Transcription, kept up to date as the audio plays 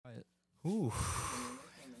Ooh.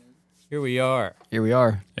 Here we are. Here we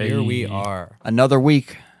are. Here we are. Another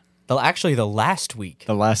week. Actually, the last week.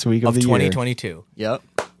 The last week of the 2022. Year. Yep.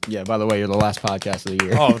 Yeah, by the way, you're the last podcast of the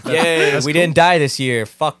year. Oh, yay. We didn't die this year.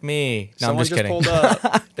 Fuck me. No, Someone I'm just kidding. Pulled up.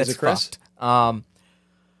 That's Is it Chris? fucked.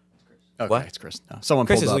 Okay, what? it's Chris. No. Someone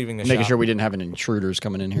Chris pulled is up, leaving the making shop. sure we didn't have any intruders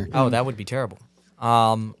coming in here. Oh, that would be terrible.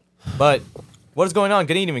 But what is going on?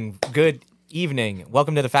 Good evening. Good evening.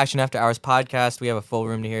 Welcome to the Faction After Hours podcast. We have a full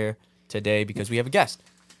room here today because we have a guest.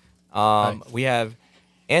 We have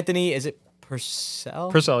Anthony. Is it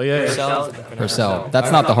Purcell? Purcell, yeah. Purcell.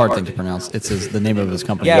 That's not the hard thing to pronounce. It's the name of his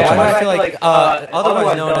company. Yeah, why do I feel like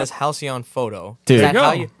otherwise known as HALCYON Photo? Dude, Is that There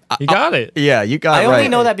how you go. You got it. Yeah, you got I it right. only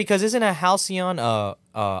know that because isn't a halcyon a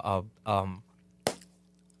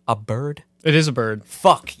bird? It is a bird.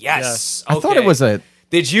 Fuck yes. I thought it was a...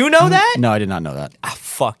 Did you know that? No, I did not know that.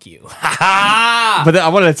 Fuck you. But I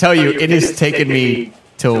wanted to tell you, it has taken me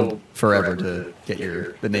till forever to get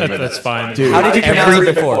the name of it. That's fine. Dude, How did you pronounce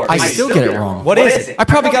it before? I still get it wrong. What is it? I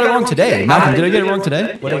probably got it wrong today. Malcolm, did I get it wrong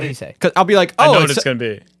today? What did he say? Because I'll be like, I oh, know what it's going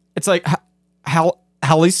to be. it's like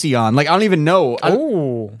HALCYON. Like, I don't even know.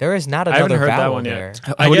 Oh. There is not I haven't another heard that vowel one there.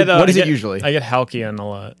 yet. What is it usually? I get HALCYON a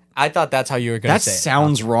lot. I thought that's how you were going That to say it.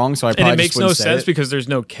 sounds wrong, so I And probably it makes just no wouldn't say sense it. because there's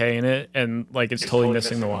no K in it, and like it's totally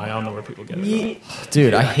missing the Y. I don't know where people get it.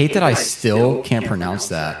 Dude, I hate that I still can't pronounce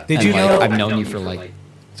that. Did And, you like, know- I've known you for like...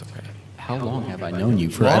 How long have I known you?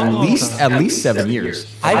 For at least 7 years.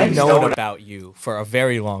 I've known about you for a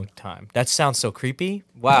very long time. That sounds so creepy.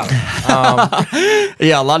 Wow.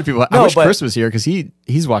 Yeah, a lot of people... I No, wish but- Chris was here because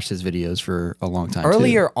he's watched his videos for a long time,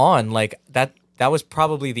 Earlier too. on, like that was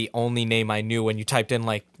probably the only name I knew when you typed in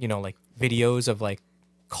like, like videos of like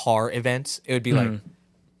car events. It would be like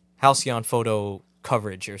Halcyon Photo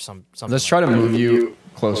coverage or something. Let's try to move you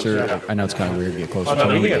closer. I know it's kind of weird to get closer to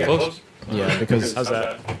me. close. Yeah, because... How's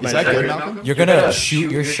that? Is that good, Malcolm? You're gonna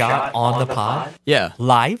shoot your shot on the pod Yeah.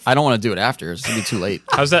 live? I don't want to do it after. It's going to be too late.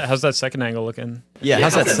 How's that second angle looking? Yeah,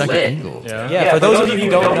 how's that second angle? Yeah, for those of you who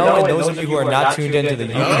don't know, and those of you who are not tuned into the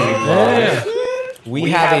YouTube,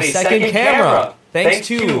 we have a second camera. Thanks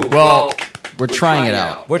to Well, we're trying it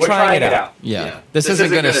out. we're trying it out. Yeah. This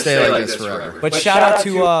isn't going to stay like this forever. But shout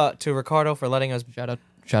out to Ricardo for letting us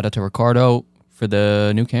Shout out to Ricardo for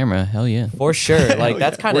the new camera. Hell yeah. for sure. Like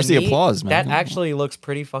that's kind of Where's the applause, man? That actually looks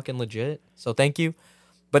pretty fucking legit. So thank you.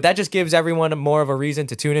 But that just gives everyone more of a reason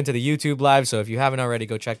to tune into the YouTube live. So if you haven't already,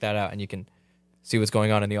 go check that out and you can see what's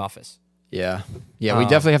going on in the office. Yeah. Yeah, we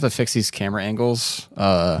definitely have to fix these camera angles.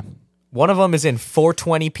 One of them is in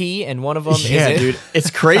 420p and one of them Yeah, is in... dude. It's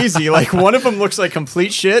crazy. Like, one of them looks like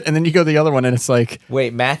complete shit, and then you go to the other one, and it's like...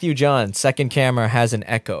 Wait, Matthew John, second camera has an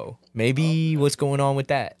echo. Maybe what's going on with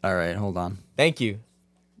that? All right, hold on. Thank you.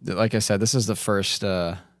 Like I said, this is the first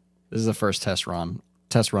test run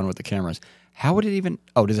with the cameras. How would it even...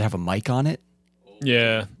 Oh, does it have a mic on it?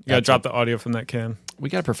 Yeah. You got to drop the audio from that cam. We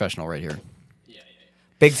got a professional right here.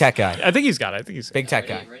 Big tech guy. I think he's got it. Big tech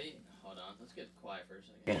guy. Ready? Hold on. Let's get quiet for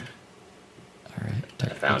a second. All right.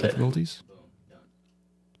 Technical difficulties.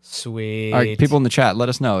 Sweet. All right, people in the chat, let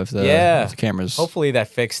us know if the camera's... Hopefully that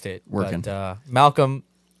fixed it. Working. But, Malcolm.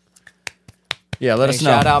 Yeah, let us know.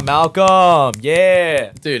 Shout out Malcolm.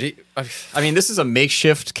 Yeah. Dude, I mean, this is a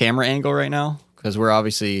makeshift camera angle right now because we're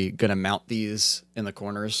obviously going to mount these in the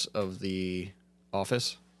corners of the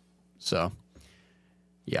office. So,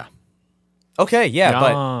 yeah. Okay, yeah, Yeah.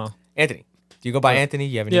 but Anthony. Do you go by Anthony?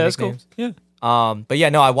 You have any Yeah, that's cool. nicknames? Yeah. But yeah,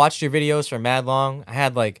 no, I watched your videos for mad long. I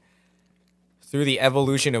had like through the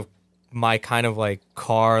evolution of my kind of like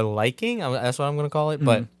car liking, that's what I'm going to call it,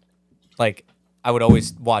 but like I would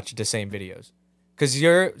always watch the same videos. Cuz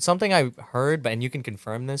you're something I heard, and you can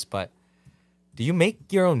confirm this, but do you make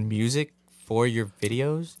your own music for your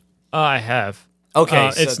videos? I have.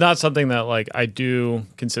 Okay, It's not something that like I do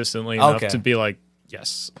consistently enough to be like,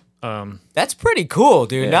 yes. That's pretty cool,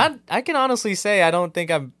 dude. Yeah. I can honestly say I don't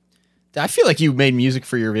think I feel like you made music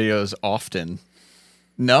for your videos often.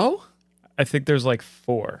 No? I think there's like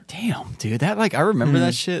 4. Damn, dude. That I remember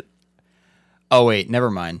that shit. Oh, wait, never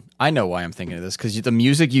mind. I know why I'm thinking of this because the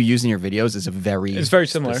music you use in your videos is It's very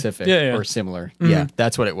similar. specific Yeah. or similar. Yeah,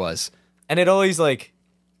 that's what it was. and it always like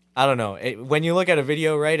I don't know. When you look at a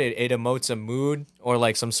video, right, it emotes a mood or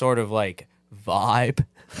like some sort of like vibe,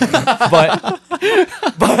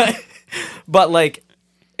 but like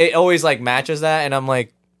it always like matches that, and I'm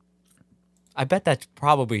like, I bet that's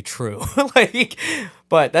probably true.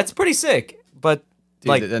 But that's pretty sick. But Dude,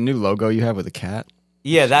 like the new logo you have with the cat.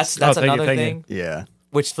 yeah, that's thank you, another thank you. thing Yeah.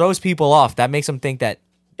 which throws people off. That makes them think that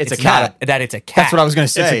It's a not cat. that it's a cat. That's what I was going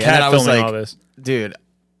to say. It's a And then cat I was filming like, all this. dude,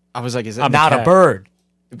 I was like, is it I'm not a cat. bird.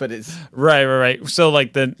 but it's right. So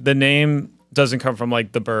like the name doesn't come from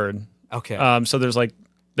like the bird. Okay. So there's like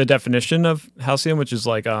the definition of halcyon, which is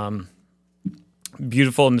like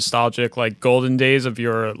beautiful, nostalgic, like golden days of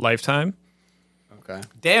your lifetime. okay.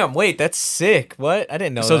 Damn, wait, that's sick. What? I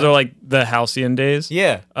didn't know So that. they're like the halcyon days.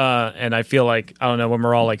 Yeah. And I feel like, I don't know, when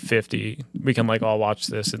we're all like 50, we can like all watch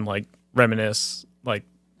this and like reminisce like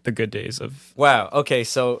the good days of. Wow. Okay,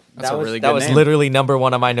 so That's that a was really that good was name. literally number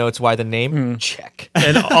one on my notes. Why the name? Check.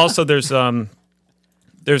 And also there's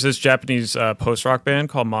this Japanese post rock band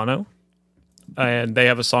called Mono, and they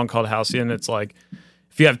have a song called Halcyon. It's like,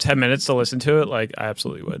 if you have 10 minutes to listen to it, like I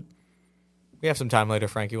absolutely would. We have some time later,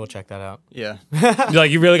 Frankie. We'll check that out. Yeah.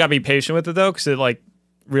 Like you really got to be patient with it though, because it like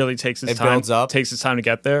really takes its It time. builds up. Takes its time to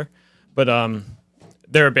get there. But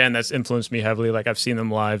they're a band that's influenced me heavily. Like I've seen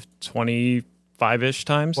them live 25-ish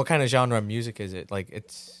times. What kind of genre of music is it? Like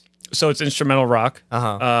it's So it's instrumental rock.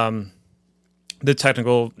 uh-huh. The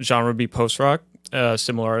technical genre would be post rock.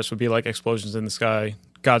 Similar artists would be like Explosions in the Sky,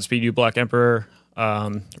 Godspeed You Black Emperor,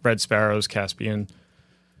 Red Sparrows, Caspian.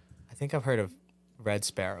 I think I've heard of Red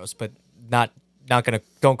Sparrows, but not gonna.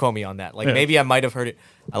 Don't quote me on that. Like Yeah. maybe I might have heard it.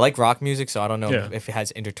 I like rock music, so I don't know Yeah. if it has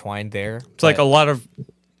intertwined there. It's like a lot of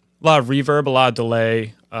reverb, a lot of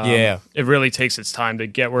delay. Yeah. It really takes its time to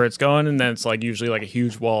get where it's going, and then it's like usually like a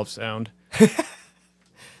huge wall of sound.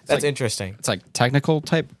 That's interesting. It's like technical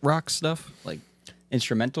type rock stuff, like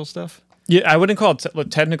instrumental stuff. Yeah, I wouldn't call it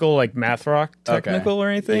technical like math rock technical or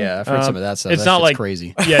anything. Yeah, I've heard some of that stuff. It's That not shit's like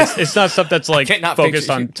crazy. Yeah, it's not stuff that's like Cannot focused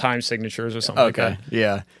picture on you. time signatures or something like Okay. that.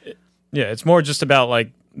 Yeah. Yeah, it's more just about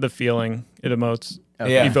like the feeling it emotes,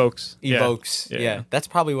 Yeah. evokes. Evokes. Yeah. Yeah. That's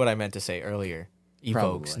probably what I meant to say earlier.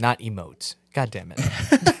 Evokes, Probably. not emotes. God damn it.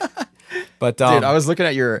 But Dude, I was looking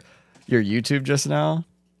at your YouTube just now.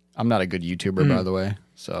 I'm not a good YouTuber, by the way,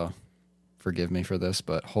 so forgive me for this,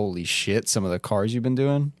 but holy shit, some of the cars you've been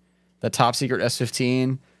doing. The top secret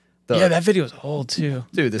S15. Yeah, that video is old too.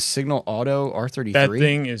 Dude, the Signal Auto R33. That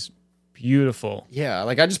thing is beautiful. Yeah,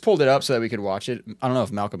 like I just pulled it up so that we could watch it. I don't know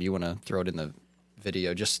if Malcolm, you want to throw it in the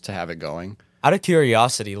video just to have it going. out of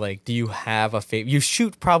curiosity, like, do you have a favorite? You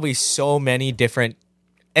shoot probably so many different,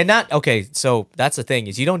 and not okay. So that's the thing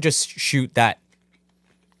is you don't just shoot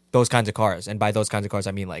those kinds of cars, and by those kinds of cars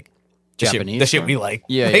I mean like Japanese the shit cars? we like.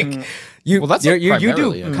 Yeah, like, yeah. you. Well, that's you like you do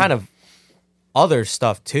primarily, yeah. kind of other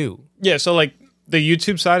stuff too. Yeah, so like the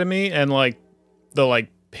YouTube side of me and like the like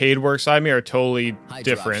paid work side of me are totally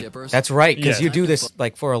different. That's right, because Yeah. you do this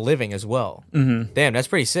like for a living as well. Mm-hmm. Damn, that's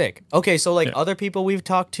pretty sick. Okay, so like other people we've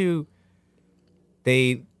talked to,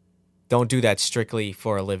 they don't do that strictly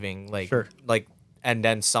for a living. Like, Sure. like, and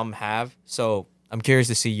then some have. So I'm curious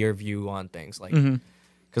to see your view on things, like,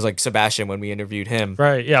 because like Sebastian, when we interviewed him,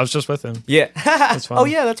 Right. Yeah, I was just with him. yeah. fine. Oh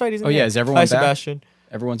yeah, that's right. He's in Oh, yeah, here. is everyone Hi, back? Sebastian.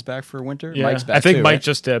 Everyone's back for winter? Yeah. Mike's back I think too, Mike right?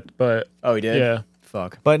 just dipped, but Oh, he did? yeah.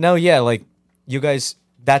 Fuck. But no, yeah, like you guys,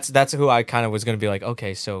 that's who I kind of was gonna be like.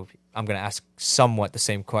 Okay, so I'm gonna ask somewhat the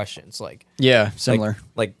same questions, like. Yeah, similar.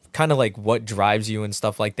 Like kind of like what drives you and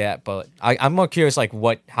stuff like that. But I'm more curious, like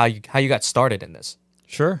how you got started in this.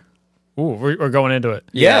 Sure. Ooh, we're going into it.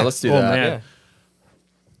 Yeah, let's do Oh, that. man. Yeah,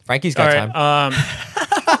 Frankie's All got time.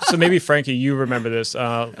 right. So maybe Frankie, you remember this?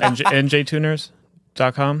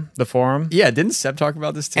 NJTuners.com, the forum. Yeah, didn't Seb talk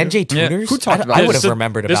about this too? NJ Tuners. Who talked about I this? would have So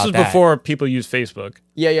remembered this about was that. before people used Facebook,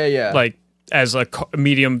 Yeah. like as a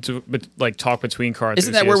medium to like talk between car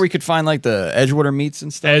Isn't that where we could find like the Edgewater meets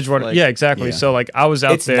and stuff? Edgewater? Like, Yeah, exactly. yeah. So like I was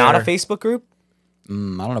out It's there. not a Facebook group. I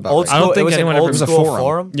don't know about Old that. I don't school. think it was an anyone old ever- It was a school forum.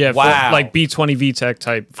 forum. Yeah, Wow. like B20 VTech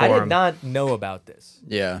type I forum. did not know about this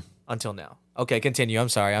Yeah. until now. Okay, continue. I'm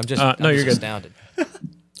sorry. I'm just No, I'm you're just good. astounded.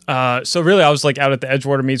 So really, I was like out at the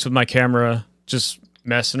Edgewater meets with my camera, just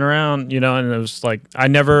messing around, and it was like I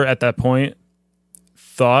never at that point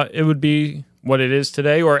thought it would be what it is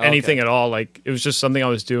today or anything at all. Like it was just something I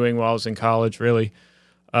was doing while I was in college, really.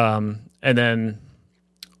 And then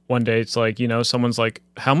one day it's like, someone's like,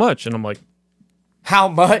 "How much?" And I'm like, How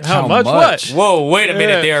much? "How much? much? What?" Whoa, wait a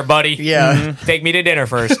minute Yeah. there, buddy. Yeah. Take me to dinner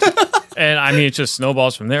first. And I mean, it just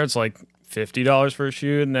snowballs from there. It's like $50 for a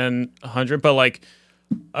shoot, and then $100. But like,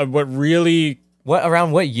 what really?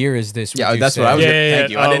 Around what year is this? Yeah, would you that's say? what I was Yeah, gonna yeah, thank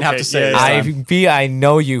you. yeah. I didn't have Okay, to say yeah, it. yeah. this time. I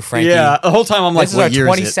know you, Frankie. Yeah, the whole time I'm like, This is what our year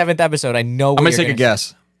 27th episode. I know. I'm what gonna you're take a gonna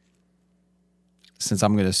guess. Since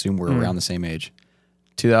I'm gonna assume we're around the same age.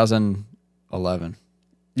 2011.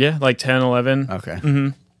 Yeah, like 10, 11.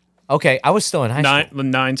 Okay. Okay, I was still in high school.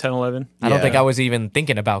 9, 10, 11. I don't think Yeah. I was even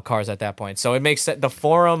thinking about cars at that point. So it makes sense. The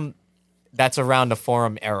forum, that's around the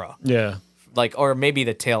forum era, Yeah. like, or maybe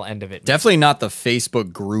the tail end of it. Definitely not the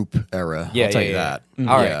Facebook group era. Yeah, I'll tell yeah, you yeah. that.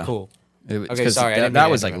 All right, Yeah. cool. It was- Okay, 'cause sorry, I didn't mean That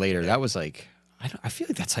to was like interrupt. later. That was like, I feel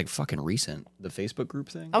like that's like fucking recent. The Facebook group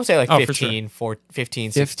thing. I would say like Oh, for 15, 15,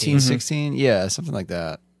 15, 16. 16. Yeah, something like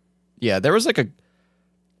that. Yeah, there was like a.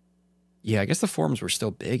 Yeah, I guess the forums were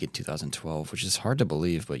still big in 2012, which is hard to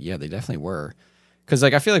believe, but yeah, they definitely were. Because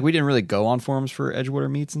like I feel like we didn't really go on forums for Edgewater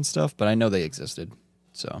meats and stuff, but I know they existed.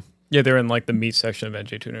 So Yeah, they're in like the meat section of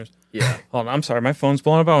NJ Tuners. yeah. Hold on, I'm sorry, my phone's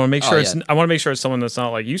blowing up. I want to make sure yeah. I want to make sure it's someone that's not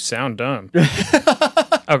like you sound dumb.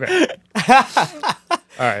 Okay.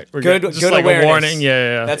 All right, we're Good, Just good like awareness. a warning.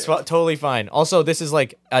 Yeah. That's totally fine. Also, this is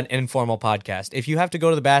like an informal podcast. If you have to go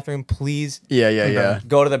to the bathroom, please Yeah.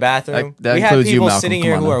 go to the bathroom. That we have includes you, people Malcolm. sitting Come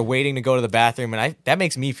here on who now. are waiting to go to the bathroom, and that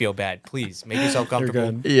makes me feel bad. Please make yourself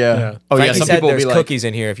comfortable. good. Yeah. Oh Frankie yeah. Some said people will there's be like, cookies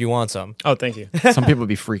in here if you want some. Oh, thank you. some people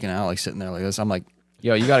be freaking out, like sitting there like this. I'm like,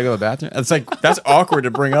 yo, you gotta go to the bathroom. It's like that's awkward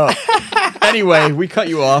to bring up. Anyway, we cut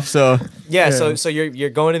you off. So Yeah. So you're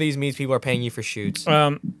going to these meets. People are paying you for shoots.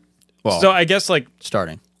 well, So I guess like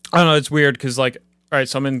starting. I don't know. It's weird because like, all right,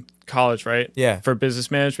 so I'm in college, right? Yeah. For business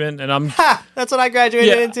management, and I'm Ha! That's what I graduated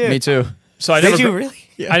Yeah, into. Me too. so I Did never you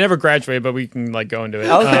really? I never graduated, but we can like go into it.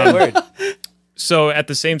 Okay. Word. So at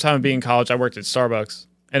the same time of being in college, I worked at Starbucks,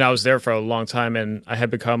 and I was there for a long time, and I had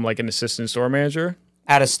become like an assistant store manager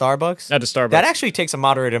At a Starbucks. at a Starbucks. That actually takes a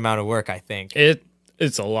moderate amount of work, I think.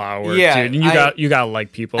 It's a lot of work, Yeah, dude. And you got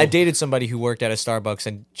like people. I dated somebody who worked at a Starbucks,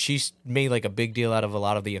 and she made like a big deal out of a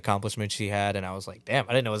lot of the accomplishments she had, and I was like, damn,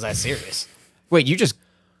 I didn't know it was that serious. Wait,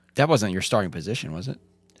 that wasn't your starting position, was it?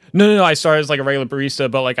 No. I started as like a regular barista,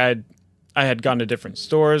 but like I had gone to different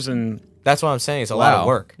stores and That's what I'm saying. It's a lot of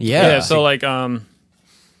work. yeah. So like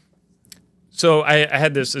so I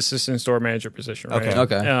had this assistant store manager position, right?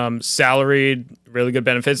 Okay. Salaried, really good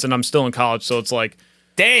benefits, and I'm still in college, so it's like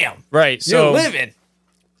Damn. right. You're So living.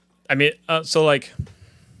 I mean, so like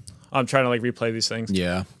I'm trying to like replay these things.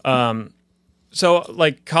 Yeah. So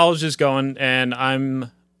like college is going, and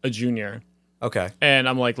I'm a junior. Okay. And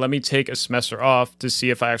I'm like, let me take a semester off to see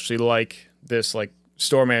if I actually like this like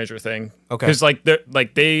store manager thing. Okay. Because like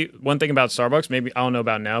they one thing about Starbucks, maybe I don't know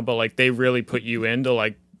about now, but like they really put you in to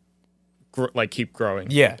like keep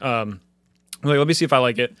growing. Yeah. I'm like, let me see if I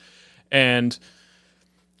like it. And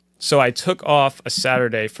so I took off a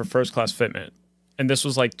Saturday for first class fitment, and this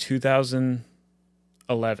was like 2011.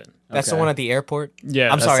 That's the Okay. one at the airport.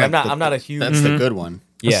 Yeah, I'm that's sorry. like I'm not a huge. That's the good one.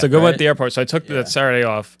 yeah. to go right? at the airport. So I took that Saturday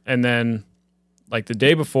off, and then like the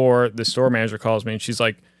day before, the store manager calls me, and she's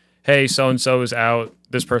like, "Hey, so and so is out.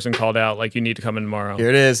 This person called out. Like, you need to come in tomorrow." Here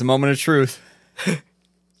it is, the moment of truth.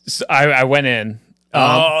 So I went in.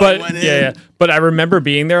 Oh, but you went in. yeah. But I remember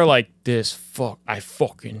being there like I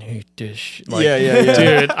fucking hate this shit. Like, Yeah.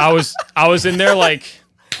 dude, I was in there like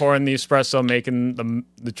pouring the espresso, making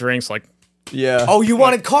the drinks like Yeah. Oh, you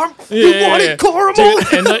wanted caramel? Yeah, You yeah, wanted yeah. caramel?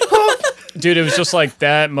 dude, and like, dude, it was just like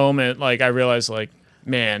that moment. Like I realized, like,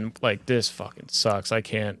 man, like this fucking sucks. I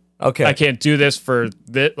can't do this for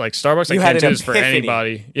this. Like Starbucks, You I had can't an do this for epiphany.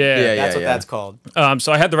 anybody. Yeah. That's what that's called.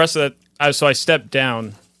 So I had the rest of that. So I stepped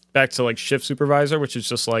down back to like shift supervisor, which is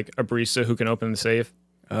just like a barista who can open the safe.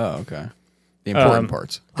 Oh, okay. The important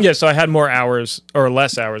parts. Yeah, so I had more hours, or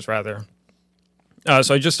less hours rather.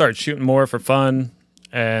 So I just started shooting more for fun,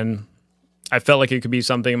 and I felt like it could be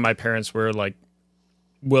something my parents were like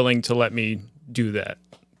willing to let me do that.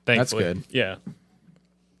 Thankfully. That's good. Yeah.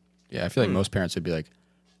 Yeah, I feel like most parents would be like,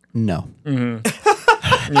 "No,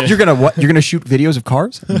 Mm-hmm. you're gonna what? You're gonna shoot videos of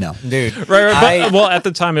cars? No." Dude. Right. But, well, at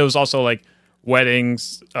the time, it was also like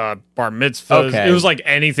weddings, bar mitzvahs. Okay. It was like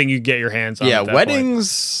anything you get your hands on. Yeah, at that weddings.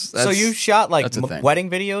 So you shot like that's a thing. wedding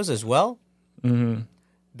videos as well? Mm-hmm.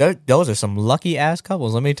 Those are some lucky ass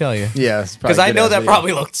couples, let me tell you. Yeah, Because I know that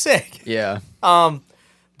probably looked sick. Yeah.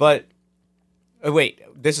 But wait,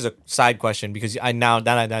 this is a side question because now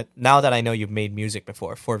that I know you've made music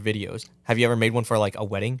before for videos, have you ever made one for like a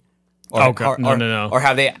wedding? Oh, God. No. Or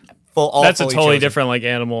have they That's a fully totally chosen? different like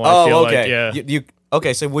animal. Oh, I feel okay. like, yeah. You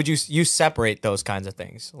okay? So would you separate those kinds of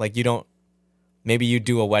things? Like you don't. Maybe you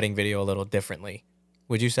do a wedding video a little differently.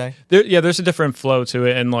 Would you say? There's a different flow to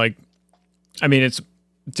it, and like, I mean, it's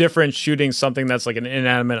different shooting something that's like an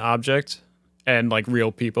inanimate object and like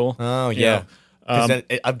real people. Oh you yeah. know? Because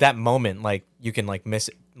of that moment, like you can like miss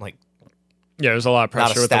it, like Yeah, there's a lot of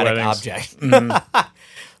not pressure a with the static weddings.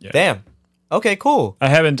 object. Damn. Okay, cool. I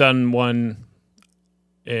haven't done one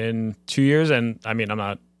in 2 years, and I mean, I'm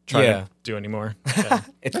not trying Yeah. to do anymore. Yeah.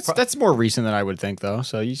 It's That's more recent than I would think, though.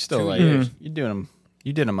 So you still like you're doing them.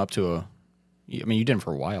 You did them up to a. I mean, you did them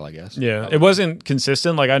for a while, I guess. Yeah, it wasn't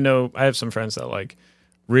consistent. Like I know I have some friends that like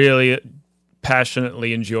really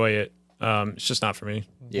passionately enjoy it. It's just not for me.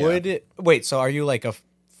 Yeah. Wait, so are you like a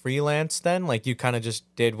freelance then? Like you kind of just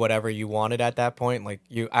did whatever you wanted at that point? Like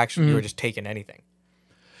you actually you were just taking anything?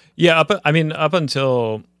 Yeah, up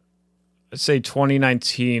until let's say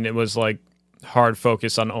 2019, it was like hard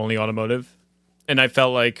focus on only automotive, and I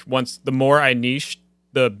felt like the more I niched,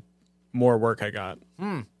 the more work I got.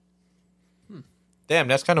 Damn,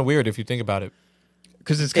 that's kind of weird if you think about it.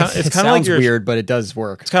 Because it's It kind of like sounds your weird, but it does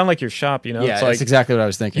work. It's kind of like your shop, you know. Yeah, it's like that's exactly what I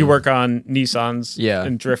was thinking. you work on Nissans, Yeah.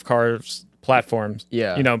 and drift cars platforms.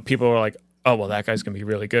 Yeah. You know, people are like, oh well, that guy's gonna be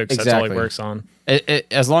really good because that's all he Exactly. works on.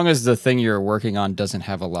 As long as the thing you're working on doesn't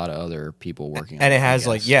have a lot of other people working on And it, it has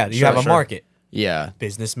like, you have a market. Yeah.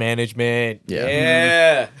 Business management.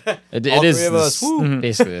 Yeah. Yeah. It All is three of us. Woo.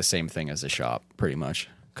 basically the same thing as a shop, pretty much.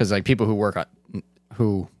 Because like people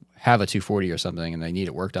who have a 240 or something and they need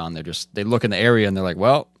it worked on, they look in the area and they're like,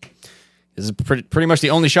 well, this is pretty much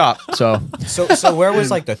the only shop. So So where was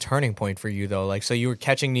like the turning point for you though? Like, so you were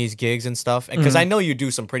catching these gigs and stuff, because I know you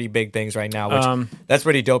do some pretty big things right now, which that's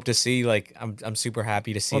pretty dope to see. Like, I'm super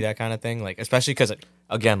happy to see that kind of thing. Like, especially because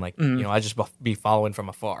again, like you know, I just be following from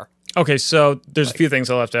afar. Okay, so there's a few things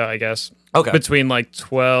I left out, I guess. Okay. Between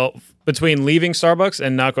leaving Starbucks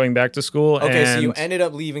and not going back to school. Okay, so and you ended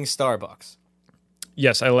up leaving Starbucks.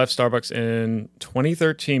 yes, I left Starbucks in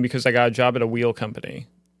 2013 because I got a job at a wheel company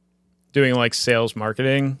doing like sales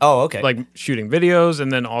marketing. Oh, okay. Like shooting videos and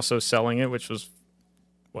then also selling it, which was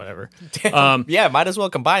whatever. Damn. Yeah, might as well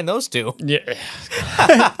combine those two. Yeah.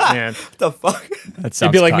 Man. What the fuck? that sounds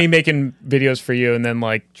It'd be like cut. me making videos for you and then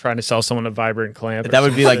like trying to sell someone a vibrant clamp. That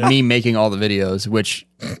would be like me making all the videos, which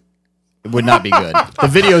would not be good. The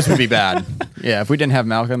videos would be bad. Yeah, if we didn't have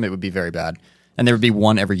Malcolm, it would be very bad. And there would be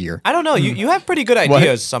one every year. I don't know. You have pretty good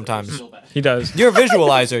ideas sometimes. He does. You're a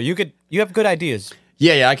visualizer. You have good ideas.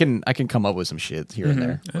 Yeah, I can come up with some shit here and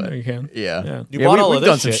there. I know But you can. yeah. Yeah. You bought all we've of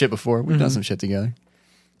done this some shit. shit before. We've done some shit together.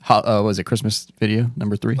 Was it Christmas video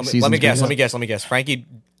number 3? Let me Seasons guess. video? Let me guess. Frankie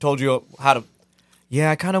told you how to. Yeah,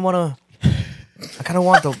 I kind of want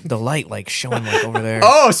the light like showing like over there.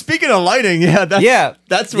 Oh, speaking of lighting,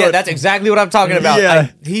 that's exactly what I'm talking about. Yeah.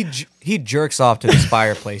 He jerks off to this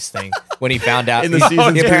fireplace thing when he found out. In the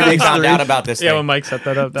season he apparently two, found three. out about this Yeah, thing. when Mike set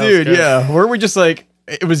that up. That dude. was good. Yeah, where we just like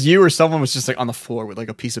it was you or someone was just like on the floor with like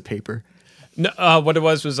a piece of paper. No, what it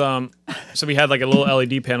was so we had like a little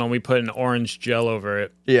LED panel and we put an orange gel over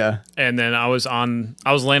it. Yeah, And then I was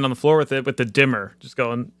laying on the floor with it with the dimmer just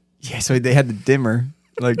going. yeah. So they had the dimmer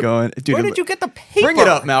like going. Dude, Where did you get the paper? bring it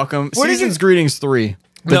up, Malcolm? Where did Seasons Greetings 3.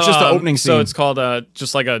 But just the opening scene. So it's called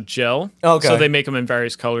just like a gel. Okay. So they make them in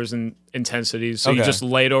various colors and intensities. So you Okay. just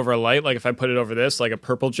lay it over a light. Like if I put it over this, like a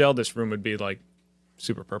purple gel, this room would be like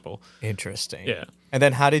super purple. Interesting. Yeah. And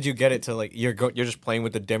then how did you get it to like you're just playing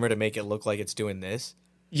with the dimmer to make it look like it's doing this?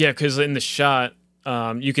 Yeah, because in the shot,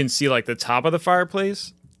 you can see like the top of the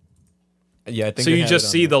fireplace. Yeah, I think. So we you have just it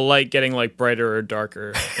on see there. the light getting like brighter or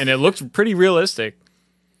darker, and it looks pretty realistic.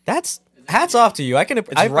 That's hats off to you. I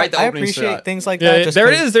I right the opening appreciate shot. things like Yeah, that. Just there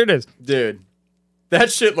it 'cause- is. There it is. dude,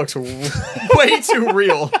 that shit looks way too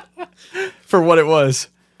real for what it was.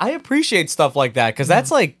 I appreciate stuff like that because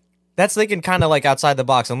that's thinking kind of like outside the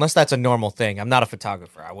box. Unless that's a normal thing. I'm not a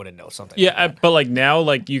photographer. I wouldn't know something. Yeah, like that. but like now,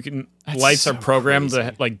 like you can lights so are programmed crazy.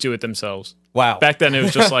 to like do it themselves. Wow. Back then, it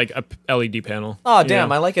was just like a LED panel. Oh you damn!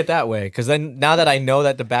 know? I like it that way because then now that I know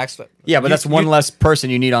that the back's Yeah, but that's one less person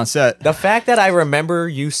you need on set. The fact that I remember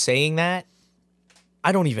you saying that,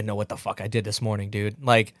 I don't even know what the fuck I did this morning, dude.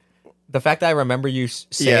 Like the fact that I remember you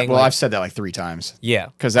saying, Yeah, well, like, I've said that like 3 times. yeah,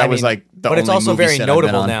 'Cause that I was, like, the but it's only also movie very set I've been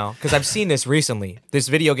notable on. now because I've seen this recently. This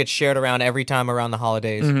video gets shared around every time around the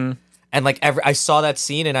holidays, Mm-hmm. and like I saw that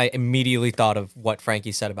scene and I immediately thought of what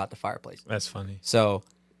Frankie said about the fireplace. That's funny. So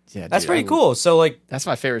Yeah, that's dude, pretty cool. So like That's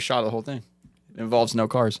my favorite shot of the whole thing. It involves no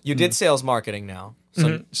cars. you did sales marketing now.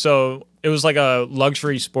 So So it was like a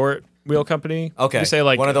luxury sport wheel company. okay, You say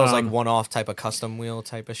like one of those like one-off type of custom wheel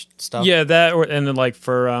type of stuff. yeah, that and then like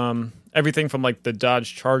for everything from like the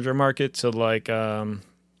Dodge Charger market to like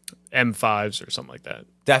M5s or something like that.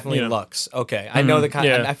 Definitely You know. Lux. Okay, I know the kind.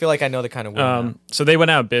 yeah. I feel like I know the kind of wheel. now. So they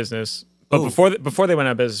went out of business, but Ooh. before they went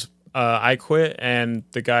out of business, I quit, and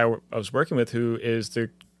the guy I was working with, who is the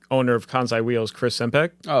owner of Kansai Wheels, Chris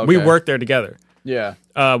Simpek, Oh, we okay. worked there together. Yeah.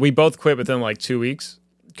 We both quit within like 2 weeks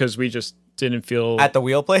because we just didn't feel At the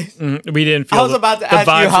wheel place. we didn't feel. I was about to the ask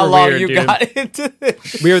you vibes how were long weird, you dude. got into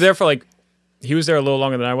this. We were there for like. He was there a little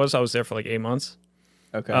longer than I was. I was there for like 8 months.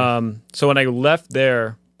 Okay. So when I left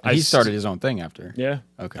there, And he started his own thing after. Yeah.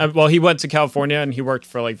 Okay. Well, he went to California and he worked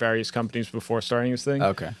for like various companies before starting his thing.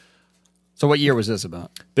 Okay. So what year was this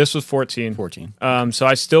about? This was 14. 14. So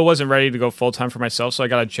I still wasn't ready to go full time for myself, so I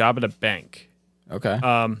got a job at a bank. Okay.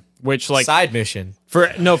 Which like Side mission. for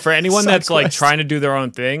anyone Side that's like quest. trying to do their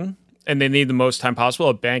own thing and they need the most time possible,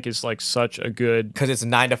 a bank is like such a good Because it's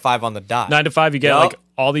 9 to 5 on the dot. 9 to 5. You get Yup. like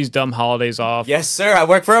all these dumb holidays off. Yes, sir. I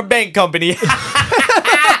work for a bank company.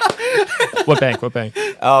 What bank? What bank?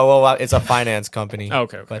 Oh, well, it's a finance company. Oh,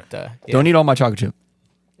 okay. But yeah. Don't eat all my chocolate chip.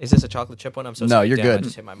 Is this a chocolate chip one? I'm so No, sorry. you're Damn, I good.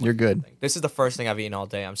 just hit my You're good. thing. This is the first thing I've eaten all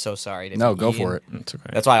day. I'm so sorry. to No, be go eating. for it. It's okay.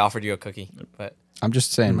 That's why I offered you a cookie. But I'm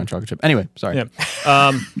just saying my chocolate chip. Anyway, sorry.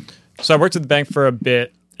 Yeah. So I worked at the bank for a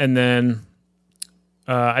bit, and then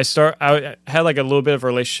I had like a little bit of a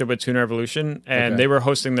relationship with Tuner Evolution, and Okay. they were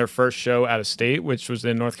hosting their first show out of state, which was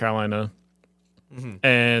in North Carolina,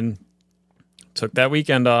 and took that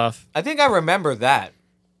weekend off. I think I remember that,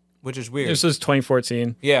 which is weird. This was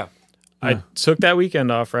 2014. Yeah. I took that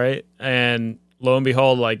weekend off, right? And lo and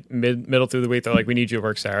behold, like middle through the week, they're like, "We need you to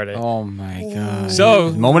work Saturday." Oh my god.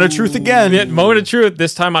 So Moment of truth again. yeah, moment of truth.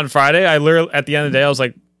 This time on Friday, I literally at the end of the day, I was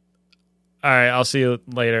like, "All right, I'll see you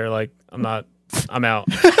later." Like, I'm out.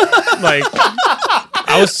 Like,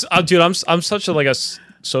 dude, I'm such a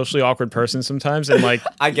socially awkward person sometimes, and like,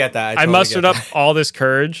 I get that. I totally mustered get up that. all this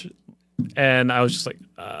courage, and I was just like,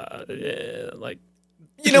 like,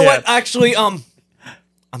 You know yeah. what? Actually, I'm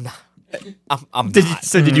not. I'm Did you, not.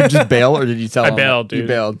 so did you just bail or did you tell I him? bailed, dude. You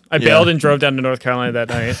bailed. I bailed and drove down to North Carolina that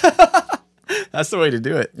night. That's the way to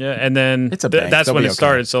do it. Yeah, and then It's a bank. that's They'll when be it okay.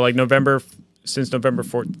 started. So like since November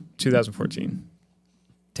 2014.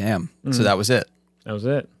 Damn. So that was it. That was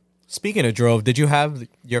it. Speaking of drove, did you have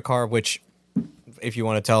your car? Which, if you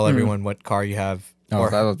want to tell everyone what car you have,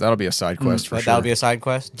 Oh, that'll be a side quest for sure. that'll be a side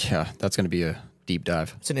quest. Yeah, that's going to be a deep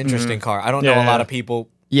dive. It's an interesting car. I don't know Yeah, a lot yeah. of people.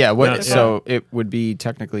 Yeah, what? Yeah. So it would be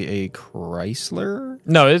technically a Chrysler,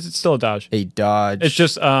 No, it's still a Dodge. a Dodge. It's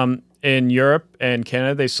just in Europe and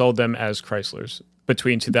Canada they sold them as Chryslers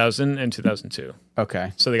between 2000 and 2002.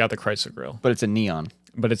 okay, So they got the Chrysler grill, but it's a neon.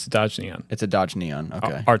 but it's a Dodge Neon. It's a Dodge Neon.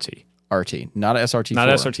 Okay, RT, RT, not a SRT. not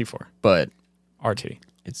SRT4. but RT.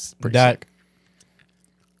 it's pretty That sick.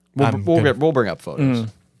 We'll, I'm we'll, good. get, we'll bring up photos.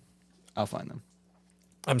 I'll find them.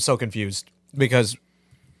 I'm so confused because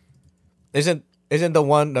isn't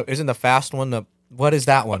the fast one what is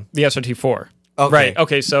that one? The SRT4. Okay. Right.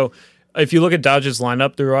 Okay. So if you look at Dodge's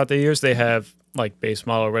lineup throughout the years, they have like base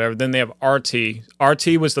model or whatever. Then they have RT.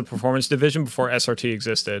 RT was the performance division before SRT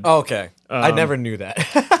existed. Okay, I never knew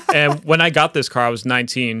that. And when I got this car, I was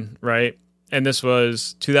 19, right? And this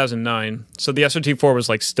was 2009. So the SRT4 was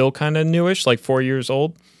like still kind of newish, like 4 years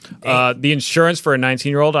old. The insurance for a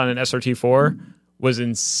 19-year-old on an SRT4 was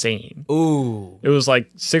insane. Ooh, It was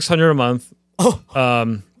like $600 a month.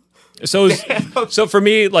 So for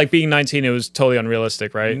me, like being 19, it was totally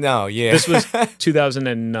unrealistic, right? no, yeah. This was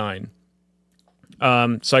 2009.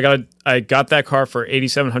 So I got that car for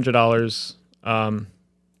 $8,700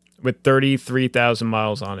 with 33,000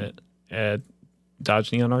 miles on it at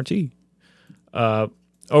Dodge Neon RT.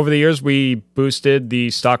 Over the years, we boosted the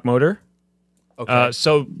stock motor. Okay.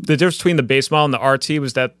 So the difference between the base model and the RT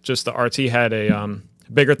was that just the RT had a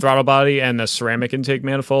bigger throttle body and a ceramic intake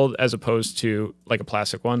manifold as opposed to like a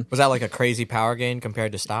plastic one. Was that like a crazy power gain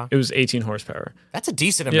compared to stock? It was 18 horsepower. That's a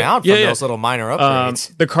decent Yeah, amount yeah, from yeah. those little minor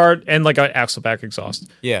upgrades. The car and like an axle back exhaust.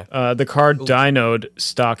 Yeah. The car dynoed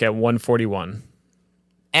stock at 141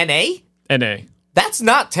 NA? NA. That's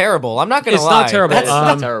not terrible. I'm not gonna It's lie. not terrible. That's, It's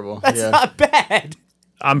not terrible. that's yeah. not bad.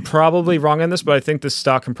 I'm probably wrong on this, but I think the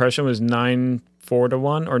stock compression was 9.4 to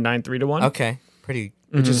 1 or 9.3 to 1. Okay, pretty,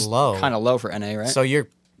 which is low. Kind of low for NA, right? So you're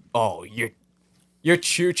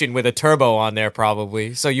chooching with a turbo on there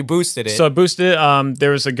probably. So you boosted it. So I boosted it.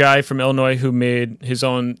 There was a guy from Illinois who made his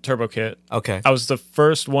own turbo kit. okay. I was the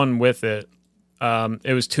first one with it.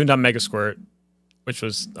 It was tuned on Mega Squirt, which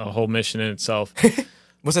was a whole mission in itself.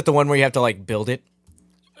 Was it the one where you have to like build it?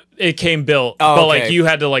 It came built, Oh, but okay. like you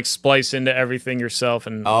had to like splice into everything yourself.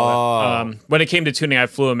 And all that. When it came to tuning, I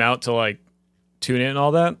flew him out to like tune it and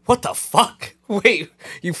all that. What the fuck? Wait,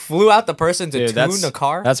 you flew out the person to Dude, tune the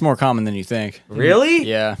car? That's more common than you think. Really?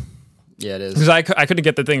 Yeah. Yeah, it is. Because I couldn't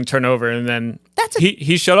get the thing to turn over, and then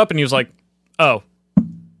he showed up and he was like, "Oh,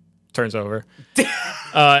 turns over."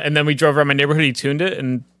 And then we drove around my neighborhood. He tuned it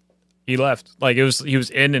and he left. Like he was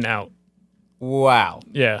in and out. Wow.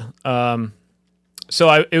 Yeah.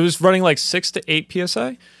 So it was running like 6 to 8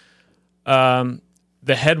 psi.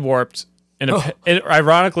 The head warped.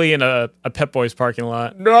 Ironically, in a Pep Boys parking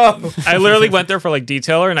lot. No. I literally went there for like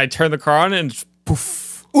detailer, and I turned the car on, and just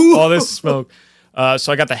poof, all this smoke.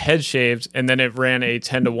 So I got the head shaved, and then it ran a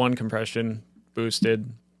 10 to 1 compression boosted.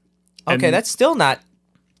 Okay, And- that's still not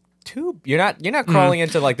too. You're not crawling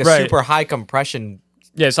into like the Right. super high compression.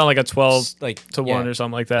 Yeah, it's not like a 12 Like to 1 or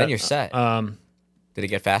something like that. Then you're set. Did it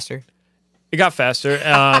get faster? It got faster.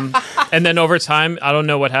 And then over time, I don't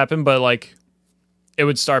know what happened, but like it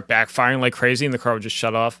would start backfiring like crazy, and the car would just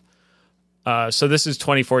shut off. So this is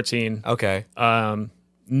 2014. Okay.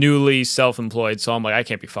 newly self-employed, so I'm like, I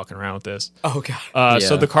can't be fucking around with this. Oh god.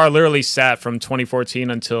 So the car literally sat from 2014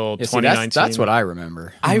 until Yeah, see, 2019. that's what I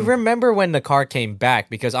remember. I remember when the car came back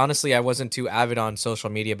because honestly, I wasn't too avid on social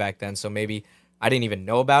media back then, so maybe I didn't even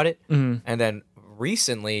know about it. And then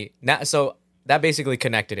recently, so that basically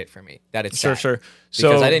connected it for me that it's Sure. because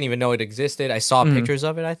So I didn't even know it existed. I saw pictures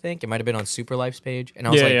of it. I think it might have been on Super Life's page, and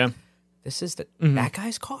I was like, "This is that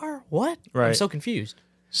guy's car? What? I'm Right. so confused."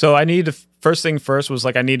 So I need to first thing first was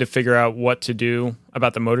like I need to figure out what to do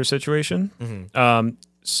about the motor situation.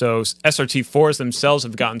 So SRT4s themselves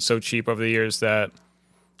have gotten so cheap over the years that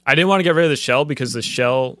I didn't want to get rid of the shell because the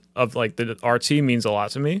shell of like the RT means a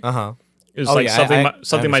lot to me. It was like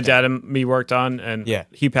something my dad and me worked on, and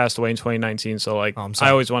he passed away in 2019. So like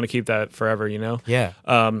I always want to keep that forever, you know. Yeah.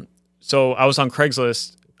 So I was on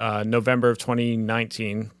Craigslist November of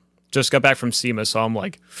 2019. Just got back from SEMA, so I'm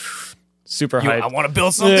like super hyped. I want to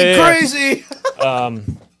build something crazy.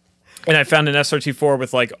 And I found an SRT4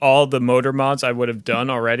 with like all the motor mods I would have done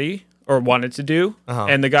already or wanted to do,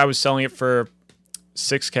 and the guy was selling it for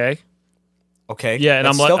 $6,000. Okay. Yeah, and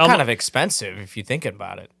That's I'm still like, kind of expensive if you think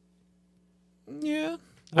about it. Yeah.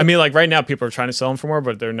 I mean, like right now, people are trying to sell them for more,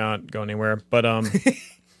 but they're not going anywhere. But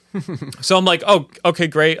so I'm like, oh, okay,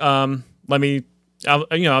 great. Let me,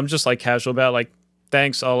 I'm just like casual about it, like,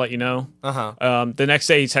 thanks, I'll let you know. The next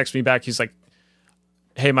day, he texts me back. He's like,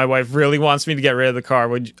 hey, my wife really wants me to get rid of the car.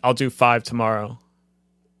 I'll do 5 tomorrow.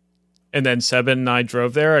 And then Sebin and I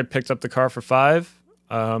drove there. I picked up the car for 5.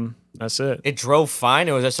 That's it. It drove fine.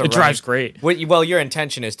 It was just It drives great. Well, your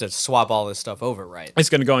intention is to swap all this stuff over, right? It's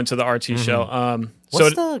going to go into the RT shell.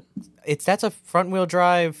 That's a front wheel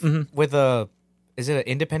drive with is it an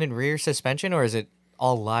independent rear suspension or is it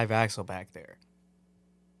all live axle back there?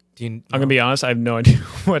 I'm going to be honest, I have no idea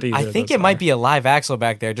what either. I think it might be a live axle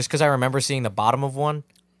back there just because I remember seeing the bottom of one.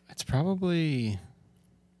 It's probably.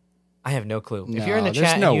 I have no clue. No, if you're in the there's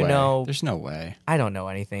chat no and you way. know, There's no way. I don't know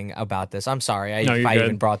anything about this. I'm sorry if you're I good.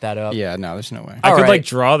 even brought that up. Yeah, no, there's no way. I could Alright. like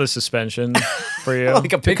draw the suspension for you.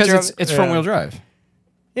 Like a picture Because of it's front wheel drive.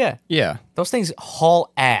 Yeah. Yeah. Those things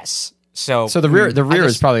haul ass. So the rear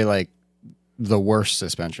is probably like the worst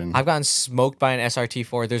suspension. I've gotten smoked by an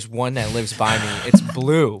SRT4. There's one that lives by me. It's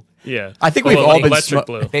blue. Yeah. I think we've all been electric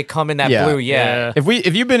blue. They come in that Yeah. blue, yeah.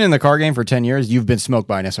 If you've been in the car game for 10 years, you've been smoked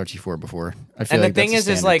by an SRT4 before. I feel And like the thing that's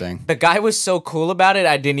a is standard like thing. the guy was so cool about it,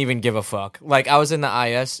 I didn't even give a fuck. Like I was in the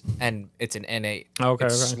IS and it's an N8. Okay,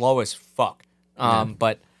 It's okay. slow as fuck.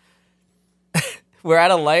 But we're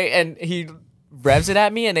at a light and he revs it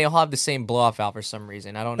at me and they all have the same blow off valve for some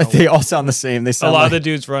reason. I don't know. They all sound the same. They A sound lot like, of the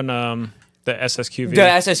dudes run the SSQV. The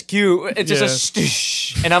SSQ, it's just a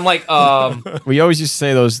stoosh. And I'm like, we always used to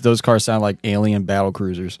say those cars sound like alien battle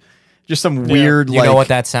cruisers. Just some weird you like know what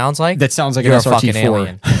that sounds like? that sounds like You're an a fucking SRT4.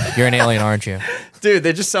 alien. You're an alien, aren't you? Dude,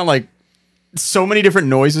 they just sound like so many different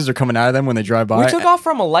noises are coming out of them when they drive by. We took off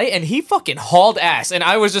from a light and he fucking hauled ass. And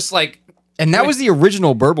I was just like, And that was the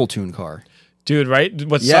original Burble Tune car. Dude, right?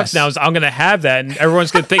 What Yes. sucks now is I'm going to have that, and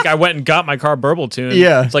everyone's going to think I went and got my car burble tuned.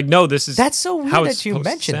 Yeah. It's like, no, this is that's so weird how it's that you supposed to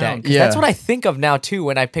mentioned that. sound. 'Cause that's what I think of now too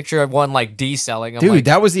when I picture one like D-selling. I'm Dude, like,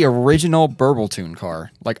 that was the original Burble Tune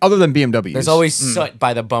car. Like other than BMWs. there's always soot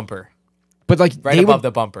by the bumper. but like right they above would-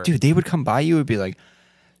 the bumper. Dude, they would come by you and be like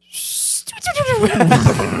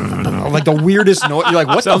like the weirdest noise. You're like,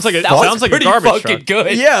 what Sounds the like it fuck? sounds like a pretty garbage fucking truck.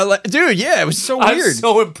 good. Yeah, like, dude, yeah, it was so I'm weird.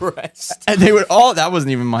 so impressed. And they would all that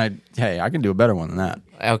wasn't even my hey, I can do a better one than that.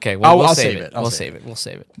 Okay, well, we'll I'll save save it. it. I'll We'll save save it. We'll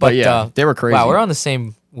save it. But yeah, they were crazy. Wow, we're on the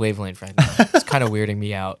same wavelength right now. It's kind of weirding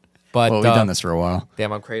me out. But Well, we've done this for a while.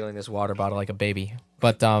 Damn, I'm cradling this water bottle like a baby.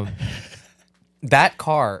 But that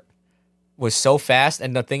car was so fast,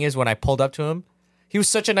 and the thing is, when I pulled up to him, he was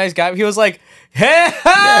such a nice guy. He was like, "Hey,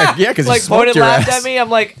 Yeah, 'cause he like smoked pointed, your laughed ass. at me. I'm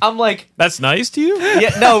like, That's nice to you?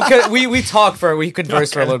 yeah, no, 'cause we talked we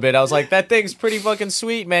conversed for a little bit. I was like, that thing's pretty fucking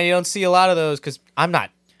sweet, man. You don't see a lot of those because I'm not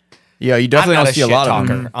Yeah, you definitely I'm not don't see a shit lot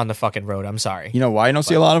talker of them. on the fucking road. I'm sorry, You know why you don't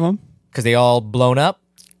see a lot of them? because they all blown up.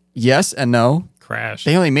 Yes and no. Crash.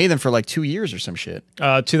 They only made them for like 2 years or some shit.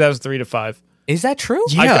 2003 to 5. Is that true?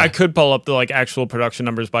 Yeah. I could pull up the like actual production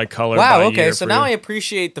numbers by color. Wow. by Okay. year So for now you. I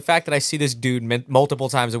appreciate the fact that I see this dude multiple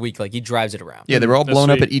times a week. Like he drives it around. Yeah, they were all That's blown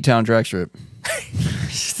up sweet. at E-Town Drag Strip.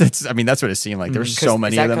 That's what it seemed like. There was so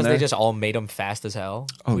many Is that of them because there. they just all made them fast as hell?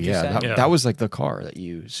 Oh would you yeah, say? that, Yeah. that was like the car that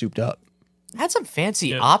you souped up. Had some fancy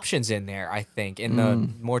Yeah. options in there. I think in the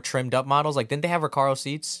more trimmed up models. Like didn't they have Recaro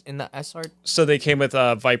seats in the SR? So they came with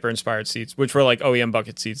Viper inspired seats, which were like OEM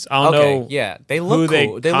bucket seats. I don't Okay. know Yeah. They who look they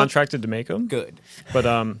cool. They look contracted to make them, good. but You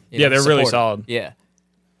yeah, know, they're really supportive. solid. Yeah.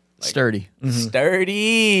 Sturdy.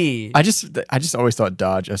 Sturdy. I just always thought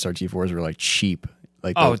Dodge SRT4s were like cheap.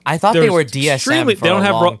 Like, Oh, I thought they there's were DSM extremely- for they don't a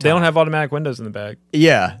have long they don't time. have automatic windows in the back.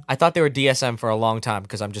 yeah, I thought they were DSM for a long time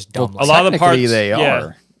because I'm just dumb. Well, A lot of the parts, Technically, they yeah,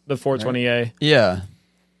 are. the 420A. yeah.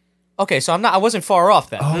 Okay, so I wasn't far off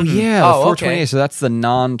then. Oh yeah, Oh, the 428. okay. So that's the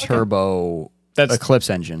non-turbo That's Eclipse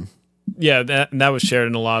engine. yeah, that was shared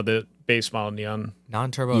in a lot of the base model Neon.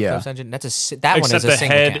 Non-turbo Yeah. Eclipse engine. That one Except is a the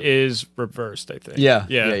single head cam. is reversed, I think. Yeah,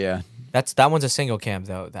 yeah. yeah. That one's a single cam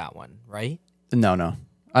though. That one, right? No,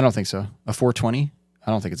 I don't think so. A 420? I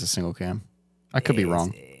don't think it's a single cam. I could be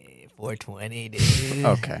wrong. 420, dude.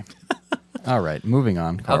 Okay. All right, moving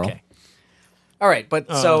on, Carl. Okay. All right, but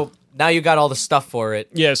so now you got all the stuff for it.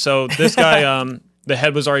 Yeah, so this guy, the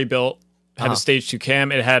head was already built, had Uh-huh. a stage 2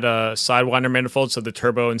 cam. It had a sidewinder manifold, so the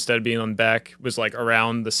turbo, instead of being on the back, was like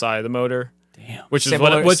around the side of the motor. Damn. Which is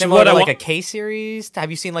Similar, what similar to I like want. a K series. Have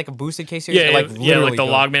you seen like a boosted K series? Yeah, Like like literally the go-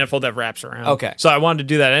 log manifold that wraps around. Okay. So I wanted to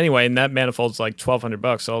do that anyway, and that manifold's like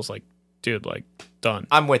 $1,200. So I was like, dude, like done.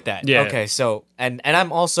 I'm with that. Yeah. Okay. So and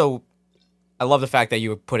I'm also, I love the fact that you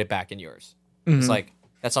would put it back in yours. Mm-hmm. It's like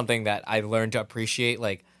that's something that I learned to appreciate.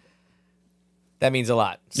 Like that means a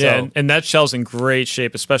lot. So, Yeah, and that shell's in great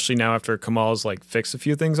shape, especially now after Kamal's like fixed a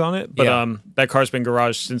few things on it. But Yeah. that car's been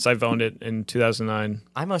garaged since I've owned it in 2009.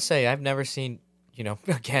 I must say I've never seen.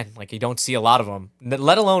 Again, like you don't see a lot of them.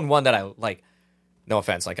 Let alone one that I like. No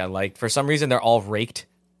offense, like I like. For some reason, they're all raked.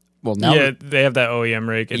 Well, now Yeah, they have that OEM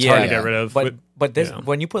rake. It's hard to get rid of. But this yeah.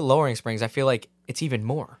 when you put lowering springs, I feel like it's even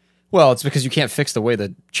more. well, it's because you can't fix the way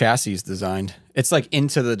the chassis is designed. It's like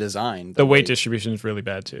into the design. The weight distribution is really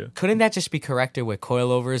bad too. Couldn't that just be corrected with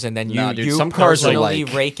coilovers and then Nah, dude, you some cars are personally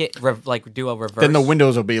like- rake it, like do a reverse? Then the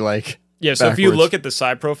windows will be like. Yeah, so if you backwards. look at the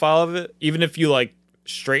side profile of it, even if you like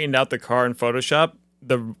straightened out the car in Photoshop,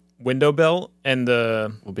 the window belt and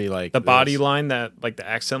the Will be like body this. line, that like the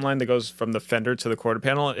accent line that goes from the fender to the quarter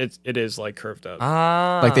panel, it is like curved up.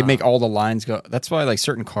 Like they make all the lines go. That's why like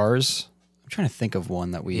certain cars. I'm trying to think of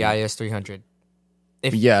one that we. the IS 300.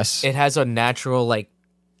 If Yes. it has a natural like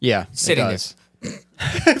yeah. sitting it does.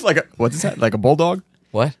 It's like what's that? Like a bulldog?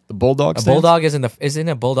 what? The bulldog. A stance? bulldog isn't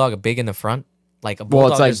a bulldog a big in the front? Like a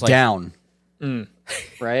bulldog Well, it's like is down.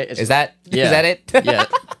 Right? It's Is that Yeah. is that it? yeah.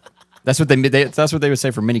 That's what that's what they would say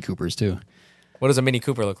for Mini Coopers too. What does a Mini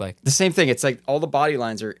Cooper look like? The same thing. It's like all the body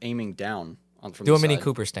lines are aiming down from Do the a Mini side.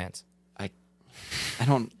 Cooper stance. I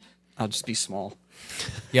don't. I'll just be small.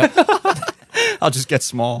 Yep. I'll just get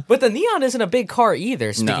small. But the Neon isn't a big car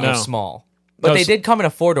either. Speaking No. of small, but No, they s- did come in a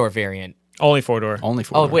 4-door variant. Only 4-door. Only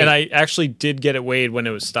for. Oh, wait. And I actually did get it weighed when it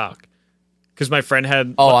was stock. Because my friend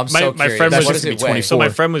had Oh, I'm my, so my curious. friend What was does it weigh? so my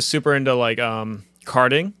 24. friend was super into like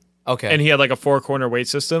karting, Okay. and he had like a 4-corner weight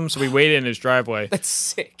system, so we weighed it in his driveway. That's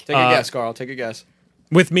sick. Take a guess, Carl. Take a guess.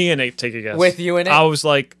 With me in it, take a guess. With you in it? I was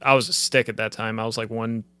a stick at that time. I was like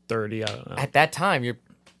 130, I don't know. At that time, you're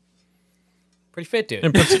pretty fit, dude.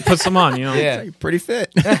 And put some on, you know. Yeah. You're pretty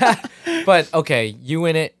fit. But okay, you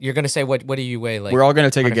in it. You're gonna say what do you weigh? Like We're all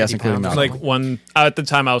gonna take a guess, 150 including pounds? Malcolm. Like one at the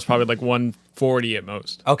time I was probably like 140 at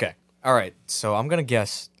most. Okay. All right. So I'm gonna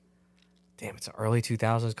guess. Damn, it's an early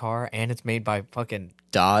 2000s car, and it's made by fucking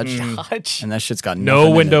Dodge, Dodge. and that shit's got No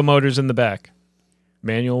nothing in window it. motors in the back.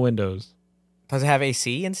 Manual windows. Does it have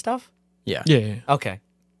AC and stuff? Yeah. Yeah. Okay.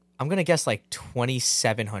 I'm gonna guess like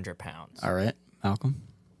 2,700 pounds. All right, Malcolm.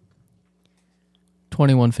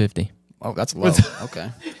 2150. Oh, that's low. Okay.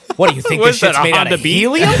 What do you think? What's This shit's that, a made out Honda of Beat?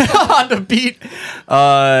 helium? Honda Beat.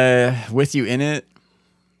 With you in it,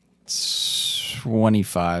 it's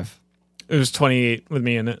 25. It was 28 with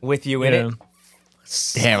me in it. With you in Yeah. it?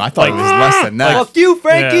 Damn, I thought it was less than that. Fuck you,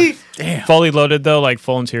 Frankie. Yeah. Fully loaded though, like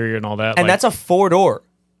full interior and all that. And like, that's a 4-door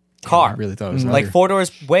car. I really thought it was Like lighter. 4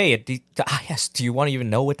 doors weigh it. Yes. Do you want to even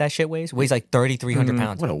know what that shit weighs? It weighs like 3,300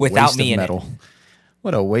 pounds What a without waste me of in metal. it.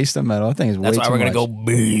 What a waste of metal. I think it's That's way why too we're gonna much. go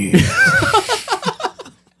big.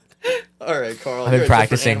 All right, Carl. I've been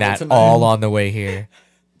practicing that all on the way here.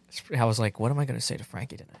 I was like, what am I gonna say to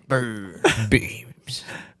Frankie tonight? Beams.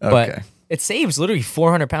 But Okay. it saves literally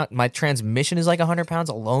 400 pounds. My transmission is like 100 pounds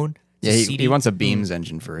alone. Yeah, It's a he CD. wants a Beams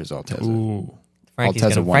engine for his Altezza. Ooh. Frankie's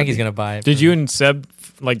Altezza gonna, wannabe. Frankie's gonna buy it. Did you and Seb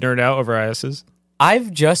like nerd out over ISs?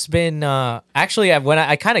 I've just been actually when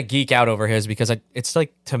I kind of geek out over his because it's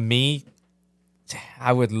like to me,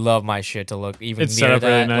 I would love my shit to look even It's set near up that.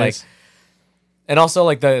 really nice. Like, and also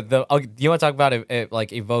like the you want to talk about it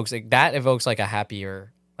like evokes like that evokes like a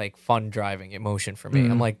happier like fun driving emotion for me.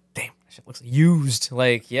 I'm like, damn, that shit looks used.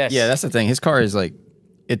 Like yes, Yeah, that's the thing. His car is like,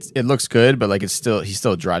 it looks good, but like he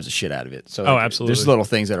still drives the shit out of it. So Oh, like, absolutely. There's little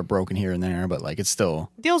things that are broken here and there, but like it's still.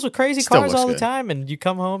 deals with crazy Still cars looks all the good. time, and you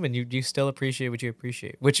come home and you still appreciate what you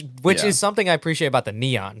appreciate, which Yeah. is something I appreciate about the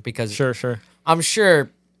Neon because Sure. I'm sure.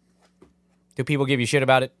 Do people give you shit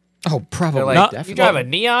about it? Oh, probably. They're like, you definitely. drive a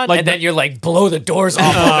Neon, like and then you're like, blow the doors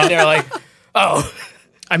off them, and they're like, oh.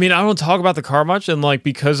 I mean, I don't talk about the car much, and like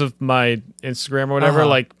because of my Instagram or whatever,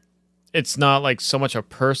 like it's not like so much a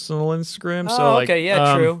personal Instagram. Oh, so like, okay,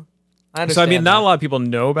 yeah, true. I So I mean, understand not that. a lot of people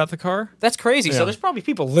know about the car. That's crazy. Yeah. So there's probably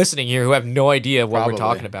people listening here who have no idea what Probably. we're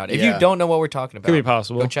talking about. If Yeah. you don't know what we're talking about, Could be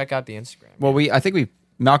possible. Go check out the Instagram. Well, I think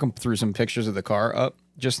Malcolm threw some pictures of the car up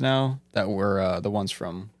just now that were the ones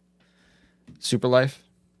from Super Life.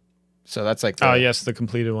 So that's like Oh yes, the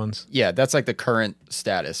completed ones. Yeah, that's like the current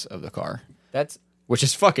status of the car, That's which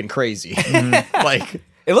is fucking crazy. Like,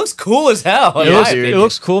 it looks cool as hell. in It my looks, opinion. it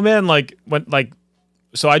looks cool, man. Like when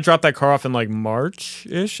so I dropped that car off in like March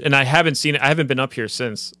ish, and I haven't seen it. I haven't been up here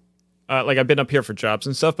since. Like I've been up here for jobs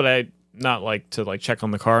and stuff, but I not like to like check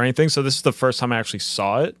on the car or anything. So this is the first time I actually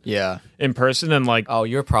saw it yeah, in person, and like Oh,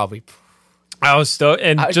 you're probably I was stoked,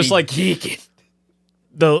 and I'd just be like geeking.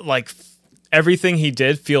 the like everything he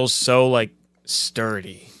did feels so like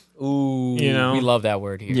sturdy. Ooh, You know? we love that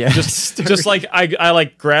word here. yeah. Just like I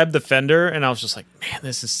like grabbed the fender, and I was just like, man,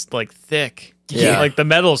 this is like thick. Yeah. Like the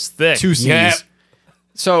metal's thick. 2 C's. Yeah.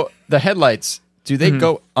 So the headlights, do they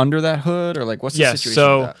go under that hood, or like what's the Yeah, situation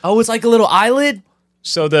so- with that? Oh, it's like a little eyelid.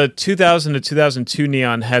 So the 2000 to 2002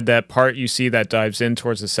 Neon had that part you see that dives in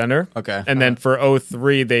towards the center. Okay. And then for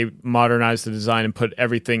 03, they modernized the design and put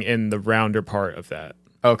everything in the rounder part of that.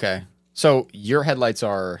 Okay. So your headlights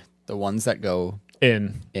are the ones that go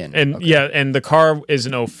In. in. And Okay. yeah, and the car is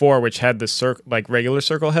an 04, which had the like regular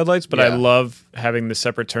circle headlights, but I Yeah. love having the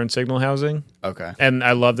separate turn signal housing. Okay. And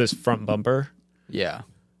I love this front bumper. Yeah.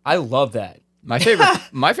 I love that. My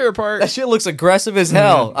favorite part. That shit looks aggressive as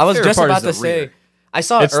hell. I was Favorite just part is about the to say. rear. I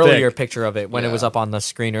saw an It's earlier thick. picture of it when it was Yeah. up on the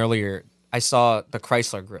screen earlier. I saw the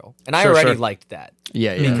Chrysler grill, and I Sure, already sure. liked that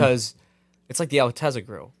Yeah, yeah. because it's like the Altezza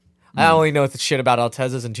grill. I only know the shit about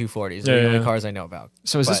Altezzas and 240s. They're Yeah, the only yeah. cars I know about.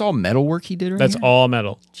 So is this But- all metal work he did right That's here? all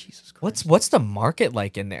metal. Jesus Christ. What's the market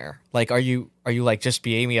like in there? Like, are you like just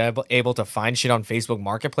being able to find shit on Facebook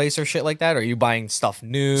Marketplace or shit like that? Or are you buying stuff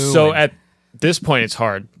new? So and- at this point, it's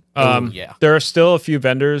hard. yeah. There are still a few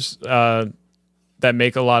vendors that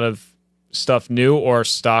make a lot of stuff new or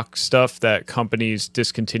stock stuff that companies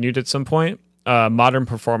discontinued at some point. Modern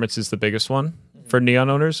Performance is the biggest one for Neon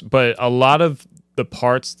owners, but a lot of the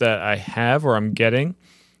parts that I have or I'm getting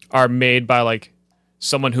are made by like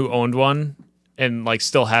someone who owned one and like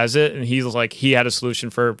still has it, and he's like he had a solution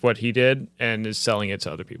for what he did and is selling it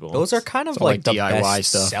to other people. those are kind of all like like the DIY best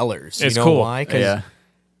stuff. sellers. It's you know cool. why? 'Cause Yeah.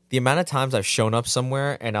 the amount of times I've shown up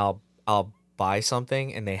somewhere and I'll buy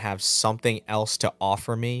something and they have something else to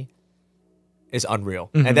offer me is unreal.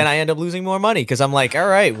 And then I end up losing more money because I'm like, all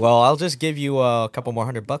right, well, I'll just give you a couple more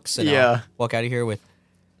 $100 and Yeah. I'll walk out of here with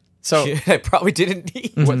So shit I probably didn't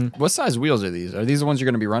need. what size wheels are these? Are these the ones you're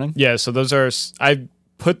going to be running? Yeah, so those are I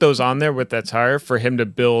put those on there with that tire for him to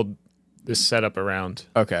build this setup around.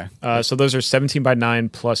 Okay. So those are 17 by 9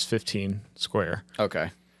 plus 15 square.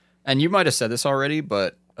 Okay. And you might have said this already,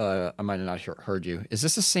 but I might have not heard you. Is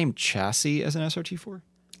this the same chassis as an SRT4?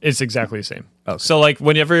 It's exactly the same. Okay. So like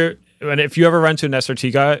if you ever run to an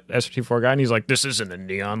SRT4 guy and he's like, this isn't a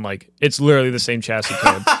Neon, like it's literally the same chassis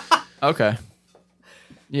code. Okay.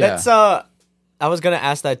 Yeah. That's I was gonna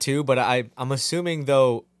ask that too, but I'm assuming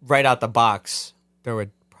though right out the box there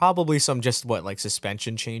would probably some just like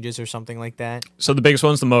suspension changes or something like that. So the biggest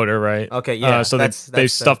one's the motor, right? Okay, yeah, So that's they the-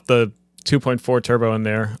 stuffed the 2.4 turbo in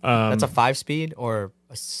there. That's a 5-speed or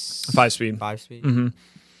a 5-speed. 5-speed.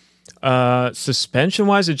 Suspension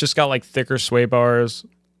wise, it just got like thicker sway bars,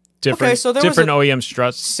 different so there was different a- OEM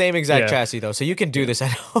struts. Same exact Yeah. chassis though, so you can do this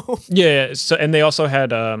at home. Yeah. So and they also had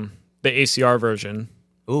the ACR version.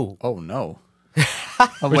 Ooh, oh, no.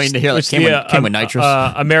 I'm waiting to hear like Which came the, with nitrous.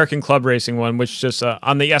 American Club Racing one, which just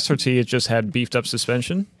on the SRT it just had beefed up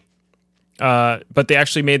suspension. But they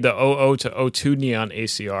actually made the 00 to 02 Neon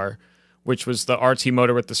ACR, which was the RT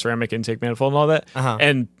motor with the ceramic intake manifold and all that. Uh-huh.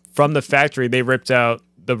 And from the factory, they ripped out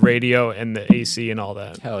the radio and the AC and all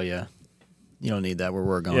that. Hell yeah. You don't need that where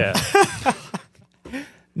we're going. Yeah.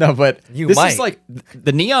 No, but You this might. is like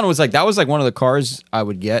the Neon was like that was like one of the cars I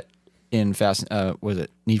would get in Fast was it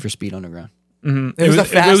Need for Speed Underground. It It was a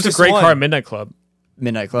fastest great one. car at Midnight Club.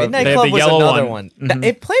 Midnight Club. Midnight They had Club the was yellow another one. one.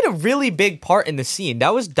 It played a really big part in the scene.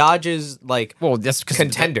 That was Dodge's like, Well, that's 'cause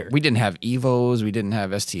Contender. We didn't have Evos, we didn't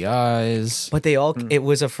have STIs. but they all it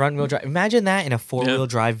was a front wheel drive. Imagine that in a 4-wheel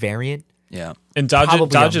drive variant. Yeah. And Probably a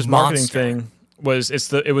Dodge's marketing monster. thing was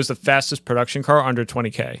it was the fastest production car under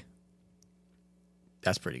 20K.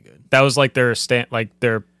 That's pretty good. That was like their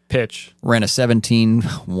pitch? Ran a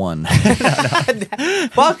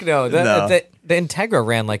 17.1. Fuck no. No. The Integra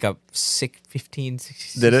ran like a 15,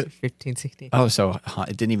 16. Did it? 15, 16. Oh, so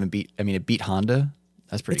it didn't even beat. I mean, it beat Honda.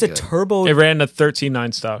 That's pretty It's good. a turbo. It ran a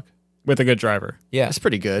 13.9 stock with a good driver. Yeah. That's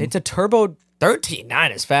pretty good. It's a turbo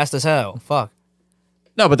 13.9 is fast as hell. Fuck.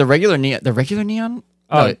 No, but the regular neon.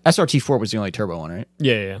 Oh. No, SRT4 was the only turbo one, right?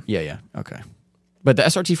 Yeah. Yeah. Okay. But the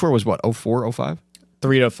SRT4 was what? 04, 05?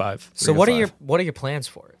 305. So what are your plans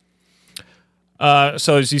for it?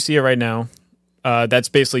 So as you see it right now, that's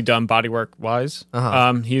basically done bodywork wise.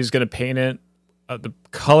 He's going to paint it. The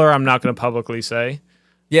color I'm not going to publicly say.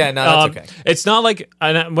 Yeah, no, that's okay. It's not like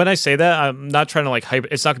when I say that, I'm not trying to like hype.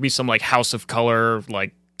 It's not going to be some like House of Color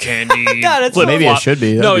like candy. God, Maybe it should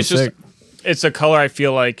be. No, That'd it's be just sick. it's a color I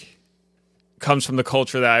feel like comes from the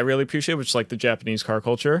culture that I really appreciate, which is like the Japanese car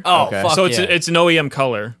culture. Oh, Okay. fuck so yeah. it's an OEM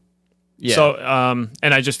color. Yeah. So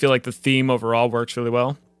and I just feel like the theme overall works really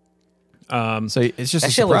well. So it's just that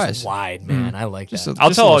a shit surprise. looks wide, man. I like Just that. a- I'll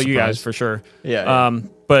just tell a all little you guys surprise. for sure. Yeah.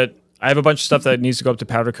 But I have a bunch of stuff that needs to go up to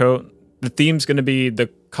powder coat. The theme's going to be the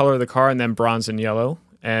color of the car, and then bronze and yellow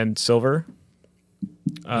and silver.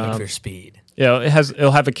 Need for speed. Yeah,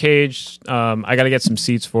 it'll have a cage. I got to get some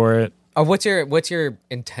seats for it. What's your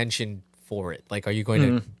intention for it? Like, are you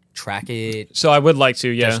going to track it? So I would like to,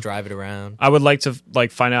 yeah. Just drive it around? I would like to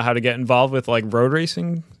like find out how to get involved with like road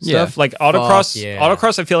racing Yeah. stuff. Like autocross. yeah.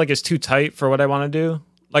 Autocross, I feel like is too tight for what I want to do.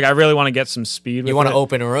 Like I really want to get some speed. You want to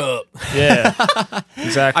open her up? Yeah,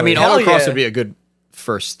 exactly. I mean, Hell autocross yeah. would be a good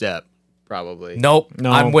first step, probably. Nope.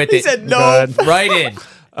 No. I'm with He it. said no. Good. Right in.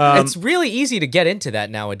 It's really easy to get into that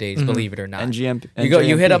nowadays. Believe it or not. NGM.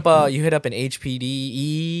 You hit up an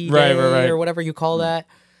HPDE Right, day right. or whatever you call that.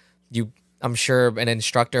 I'm sure an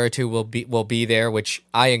instructor or two will be there, which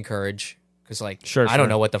I encourage because Sure, I don't sure.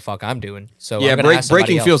 know what the fuck I'm doing. So Yeah, I'm gonna ask somebody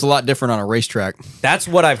braking else. feels a lot different on a racetrack. That's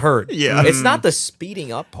what I've heard. Yeah. It's not the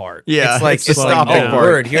speeding up part. Yeah, It's like it's the it's like stopping oh part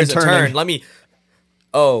word, here's a and turning. turn. Let me.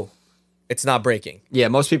 Oh, it's not braking. Yeah,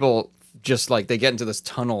 most people just like they get into this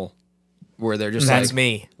tunnel where they're just That's like,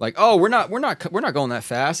 me. like, oh, we're not going that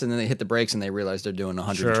fast, and then they hit the brakes and they realize they're doing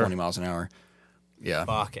 120 miles an hour. Yeah.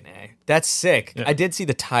 Fucking A. That's sick. I did see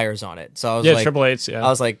the tires on it, so I was yeah, like, Triple Eights. Yeah, I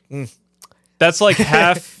was like, that's like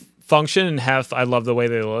half function and half. I love the way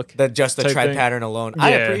they look. just the type tread thing. pattern alone.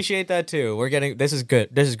 I Yeah. appreciate that too. We're getting this is good.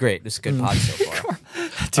 This is great. This is good pod so far.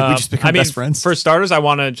 Did we just become best friends? For starters, I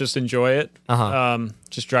want to just enjoy it. Uh-huh.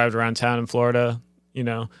 Just drive around town in Florida. You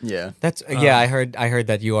know, yeah. That's yeah. I heard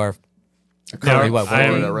that you are currently Now, what I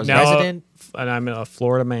am Florida now a- resident. and I'm a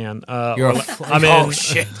Florida man. You're I'm oh in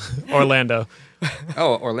shit. Orlando.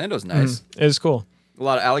 Oh, Orlando's nice. It's cool. A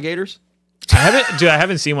lot of alligators. I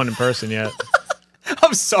haven't seen one in person yet.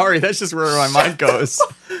 I'm sorry, that's just where my mind goes.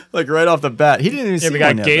 Like right off the bat, he didn't even Yeah, see we got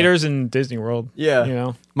one yet, though. gators in Disney World. Yeah. you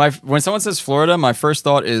know. When someone says Florida, my first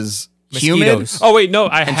thought is humid Mosquitoes. Oh wait, no,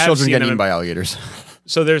 I and have children seen getting them. eaten by alligators.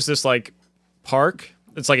 So there's this like park.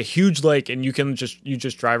 It's like a huge lake, and you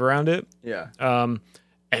just drive around it. Yeah.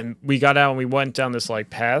 And we got out and we went down this like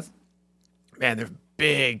path. Man, they're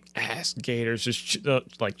big ass gators just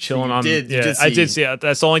like chilling you on. did- you yeah, did I see- did see it.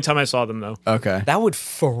 That's the only time I saw them though. Okay. That would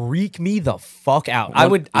freak me the fuck out. I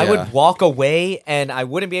would yeah. walk away and I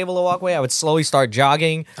wouldn't be able to walk away. I would slowly start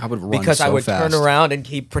jogging. I would run because I so would fast. turn around and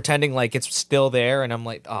keep pretending like it's still there, and I'm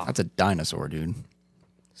like, oh, That's a dinosaur, dude.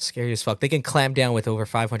 scary as fuck. They can clamp down with over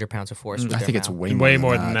 500 pounds of force. With I their think it's mouth. way Way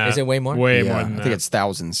more than that. Is it way more? Way Yeah, more than I that. think it's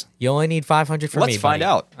thousands. You only need 500 for Let's me. find buddy.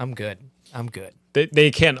 out. I'm good.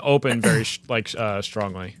 They can't open very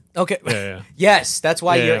strongly. Okay. Yeah. Yes, that's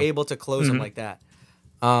why Yeah, you're yeah. able to close them like that.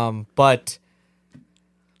 But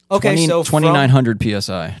okay, 20 so 2,900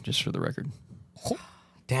 psi, just for the record.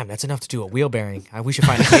 damn, that's enough to do a wheel bearing. We should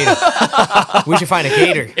find a gator. We should find a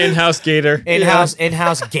gator. In-house gator.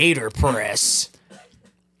 In-house gator press.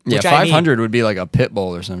 Yeah, Which I 500 would be like a pit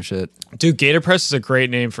bull or some shit. Dude, gator press is a great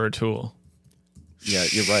name for a tool. Yeah,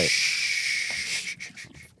 you're right.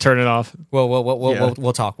 Turn it off. We'll Yeah.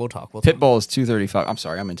 we'll talk. Pit bull is 235. I'm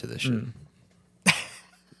sorry, I'm into this shit.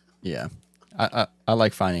 Yeah, I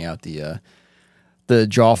like finding out the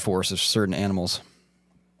jaw force of certain animals.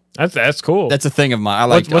 That's cool. That's a thing of mine. I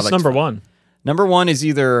like. What's I like number one? Number one is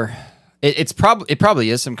either it probably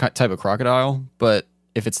is some type of crocodile, but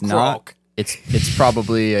if it's not, Croc. it's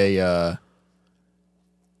probably a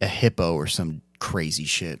hippo or some crazy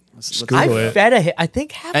shit. Let's Google I it. fed a. I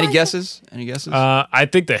think. Have any I- guesses? Any guesses? I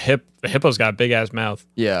think the hippo's got a big ass mouth.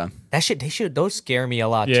 yeah. That shit. They should. Those scare me a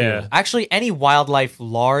lot Yeah. too. Actually, any wildlife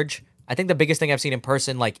large. I think the biggest thing I've seen in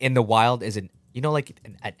person, like in the wild, is like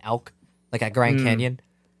an elk, like at Grand Canyon.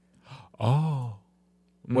 Oh.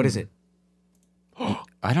 What is it?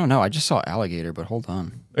 I don't know. I just saw alligator, but hold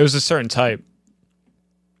on. It was a certain type.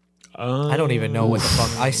 I don't even know what the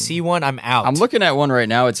fuck. I see one, I'm out. I'm looking at one right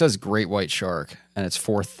now. It says great white shark, and it's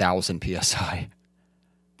 4,000 psi.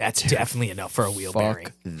 That's definitely enough for a wheel bearing.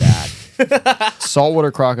 Fuck that.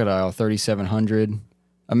 Saltwater crocodile, 3,700.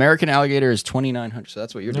 American alligator is 2,900. So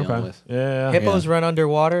that's what you're dealing with. Yeah. Hippos run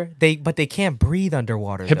underwater. But they can't breathe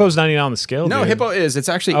underwater. Hippo's not even on the scale. No, dude. hippo is. It's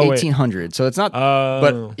actually 1,800. So it's not.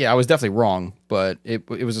 But yeah, I was definitely wrong. But it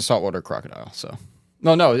was a saltwater crocodile. So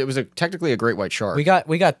no, it was technically a great white shark. We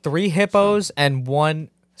got 3 hippos and 1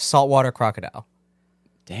 saltwater crocodile.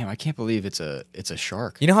 Damn, I can't believe it's a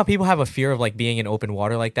shark. You know how people have a fear of like being in open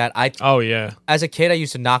water like that? Oh yeah. As a kid, I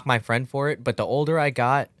used to knock my friend for it, but the older I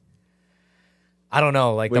got, I don't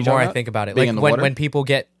know. Like What the are you more talking I about? think about it, Being like in the when water? people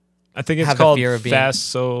get I think it's have the called fear of being-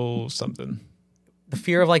 Faso something. the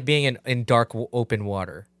fear of like being in dark open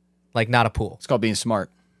water, like not a pool. It's called being smart.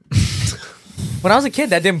 When I was a kid,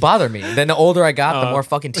 that didn't bother me. Then the older I got, the more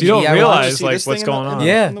fucking you don't TV I realize, watched. See like, this what's thing in going the- on.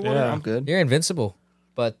 Yeah. in the water? Yeah. I'm good. You're invincible,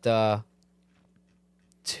 but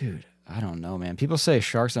Dude, I don't know, man. People say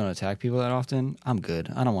sharks don't attack people that often. I'm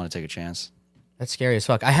good. I don't want to take a chance. that's scary as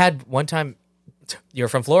fuck. I had one time. You're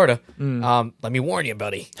from Florida. Let me warn you,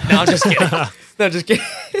 buddy. No, I'm just kidding. No, just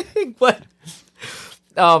kidding. But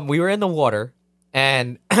we were in the water,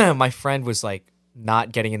 and my friend was like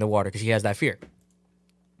not getting in the water because he has that fear.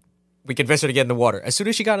 We convinced her to get in the water. As soon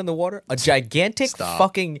as she got in the water, a gigantic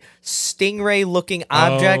fucking stingray-looking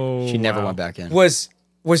object Oh, She never wow. went back in. was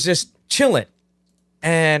just chilling,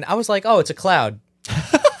 and I was like, "Oh, it's a cloud."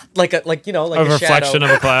 like a reflection shadow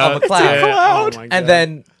of a cloud. Of a cloud. Yeah. Oh, my God. And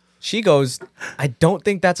then she goes, "I don't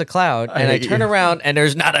think that's a cloud." And I hate turn you. around, and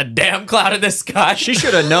there's not a damn cloud in the sky. She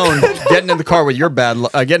should have known getting in the car with your bad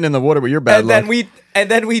luck, getting in the water with your bad luck. And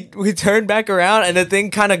then we turn back around, and the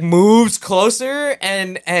thing kind of moves closer,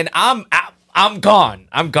 and I'm gone.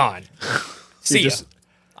 I'm gone. See ya.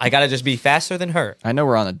 I gotta just be faster than her. I know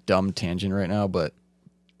we're on a dumb tangent right now, but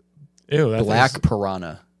Ew, that black is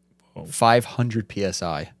piranha, 500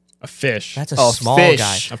 psi. a fish. That's a A small fish.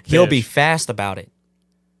 guy. A He'll fish. be fast about it.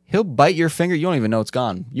 He'll bite your finger. You don't even know it's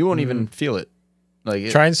gone. You won't even feel it. Like,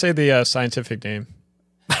 Try and say the scientific name.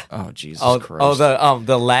 oh Jesus Oh, Christ!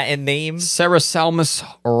 the Latin name. Cerasalmus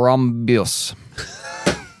rhombus.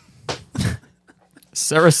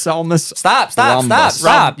 Cerasalmus.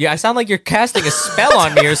 Stop. Yeah, I sound like you're casting a spell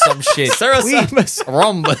on me or some shit. Cerasalmus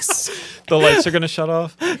rhombus. The lights are gonna shut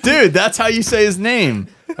off. Dude, that's how you say his name.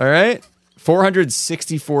 All right,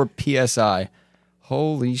 464 psi.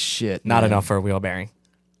 Holy shit! Not man. enough for a wheel bearing.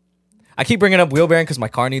 I keep bringing up wheel bearing because my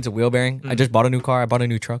car needs a wheel bearing. I just bought a new car. I bought a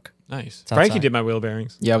new truck. Nice. outside. Frankie did my wheel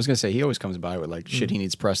bearings. Yeah, I was gonna say he always comes by with like shit he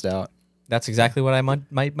needs pressed out. That's exactly what I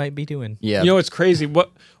might be doing. Yeah. You know what's crazy?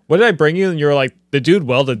 What did I bring you? And you were like, the dude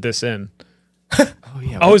welded this in. oh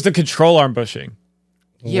yeah. Oh, it's the control arm bushing.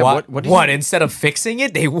 Yeah, What? what did What? you- Instead of fixing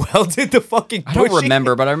it, they welded the fucking. I don't bushing?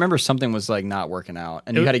 remember, but I remember something was like not working out,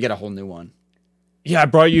 and you had to get a whole new one. Yeah, I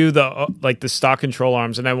brought you the the stock control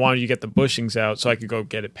arms, and I wanted you to get the bushings out so I could go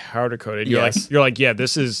get it powder coated. Yes. You're like, yeah,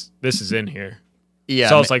 this is in here. Yeah.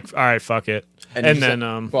 So I was like, all right, fuck it. and And you then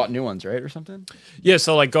said- bought new ones, right, or something. yeah,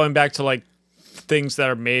 so like going back to like things that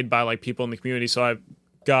are made by like people in the community. So I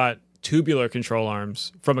got tubular control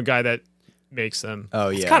arms from a guy that makes them. Oh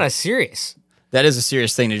yeah. It's kind of serious. That is a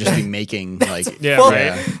serious thing to just be making. Like, Yeah, Well,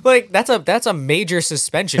 right. Like that's a major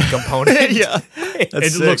suspension component. yeah.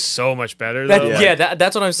 It looks so much better That, though. yeah, Like,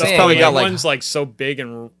 that's what I'm saying. probably the got, white like- one's like so big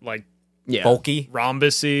and like Yeah. bulky.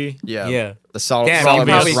 rhombusy. Yeah. Yeah. The solid, Damn, solid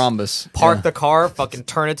you probably rhombus. Park Yeah. the car, fucking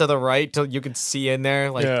turn it to the right till you can see in there.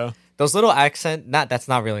 Like Yeah. those little accent. That's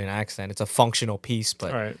not really an accent. It's a functional piece,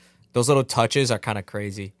 but All right. those little touches are kind of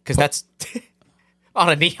crazy because that's on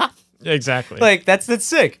a neon. Exactly. Like that's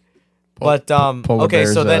sick. But Polar okay,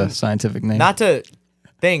 bear's so then scientific name. not to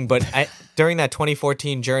thing, but during that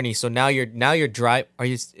 2014 journey, so now you're drive.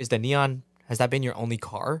 Is the neon? Has that been your only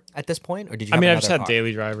car at this point, or did you? I Have mean, I've another just had car?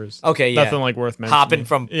 daily drivers. Okay, yeah. Nothing like worth mentioning. Hopping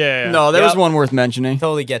from Yeah. no, there was Yep. one worth mentioning.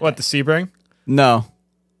 totally get What, that. the Sebring? No.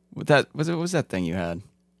 What was that thing you had?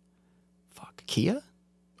 Fuck. Kia?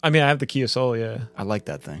 I mean, I have the Kia Soul, yeah. I like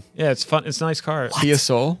that thing. Yeah, it's fun. It's a nice car. Kia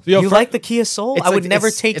Soul? Yo, You for- like the Kia Soul? I would never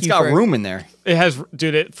take It's you got for room in there. It has,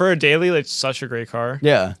 dude, for a daily, it's such a great car.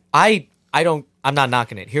 Yeah. I don't. I'm not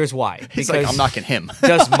knocking it. Here's why. He's like, I'm knocking him.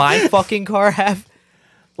 Does my fucking car have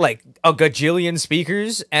like a gajillion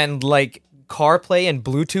speakers and like CarPlay and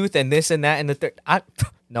Bluetooth and this and that and the third?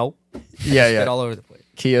 No. yeah, Spit yeah. all over the place.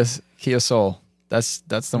 Kia Soul. That's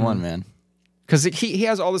the one, man. Because he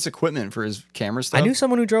has all this equipment for his camera stuff. I knew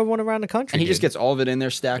someone who drove one around the country. and he just dude. gets all of it in there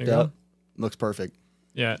stacked There you up. Looks perfect.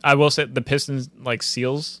 Yeah, I will say the pistons, like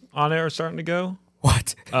seals on it are starting to go.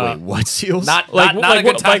 What? Wait, what seals? Not a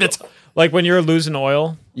good time to talk. Like when you're losing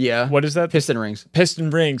oil. yeah. What is that? Piston rings. Piston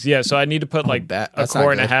rings. Yeah. So I need to put like that's a not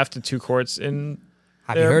quart and a good. half to 2 quarts in.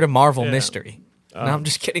 Have you heard of Marvel Yeah. Mystery? No, I'm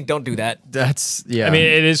just kidding. Don't do that. That's I mean,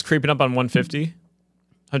 it is creeping up on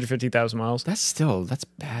 150,000 miles. that's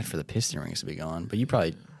bad for the piston rings to be gone. But you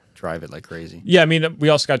probably drive it like crazy. Yeah, I mean, we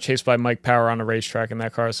also got chased by Mike Power on a racetrack in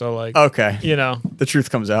that car. So like, Okay. you know, The truth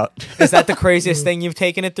comes out. Is that the craziest thing you've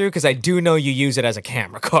taken it through? Because I do know you use it as a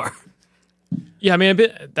camera car. yeah, I mean, a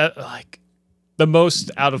bit that like the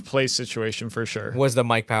most out of place situation for sure. Was the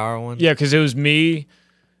Mike Power one? Yeah, because it was me,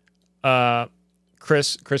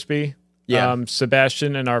 Crispy,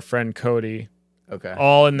 Sebastian, and our friend Cody, Okay.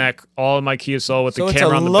 all in my Kia Soul with So the it's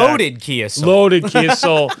camera a on the loaded back. Kia Soul. Loaded Kia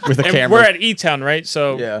Soul With a And camera. We're at E-Town, right?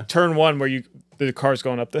 So Yeah. turn 1 where the car's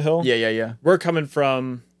going up the hill. Yeah. We're coming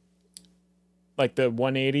from like the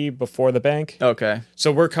 180 before the bank. Okay.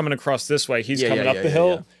 So we're coming across this way. He's coming up the hill.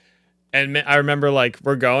 yeah. And I remember like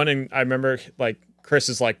we're going, and I remember like Chris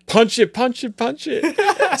is like, punch it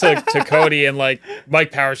to Cody, and like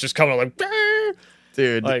Mike Power's just coming like, "Brr."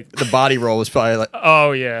 Dude, Like- the body roll was probably like,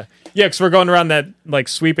 Oh yeah, because we're going around that like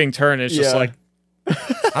sweeping turn. It's just Yeah. like,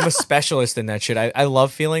 I'm a specialist in that shit. I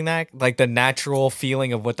love feeling that, like the natural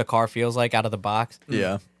feeling of what the car feels like out of the box.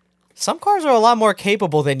 yeah. Some cars are a lot more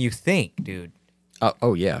capable than you think, dude.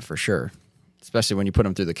 Oh, yeah, for sure. Especially when you put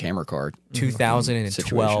them through the camera card.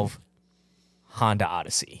 2012 Honda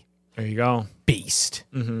Odyssey. there you go. Beast.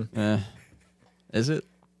 Is it?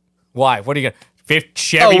 Why? What are you gonna...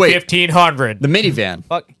 Chevy wait. 1500. The minivan.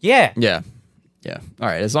 Fuck, yeah. Yeah. All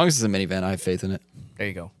right. As long as it's a minivan, I have faith in it. There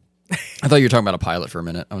you go. I thought you were talking about a Pilot for a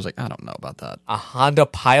minute. I was like, I don't know about that. A Honda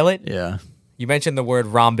Pilot? Yeah. You mentioned the word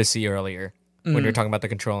rhombusy earlier when you were talking about the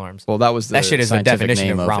control arms. Well, that was the That shit is the scientific definition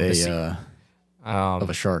name of of rhombusy. of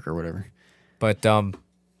a shark or whatever. But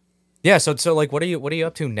yeah. So like, what are you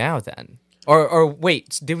up to now then? Or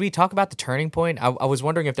wait, did we talk about the turning point? I was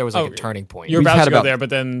wondering if there was like a turning point. You're We've about had to go about- there, but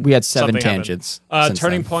then We had 7 something happened. tangents.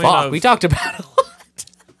 Turning then. point Fuck, of we talked about a lot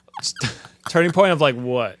turning point of like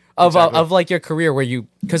what? of like your career where you,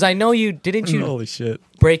 because I know you didn't you Holy shit.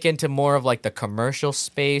 break into more of like the commercial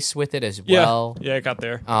space with it as Yeah, well. yeah, it got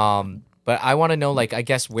there. But I want to know, like, I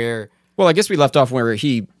guess where. Well, I guess we left off where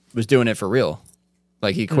he was doing it for real.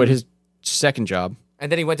 Like he quit his second job,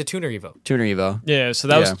 And then he went to Tuner Evo. Tuner Evo. Yeah, so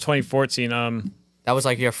that was Yeah. 2014. That was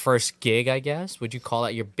like your first gig, I guess. Would you call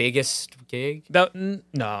that your biggest gig? No,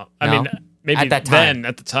 I No? mean maybe At that time. then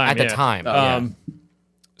at the time. At the yeah. time. yeah.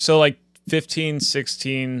 So like 15,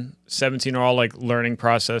 16, 17 are all like learning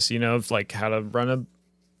process, you know, of like how to run a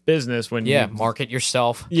business when Yeah, you market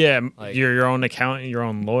yourself. you're your own accountant, your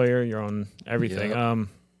own lawyer, your own everything.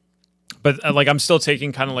 But like I'm still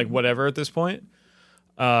taking kind of like whatever at this point.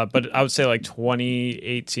 But I would say like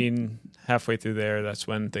 2018, halfway through there, that's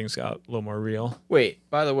when things got a little more real. Wait,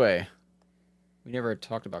 by the way, we never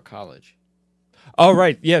talked about college. Oh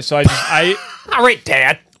right, yeah. So I All right,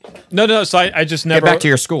 Dad. no. So I just never Get back to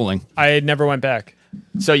your schooling. I never went back.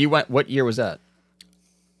 So you went, what year was that?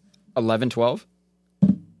 11, 12?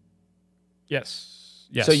 Yes.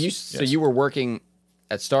 Yes. So yes. you were working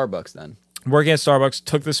at Starbucks then? Working at Starbucks,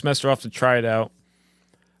 took the semester off to try it out.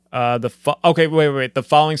 Wait. The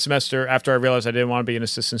following semester, after I realized I didn't want to be an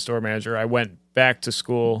assistant store manager, I went back to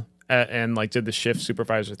school and like did the shift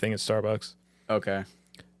supervisor thing at Starbucks, Okay.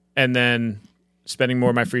 and then spending more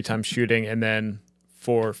of my free time shooting. And then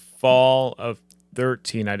for fall of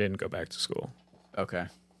 13, I didn't go back to school. Okay.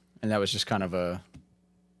 And that was just kind of I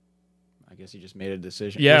guess you just made a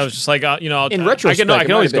decision. Yeah, Which- it was just like In retrospect, I it can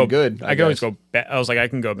might always have go been good, I I can always guess. go back. I was like, I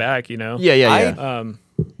can go back. You know. Yeah.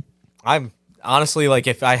 I'm honestly like,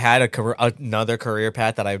 if I had another career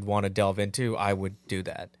path that I'd want to delve into, I would do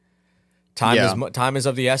that. Time is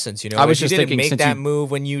of the essence, you know. I was If you just didn't thinking, make since that you- move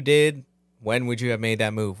when you did, when would you have made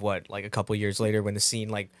that move? What, like a couple years later when the scene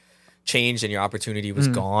like changed and your opportunity was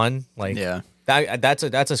gone? Like, Yeah. that's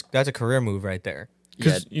a career move right there.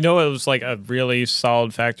 Because you know, it was like a really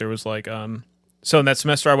solid factor was like, so in that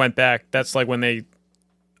semester I went back, that's like when they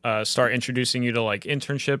start introducing you to like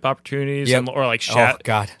internship opportunities Yep. or like Oh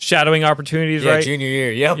God, shadowing opportunities, yeah, right? junior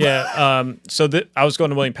year, yep. Yeah. So I was going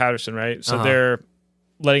to William Patterson, right? So Uh-huh. they're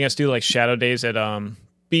letting us do like shadow days at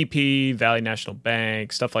BP, Valley National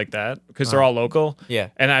Bank, stuff like that, because they're all local. Yeah.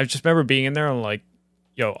 And I just remember being in there and like,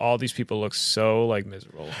 yo, all these people look so like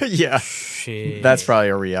miserable. Yeah. Shit. That's probably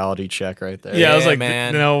a reality check right there. Yeah, I was Yeah, like,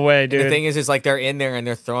 man. no way, And dude. the thing is like they're in there and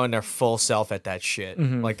they're throwing their full self at that shit.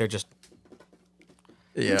 Mm-hmm. Like they're just,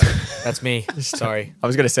 Yeah. that's me. Sorry. I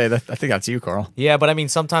was going to say that. I think that's you, Carl. Yeah, but I mean,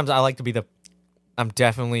 sometimes I like to be I'm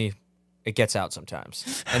definitely it gets out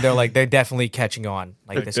sometimes, and they're definitely catching on.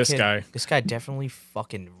 Like this guy definitely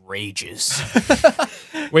fucking rages.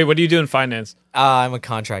 Wait, what do you do in finance? I'm a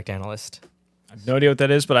contract analyst. I have no idea what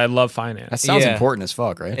that is, but I love finance. That sounds important as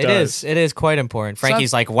fuck, right? It is. It is quite important.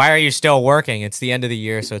 Frankie's like, why are you still working? It's the end of the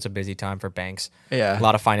year, so it's a busy time for banks. Yeah. A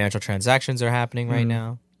lot of financial transactions are happening right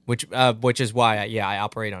now, which is why I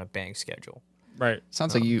operate on a bank schedule. Right.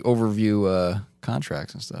 Sounds like you overview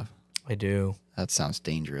contracts and stuff. I do. That sounds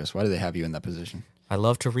dangerous. Why do they have you in that position? I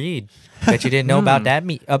love to read. Bet you didn't know about that.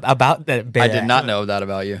 About that. I did not know that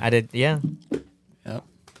about you. I did. Yeah. Yep.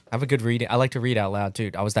 I have a good reading. I like to read out loud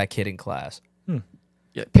too. I was that kid in class.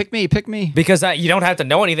 Yeah, pick me. Because you don't have to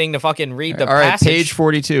know anything to fucking read the All right, passage. page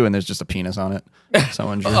 42, and there's just a penis on it.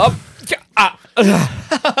 Someone drew.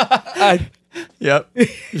 Yep.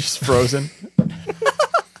 Just frozen.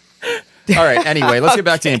 All right, anyway, let's get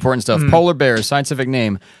back to the important stuff. Polar bears, scientific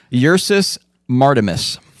name, Ursus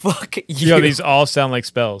martimus. Fuck you. Yo, these all sound like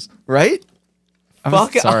spells. Right?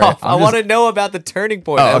 Fuck off. I want to know about the turning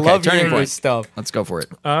point. I love turning hearing point this stuff. Let's go for it.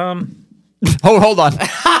 Oh, hold on.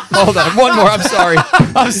 Hold on. One more.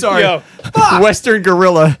 I'm sorry. Yo. Western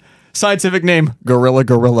gorilla. Scientific name, gorilla.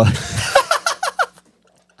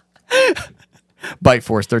 Bite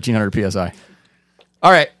force, 1300 psi.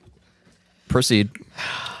 All right. Proceed.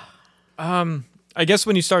 I guess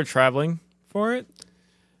when you start traveling for it,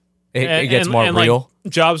 It gets more and, real.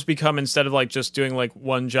 Like, jobs become, instead of like just doing like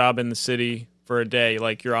one job in the city for a day,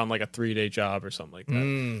 like you're on like a 3-day job or something like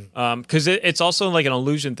that. Because it's also like an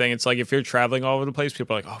illusion thing. It's like if you're traveling all over the place,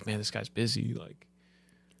 people are like, "Oh man, this guy's busy." Like,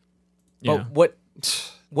 yeah. But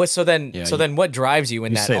what? So then what drives you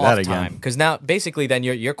in that say off that again. time? Because now basically then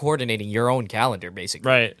you're coordinating your own calendar basically.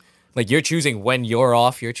 right. Like you're choosing when you're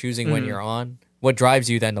off. You're choosing when you're on. What drives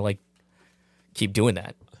you then to like keep doing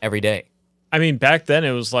that every day? I mean, back then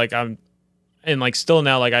it was like and like still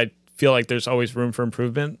now, like I feel like there's always room for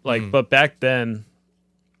improvement. Like, but back then,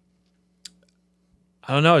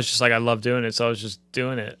 I don't know. It's just like I love doing it, so I was just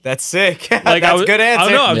doing it. That's sick. Like That's a good answer. I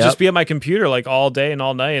don't know. I would Yep. just be at my computer like all day and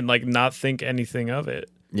all night and like not think anything of it.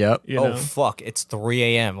 Yep. You know? Oh fuck! It's 3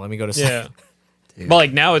 a.m. Let me go to sleep. Yeah. But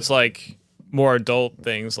like now it's like more adult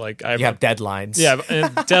things. Like You have deadlines. yeah,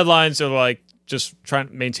 and deadlines are like just trying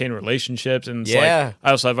to maintain relationships, and it's like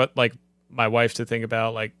I also have like my wife to think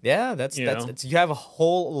about. Like Yeah, You know? you have a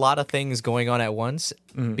whole lot of things going on at once.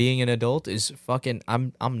 Being an adult is fucking.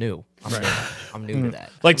 I'm new. I'm new to that.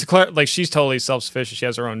 like like she's totally self sufficient. She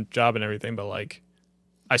has her own job and everything, but like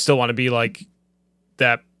I still want to be like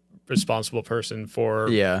that responsible person for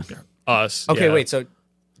us. Okay, Yeah. wait. So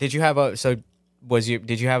did you have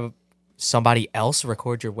did you have somebody else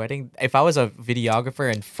record your wedding? If I was a videographer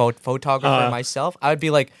and photographer myself, I would be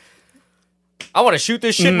like, I want to shoot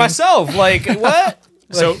this shit myself. Like what?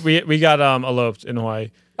 So we got eloped in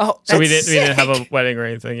Hawaii. Oh, So we that's didn't have sick. a wedding or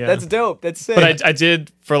anything. Yeah, That's dope. That's sick. But I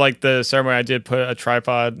did for like the ceremony. I did put a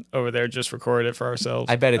tripod over there, just record it for ourselves.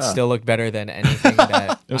 I bet it still looked better than anything that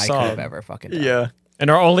I could have solid. ever fucking done. Yeah. And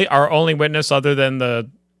our only witness other than the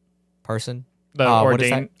Person. What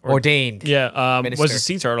is ordained that? Ordained. was Minister. a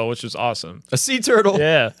sea turtle, which was awesome. A sea turtle.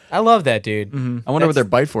 Yeah, I love that, dude. I wonder what their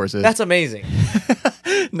bite force is. That's amazing.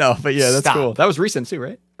 No, but yeah, that's Stop. cool. That was recent too,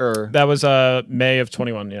 right? Or that was May of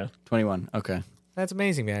 21. Yeah, 21. Okay. That's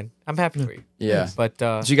amazing, man. I'm happy for you. Yeah. But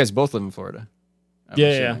So you guys both live in Florida? I'm Yeah,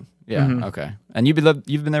 assuming. Yeah. Okay. And you've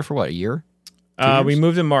been there for what, a year? we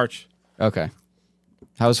moved in March. Okay.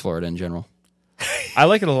 How's Florida in general? I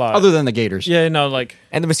like it a lot. Other than the Gators. yeah, no, like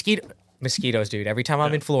and the mosquitoes, dude. Every time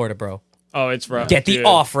I'm in Florida, bro, it's rough. get the dude.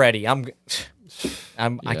 off ready. I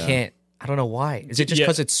Yeah. can't. I don't know why. Is it just Yeah.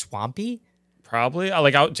 because it's swampy? Probably. I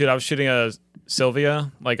was shooting a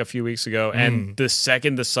Sylvia like a few weeks ago, and the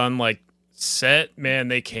second the sun like set, man,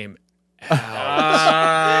 they came out.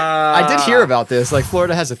 I did hear about this. Like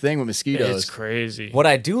Florida has a thing with mosquitoes. It's crazy. What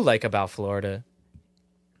I do like about Florida,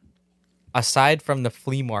 aside from the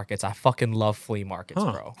flea markets, I fucking love flea markets,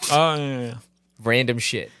 bro. Oh yeah. Random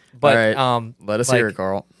shit. But All right. Let us hear it,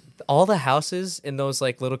 Carl. all the houses in those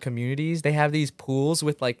like little communities, they have these pools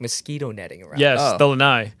with like mosquito netting around. Yes, Oh. the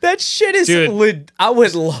lanai. That shit is Dude. I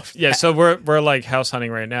would love Yeah, so we're like house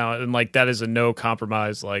hunting right now, and like that is a no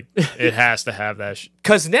compromise. Like it has to have that.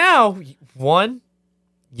 Because now, one,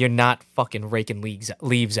 you're not fucking raking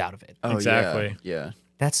leaves out of it. Oh, Exactly. Yeah.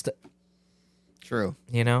 That's the, True.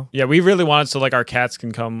 you know? Yeah, we really wanted so like our cats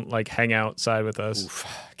can come like hang outside with us.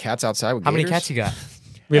 Cats outside with How many gators? cats you got?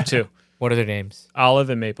 We have 2, What are their names? Olive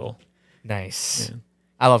and Maple. Nice.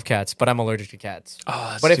 I love cats, but I'm allergic to cats.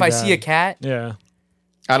 Oh, But if I see a cat, yeah,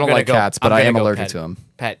 I don't gonna like go- cats, but I'm I am gonna go allergic pet to them.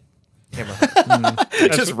 pet, him or her.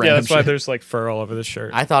 that's, Just yeah, random that's why shit. there's like fur all over the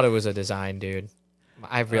shirt. I thought it was a design, dude.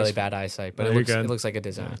 I have really bad eyesight, but No, it you're looks good. like a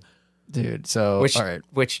design. Dude. So all right.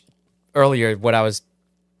 Which earlier what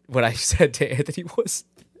I said to Anthony was,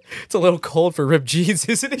 it's a little cold for ripped jeans,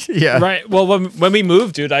 isn't it? Yeah. Right. Well, when we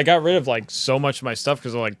moved, dude, I got rid of like so much of my stuff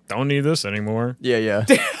because I'm like, don't need this anymore. Yeah. Yeah.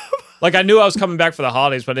 Like I knew I was coming back for the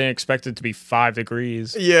holidays, but I didn't expect it to be 5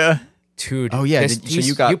 degrees. Yeah. Dude. Oh yeah. so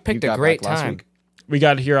you picked a great back last time. week? We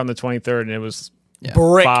got here on the 23rd, and it was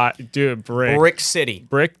Brick. dude, Brick City.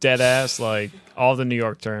 brick, dead ass, like all the New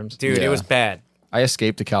York terms. Dude, Yeah. it was bad. I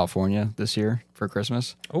escaped to California this year for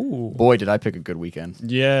Christmas. Ooh, Boy, did I pick a good weekend,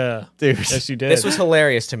 yeah, dude. yes, you did. This was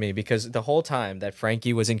hilarious to me because the whole time that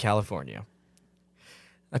Frankie was in California,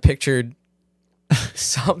 I pictured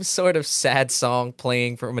some sort of sad song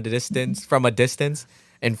playing from a distance,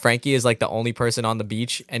 and Frankie is like the only person on the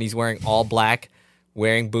beach, and he's wearing all black,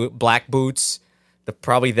 wearing black boots,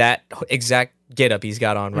 probably that exact getup he's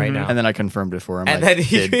got on right now. And then I confirmed it for him. And I then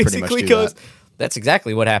he did pretty much basically do goes, that. "That's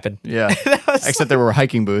exactly what happened." Yeah. Except there were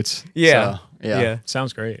hiking boots. Yeah. So, yeah.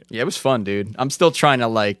 Sounds great. Yeah, it was fun, dude. I'm still trying to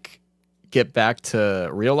like get back to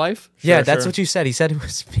real life. Yeah, that's sure. what you said. He said it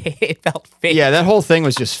was it felt fake. Yeah, that whole thing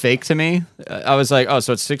was just fake to me. I was like, oh,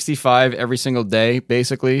 so it's 65 every single day,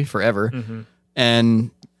 basically, forever.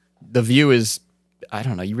 And the view is, I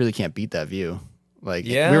don't know, you really can't beat that view. Like,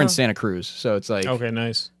 we were in Santa Cruz, so it's like, Okay,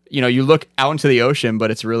 nice. you know, you look out into the ocean,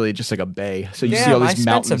 but it's really just like a bay. So you see all I these spent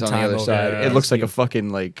mountains some on the time other over side. there. It looks like a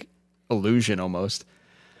fucking like illusion almost.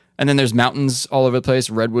 And then there's mountains all over the place,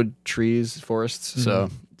 redwood trees, forests. So,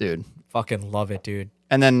 dude. Fucking love it, dude.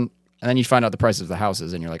 And then you find out the price of the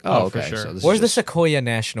houses, and you're like, oh, Oh, for okay. sure. So this Where's is the just, Sequoia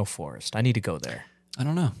National Forest? I need to go there. I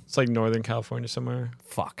don't know. It's like Northern California somewhere.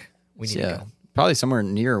 Fuck. We need to Yeah, go. probably somewhere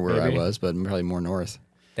near where Maybe. I was, but probably more north.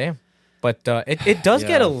 Damn. But it does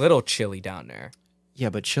get Yeah. a little chilly down there. Yeah,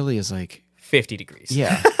 but Chile is like, 50 degrees.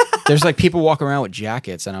 yeah. There's like people walking around with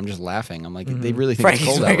jackets, and I'm just laughing. I'm like, they really think Frankie's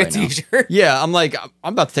it's cold out wearing a right now. t-shirt. Yeah, I'm like,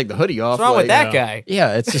 I'm about to take the hoodie off. What's wrong with like, that guy?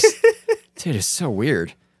 Yeah, it's just, dude, it's so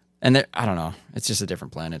weird. And I don't know. It's just a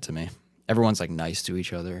different planet to me. Everyone's like nice to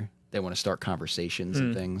each other. They want to start conversations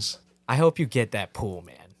and things. I hope you get that pool,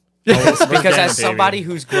 man. Because Yeah, as baby. somebody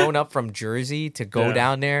who's grown up from Jersey to go Yeah.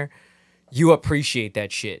 down there, you appreciate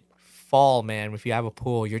that shit. Fall, man. If you have a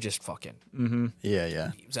pool, you're just fucking Yeah,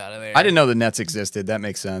 yeah. leaves out of there. I didn't know the Nets existed. That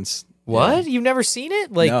makes sense. What? You've never seen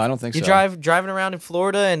it? Like, No, I don't think you so. driving around in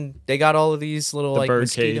Florida and they got all of these little like bird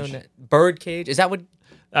mosquito cage. bird cage. Is that what?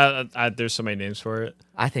 There's so many names for it.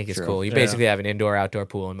 I think it's True. cool. You Yeah. basically have an indoor-outdoor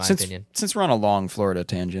pool, in my opinion. Since we're on a long Florida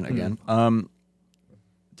tangent again,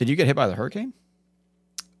 did you get hit by the hurricane?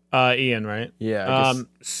 Ian, right? Yeah.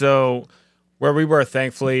 So where we were,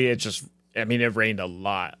 thankfully, it rained a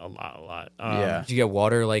lot. Yeah. Did you get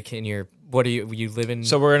water like in your? What are you live in?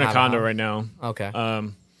 So we're in a have condo house? right now.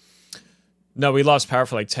 Okay. No, we lost power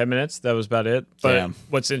for like 10 minutes. That was about it. But Damn.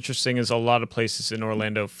 what's interesting is a lot of places in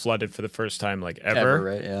Orlando flooded for the first time like ever.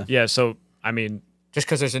 Right? Yeah. Yeah. So I mean, Just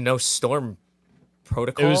because there's a no storm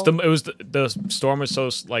protocol. it was the storm was so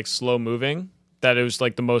like slow moving that it was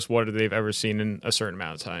like the most water they've ever seen in a certain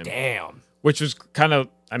amount of time. Damn. Which was kind of,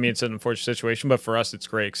 I mean, it's an unfortunate situation, but for us, it's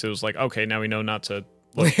great because it was like, okay, now we know not to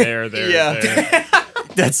look there. Yeah.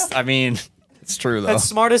 That's. I mean, it's true though. That's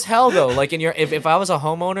smart as hell though. Like in your, if I was a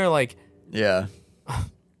homeowner, like, Yeah.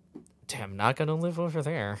 damn, not gonna live over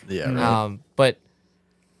there. Yeah. Right. But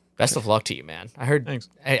best of luck to you, man. I heard. Thanks.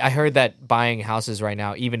 I heard that buying houses right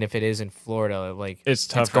now, even if it is in Florida, like It's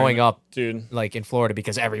tough. It's going right now, up, dude. like in Florida,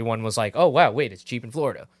 because everyone was like, "Oh wow, wait, it's cheap in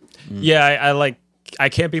Florida." Yeah, I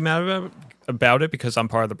can't be mad about it because I'm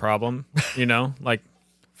part of the problem, you know, like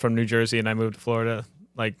from New Jersey and I moved to Florida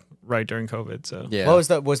like right during COVID. So Yeah.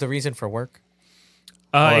 What was the reason for work?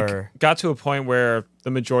 it Or- got to a point where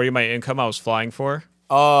the majority of my income I was flying for.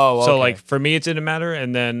 Oh, So like for me, it didn't matter.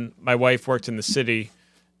 And then my wife worked in the city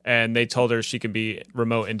and they told her she could be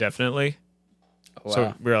remote indefinitely. Wow.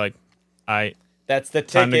 So we were like, that's the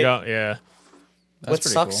time to ticket. go. Yeah. That's What pretty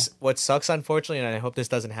sucks? cool. What sucks, unfortunately, and I hope this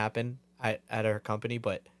doesn't happen at our company,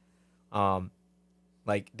 but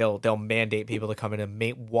like they'll mandate people to come in a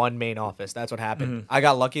one main office. That's what happened. I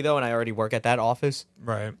got lucky though, and I already work at that office.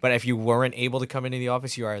 Right. But if you weren't able to come into the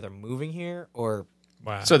office, you are either moving here or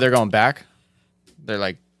Wow. So they're going back. They're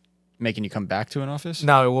like making you come back to an office.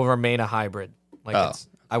 no, it will remain a hybrid. Like Oh.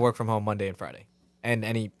 I work from home Monday and Friday, and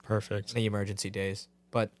Perfect. any emergency days.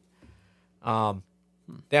 But damn.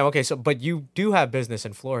 Okay, so but you do have business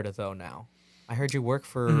in Florida though now. I heard you work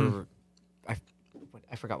for.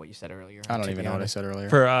 I forgot what you said earlier. I don't to even be know what I honest. said earlier.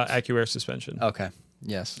 For AccuAir suspension. Okay.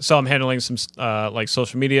 Yes. So I'm handling some like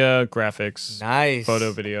social media, graphics, Nice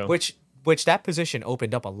photo, video. Which that position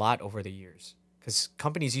opened up a lot over the years because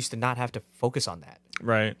companies used to not have to focus on that.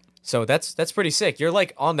 Right. So that's pretty sick. You're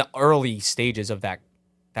like on the early stages of that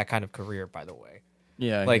kind of career, by the way.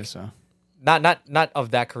 Yeah, I Like, guess so. Not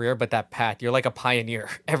of that career, but that path. You're like a pioneer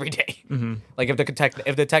every day. Like if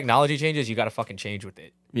the technology changes, you got to fucking change with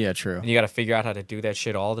it, Yeah, true. and you got to figure out how to do that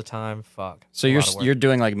shit all the time. Fuck. So It's a lot of work. you're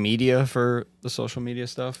doing like media for the social media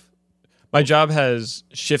stuff? My job has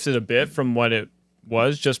shifted a bit from what it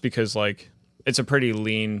was, just because like it's a pretty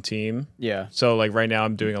lean team. Yeah. So like right now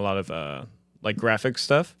I'm doing a lot of like graphic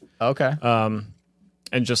stuff, Okay.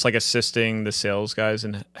 and just like assisting the sales guys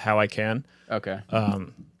in how I can. Okay.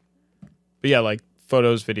 But yeah, like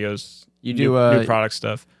photos, videos, You new, do, new product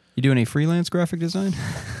stuff. You do any freelance graphic design?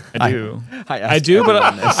 I do. I do,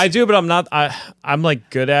 but I'm not. I'm like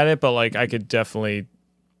good at it, but like I could definitely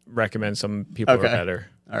recommend some people who are better.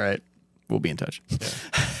 All right. We'll be in touch.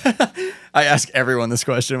 Yeah. I ask everyone this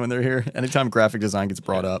question when they're here. Anytime graphic design gets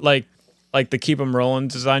brought up. Like the keep 'em rolling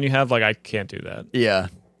design you have, like I can't do that. Yeah.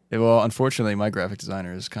 Well, unfortunately, my graphic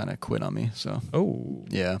designer has kind of quit on me. So Oh,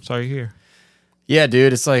 yeah. sorry to hear. Yeah,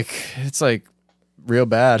 dude. It's like real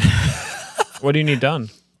bad. What do you need done?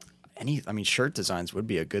 Shirt designs would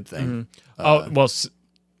be a good thing.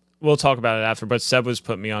 We'll talk about it after. But Seb was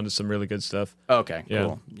putting me onto some really good stuff. Okay, Yeah.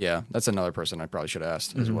 cool. Yeah, that's another person I probably should have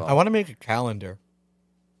asked as well. I want to make a calendar.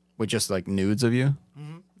 With just like nudes of you?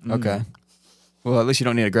 Okay. Well, at least you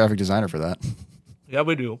don't need a graphic designer for that. Yeah,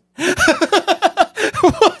 we do.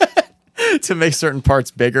 To make certain parts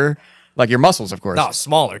bigger. Like your muscles, of course. No,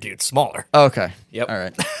 smaller, dude. Smaller. Okay. Yep. All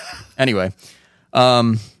right. Anyway.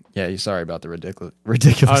 Yeah, sorry about the ridiculous.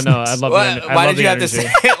 Oh no, I love Why, it. I why love did you the have to energy.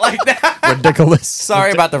 say it like that? ridiculous.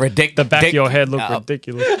 Sorry about the ridiculous. The back of your head looked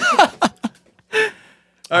ridiculous.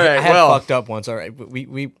 All right. I had well, fucked up once. All right,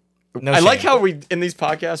 we. No I like shame. how we in these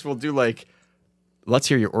podcasts we'll do like, let's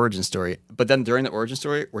hear your origin story, but then during the origin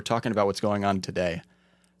story we're talking about what's going on today,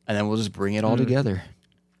 and then we'll just bring it all together.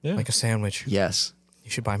 Yeah. like a sandwich. Yes. You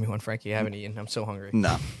should buy me one, Frankie. I haven't eaten. I'm so hungry.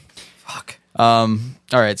 No. Fuck. All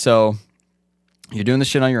right. So you're doing this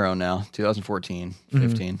shit on your own now. 2014,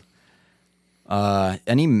 15. I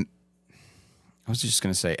was just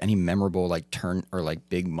gonna say any memorable like turn or like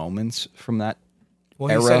big moments from that. Well,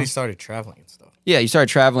 he era? said he started traveling and stuff. Yeah, you started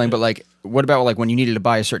traveling, but like, what about like when you needed to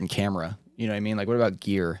buy a certain camera? You know what I mean? Like, what about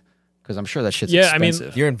gear? Because I'm sure that shit's Yeah, I mean,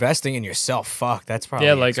 expensive. You're investing in yourself. Fuck, that's probably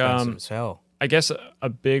Yeah, like, expensive as hell. I guess a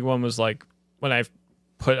big one was like when I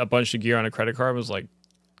put a bunch of gear on a credit card, I was like,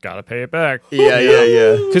 gotta pay it back.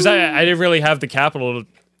 yeah. Because I didn't really have the capital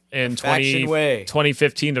in Faction way.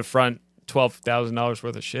 2015 to front $12,000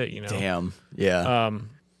 worth of shit, you know? Damn. Yeah.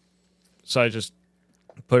 So I just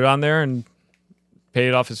put it on there and paid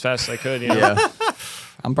it off as fast as I could, you know? Yeah.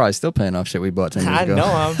 I'm probably still paying off shit we bought 10 years I ago. know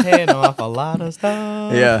I'm paying off a lot of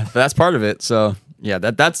stuff. Yeah, but that's part of it. So yeah,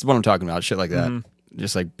 that's what I'm talking about. Shit like that.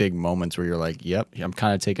 Just like big moments where you're like, yep, I'm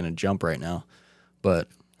kind of taking a jump right now. But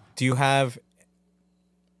Do you have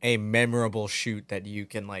a memorable shoot that you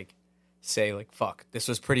can like say like, fuck, this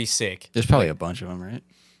was pretty sick? there's probably a bunch of them, right?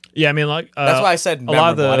 Yeah, I mean, like... That's why I said a memorable.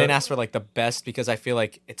 lot of the... I didn't ask for like the best because I feel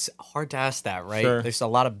like it's hard to ask that, right? Sure. There's a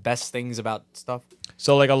lot of best things about stuff.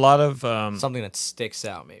 So like a lot of... Something that sticks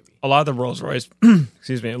out maybe. a lot of the Rolls Royce...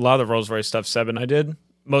 excuse me. A lot of the Rolls Royce stuff Seb and I did,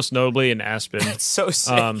 most notably in Aspen. It's so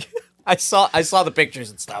sick. I saw the pictures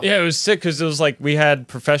and stuff. Yeah, it was sick because it was like we had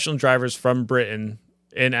professional drivers from Britain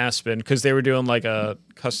in Aspen because they were doing like a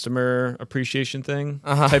customer appreciation thing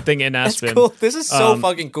type thing in That's Aspen. cool. This is so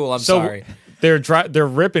fucking cool. I'm sorry. They're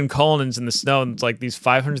ripping Cullinans in the snow and it's like these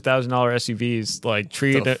 $500,000 SUVs, like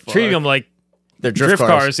treating them like They're drift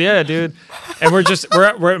cars. Yeah, dude. And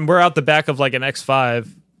we're out the back of like an X5,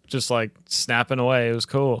 just like snapping away. It was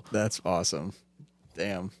cool. That's awesome.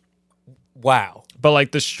 Damn. Wow. But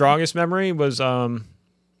like the strongest memory was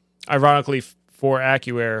ironically for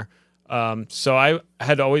AccuAir. So I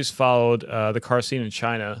had always followed the car scene in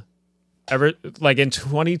China. Ever like in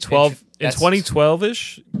 2012, in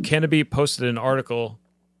 2012ish, Canopy posted an article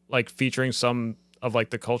like featuring some of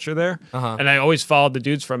like the culture there, and I always followed the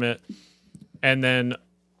dudes from it. And then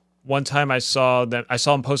one time I saw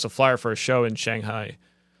him post a flyer for a show in Shanghai.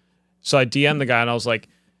 So I DM'd the guy and I was like,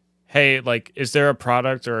 hey, like, is there a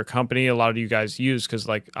product or a company a lot of you guys use? Because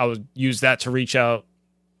like I would use that to reach out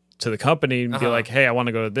to the company and be like, hey, I want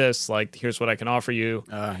to go to this. Like, here's what I can offer you.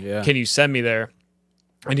 Yeah. Can you send me there?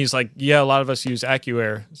 And he's like, yeah, a lot of us use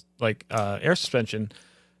AccuAir, like air suspension.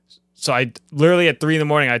 So I literally at 3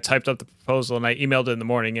 a.m, I typed up the proposal and I emailed it in the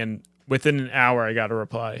morning. And within an hour, I got a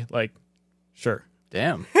reply. Like, sure.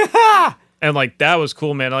 Damn. And like, that was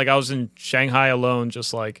cool, man. Like I was in Shanghai alone,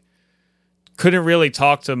 just like couldn't really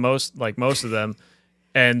talk to most of them.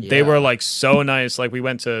 And they Yeah. were like so nice. Like we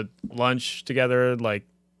went to lunch together. Like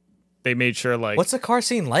they made sure like What's the car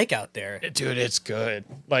scene like out there? dude, it's good.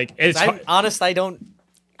 Like it's I'm honest, I don't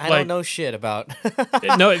Like- know shit about.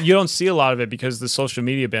 no, you don't see a lot of it because the social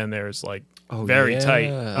media ban there is like very tight.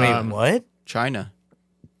 Wait, what? China.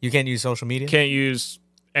 You can't use social media? Can't use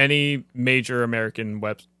any major American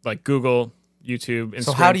web like Google, YouTube, Instagram,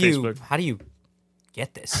 So how do Facebook, you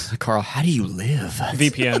get this? Carl, how do you live?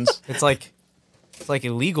 VPNs. It's like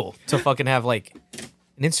illegal to fucking have like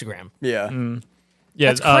an Instagram. Yeah. Yeah,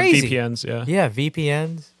 That's crazy. VPNs. Yeah, Yeah,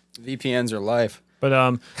 VPNs. VPNs are life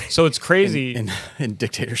but so it's crazy. in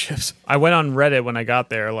dictatorships. I went on Reddit when I got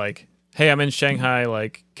there, like, hey, I'm in Shanghai.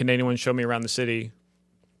 Like, can anyone show me around the city?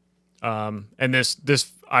 And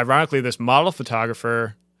this ironically, this model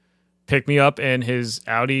photographer picked me up in his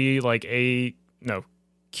Audi Q5.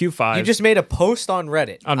 You just made a post on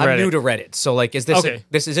Reddit. On I'm Reddit. new to Reddit, so like, is this Okay.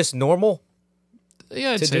 is this normal?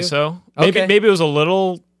 yeah, I'd to say do? so. Okay. Maybe it was a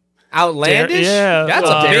little. Outlandish? Yeah. That's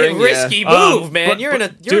a Daring, big risky yeah. move, man. but- You're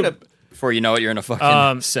in dude, a Before you know it, you're in a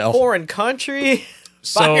fucking cell. foreign country.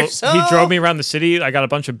 So yourself? he drove me around the city. I got a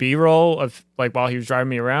bunch of B-roll of like while he was driving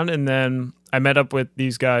me around, and then I met up with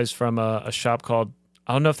these guys from a shop called,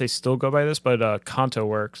 I don't know if they still go by this, but Kanto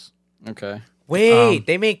Works. Okay. Wait,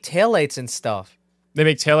 they make taillights and stuff. They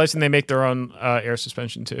make taillights and they make their own air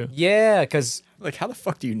suspension too. Yeah, because Like, how the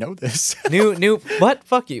fuck do you know this? new what?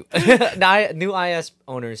 Fuck you. New IS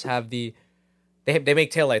owners have they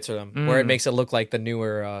make taillights for them where it makes it look like the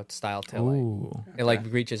newer style taillight. Ooh, It like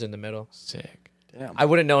reaches in the middle. sick. Damn. I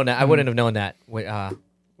wouldn't known that. I wouldn't have known that without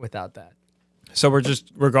that. So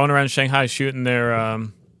we're going around Shanghai shooting their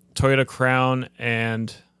Toyota Crown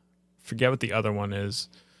and forget what the other one is.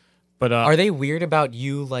 But Are they weird about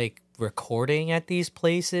you like recording at these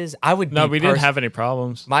places? I would. no, be we didn't have any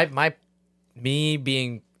problems. me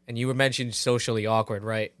being, and you were mentioned socially awkward,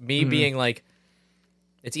 right? Me being like,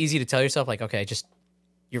 it's easy to tell yourself like, okay, just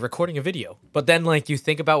you're recording a video, but then like you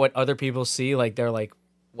think about what other people see, like they're like,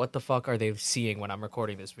 what the fuck are they seeing when I'm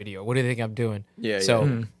recording this video? What do they think I'm doing? Yeah, So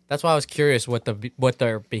yeah. that's why I was curious what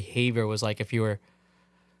their behavior was like. If you were,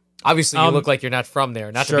 obviously you look like you're not from there,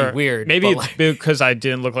 not to be weird. Maybe but, it's like, because I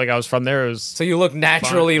didn't look like I was from there. It was so you look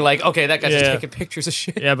naturally like, okay, that guy's just Yeah. taking pictures of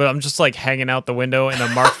shit. yeah, but I'm just like hanging out the window in a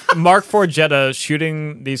Mark IV Jetta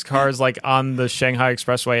shooting these cars like on the Shanghai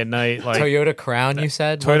Expressway at night. Like Toyota Crown, you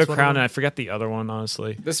said? Toyota was one of Crown, and them? I forget the other one,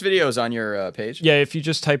 honestly. This video is on your page. Yeah, if you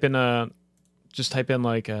just type in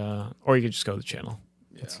like or you could just go to the channel.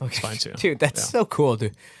 It's fine too. Dude, that's Yeah. so cool,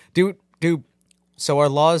 dude. Dude, so are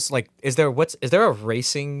laws like is there a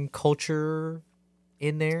racing culture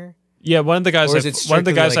in there? Yeah, one of the guys Or is it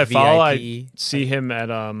strictly, I like, follow, I VIP? see him at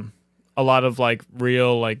a lot of like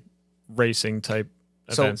real like racing type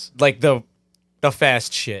So events. like the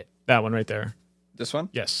fast shit. That one right there. This one?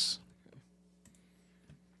 Yes.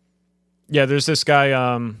 Yeah, there's this guy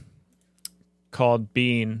called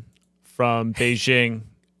Bean from Beijing.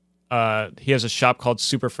 He has a shop called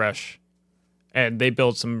Super Fresh, and they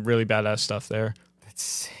build some really badass stuff there. That's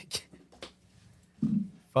sick.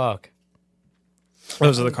 Fuck.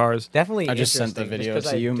 Those are the cars. Definitely. I just sent the interesting, video just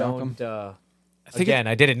 'cause to you, I Malcolm. don't, think again,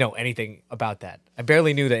 I didn't know anything about that. I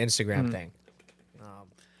barely knew the Instagram thing.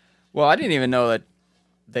 Well, I didn't even know that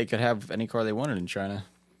they could have any car they wanted in China.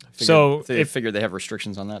 So They figured they have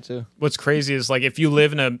restrictions on that too. What's crazy is like if you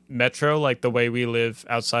live in a metro like the way we live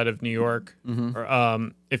outside of New York,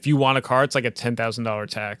 or if you want a car, it's like a $10,000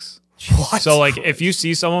 tax. What? So like if you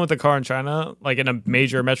see someone with a car in China, like in a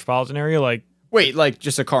major metropolitan area, like Wait, like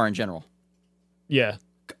just a car in general? yeah,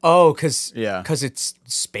 Oh, because Yeah. it's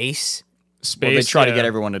space. space. Well, they try to yeah. get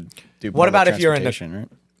everyone to do. What public about if you're in the- transportation, right?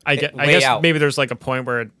 I way guess out. maybe there's like a point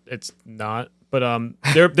where it's not, but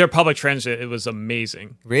their public transit, it was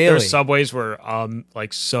amazing. Really? Their subways were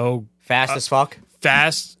like so Fast as fuck.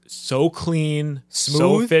 fast, so clean, so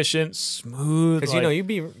Smooth? efficient, smooth. Because like,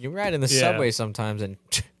 you ride in the Yeah. subway sometimes and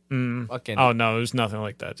fucking oh no, there's nothing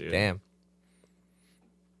like that, dude. damn.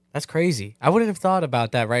 That's crazy. I wouldn't have thought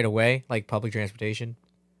about that right away, like public transportation.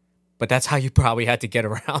 But that's how you probably had to get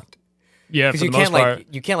around. Yeah, for Because the you most can't part. like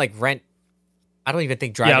you can't like rent. I don't even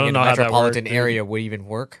think I driving don't in know a how that metropolitan worked, dude. area would even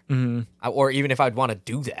work. Or even if I'd want to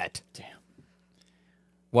do that. Damn.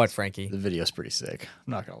 What, Frankie? The video's pretty sick.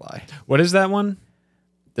 I'm not gonna lie. What is that one?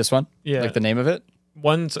 This one? Yeah. Like the name of it?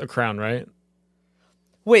 One's a Crown, right?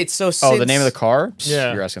 Wait, so since Oh, the name of the car?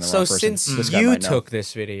 Yeah. You're asking the so wrong person. since This guy you might know. took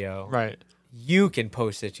this video, Right. you can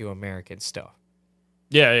post it to American stuff.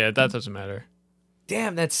 Yeah, that doesn't matter.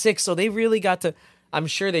 Damn, that's sick. So they really got to. I'm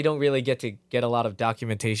sure they don't really get a lot of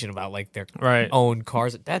documentation about like their Right. own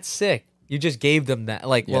cars. That's sick. You just gave them that.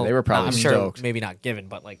 Like, Yeah, well, they were probably I'm sure stoked. maybe not given,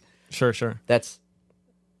 but like Sure. that's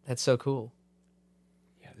so cool.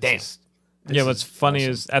 Yeah, Damn. This Yeah, what's funny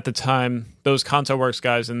is at the time, those Kanto Works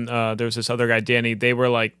guys and there was this other guy, Danny, they were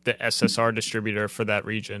like the SSR distributor for that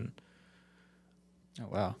region. Oh,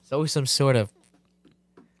 wow. It's always some sort of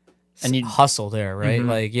And you- hustle there, right?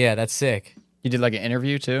 Like, yeah, that's sick. You did like an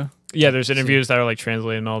interview too? Yeah, there's interviews that are like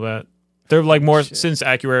translated and all that. They're like more, since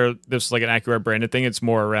AccuAir, this is like an AccuAir branded thing, it's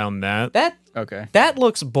more around that. Okay. That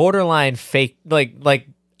looks borderline fake. Like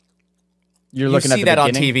You're you looking at see the that on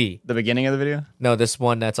beginning? TV. The beginning of the video? No, this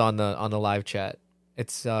one that's on the live chat.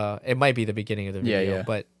 It's it might be the beginning of the video, yeah.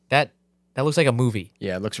 but that looks like a movie.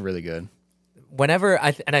 Yeah, it looks really good. Whenever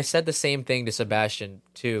I said the same thing to Sebastian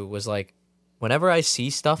too, was like, whenever I see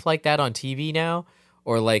stuff like that on TV now,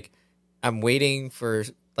 or like I'm waiting for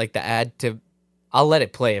like the ad to, I'll let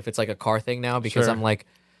it play if it's like a car thing now, because Sure. I'm like,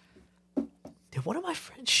 did one of my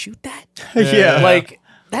friends shoot that? Yeah. Like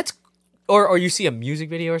that's, or you see a music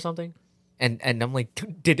video or something, and I'm like,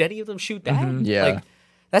 did any of them shoot that? Yeah. Like,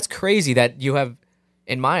 that's crazy that you have,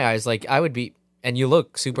 in my eyes, like I would be, and you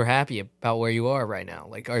look super happy about where you are right now.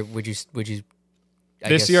 Like, would you?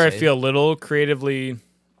 This year, I feel a little creatively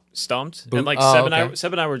stumped. And like okay.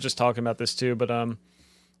 Seb and I were just talking about this too, but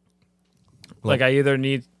like I either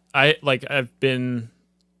need, I've been,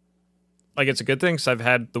 like it's a good thing because I've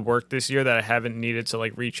had the work this year that I haven't needed to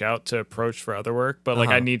like reach out to approach for other work, but like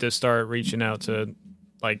I need to start reaching out to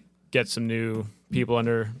like get some new people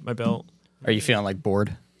under my belt. Are you feeling like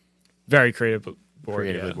bored? Very creatively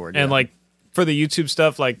bored. And like for the YouTube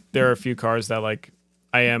stuff, like there are a few cars that like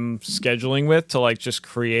I am scheduling with to like just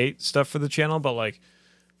create stuff for the channel, but like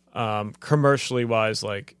commercially wise,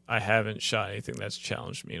 like I haven't shot anything that's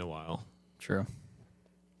challenged me in a while. True.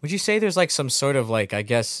 Would you say there's like some sort of like, I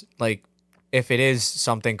guess, like if it is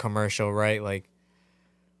something commercial, right? Like,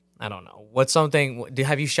 I don't know. What's something,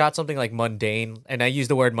 have you shot something like mundane? And I use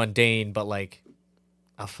the word mundane, but like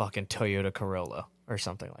a fucking Toyota Corolla or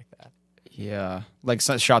something like that. Yeah. Like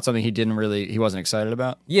shot something he wasn't excited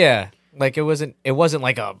about? Yeah. Like it wasn't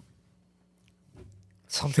like a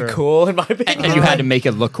something cool in my opinion. And you had to make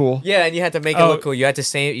it look cool? Yeah, and you had to make it look cool. You had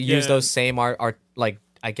to use Yeah. those same art like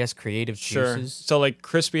I guess creative Sure. juices. So like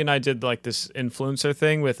Crispy and I did like this influencer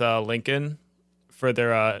thing with Lincoln for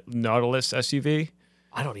their Nautilus SUV.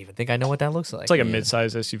 I don't even think I know what that looks like. It's like a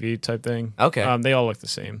mid-size SUV type thing. Okay. They all look the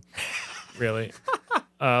same, really.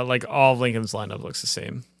 Like all of Lincoln's lineup looks the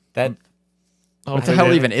same. That What the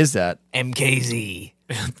hell even is that? MKZ.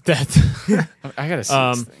 That. I gotta see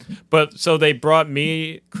this thing. But so they brought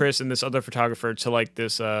me, Chris, and this other photographer to like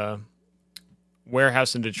this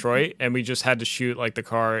warehouse in Detroit, and we just had to shoot like the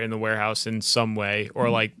car in the warehouse in some way, or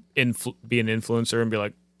like be an influencer and be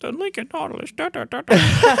like the Lincoln Nautilus. Da, da, da,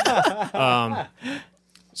 da.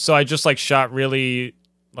 So I just like shot really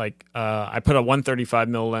like I put a 135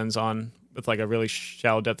 mil lens on with like a really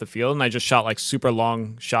shallow depth of field, and I just shot like super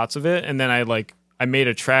long shots of it, and then I made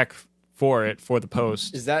a track for it for the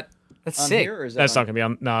post. Is that That's on sick. here, or is that That's on- not gonna be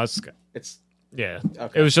on. No, It's yeah.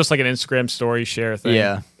 Okay. It was just like an Instagram story share thing.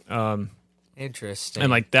 yeah. Interesting.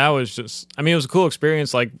 And like that was just, I mean, it was a cool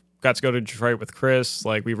experience. Like, got to go to Detroit with Chris.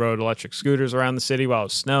 Like, we rode electric scooters around the city while it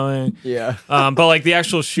was snowing. Yeah. But like the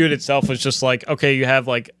actual shoot itself was just like, okay, you have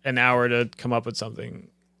like an hour to come up with something.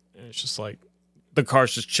 And it's just like the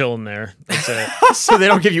car's just chilling there. That's it. So they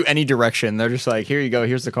don't give you any direction. They're just like, here you go.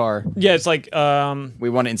 Here's the car. Yeah, it's like We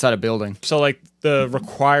want it inside a building. so like the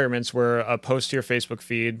requirements were a post to your Facebook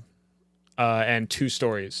feed and 2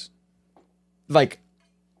 stories. Like,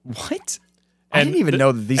 what? I And didn't even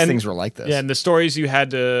know that these and- things were like this. Yeah, and the stories you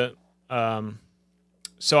had to.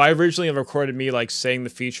 So I originally recorded me like saying the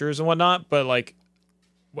features and whatnot, but like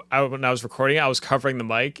when I was recording it, I was covering the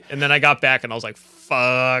mic, and then I got back and I was like,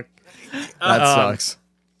 "Fuck." That sucks.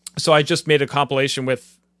 So I just made a compilation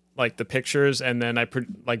with like the pictures, and then I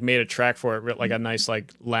like made a track for it, like a nice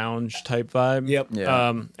like lounge type vibe. Yep.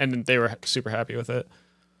 Yeah. And they were super happy with it.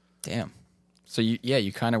 Damn. So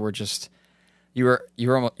you kind of were just you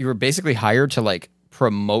were basically hired to like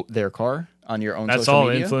promote their car on your own. That's social all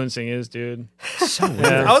media? influencing is, dude. So weird.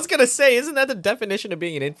 Yeah. I was gonna say, isn't that the definition of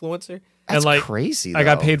being an influencer? That's and like crazy. I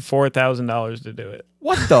got though. paid $4,000 to do it.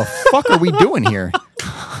 What the fuck are we doing here,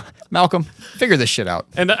 Malcolm? Figure this shit out.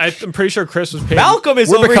 And I'm pretty sure Chris was paid. Malcolm is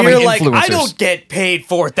We're over becoming here like, I influencers. don't get paid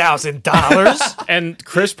 $4,000. And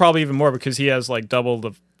Chris probably even more because he has like double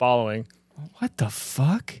the following. What the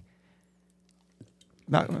fuck?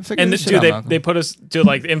 Malcolm, figure And this shit dude, out, Malcolm. they put us, dude,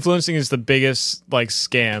 like influencing is the biggest like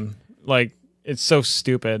scam. Like it's so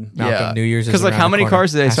stupid. Yeah. New Year's is because like around how the many corner.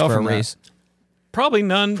 cars did they Ask sell for a from raise. that? Probably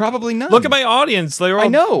none. Probably none. Look at my audience. They're all, I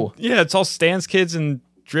know. Yeah, it's all stance kids and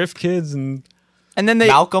drift kids and And then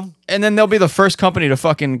Malcolm. And then they'll be the first company to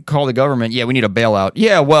fucking call the government. Yeah, we need a bailout.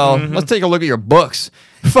 Yeah, well, let's take a look at your books.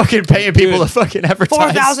 Fucking paying people to fucking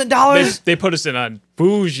advertise. $4,000. They put us in a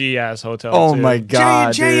bougie ass hotel. Oh too. my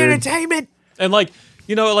god, J&J dude. Entertainment. And like,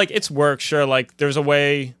 like it's work, sure. Like there's a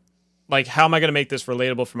way, like how am I gonna make this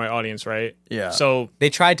relatable for my audience, right? Yeah. So They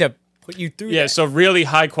tried to put you through that. so really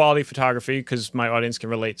high quality photography because my audience can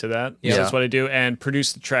relate to that. Yeah. So that's what I do, and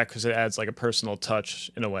produce the track because it adds like a personal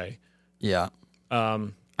touch in a way. Yeah.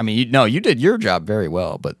 I mean, you did your job very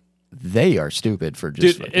well, but they are stupid for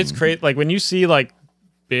just. Dude, it's crazy. Like when you see like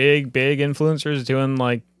big influencers doing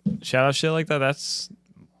like shout out shit like that, that's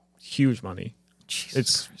huge money.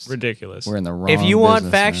 It's ridiculous. We're in the wrong. If you want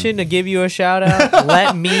business, Faction man. to give you a shout out,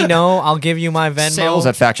 let me know. I'll give you my Venmo. Sales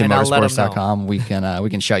at and I'll let 'em know. factionmotorsports.com. We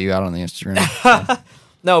can shout you out on the Instagram.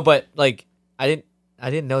 No, but like I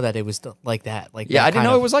didn't know that it was like that. Like Yeah, that I didn't kind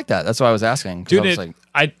know of- it was like that. That's why I was asking. 'Cause Dude, I was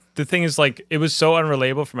like, the thing is like it was so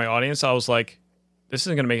unrelatable for my audience. I was like, this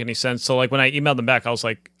isn't gonna make any sense. So like when I emailed them back, I was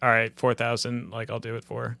like, all right, 4,000, like I'll do it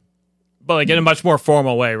for. But like in a much more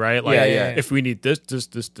formal way, right? Like Yeah. if we need this,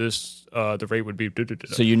 the rate would be.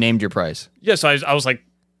 so you named your price. Yeah, so I was like,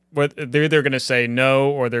 what? They're either gonna say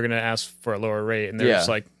no or they're gonna ask for a lower rate, and they're Yeah. just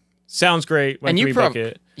like, sounds great. When And can you we book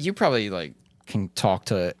it? You probably like can talk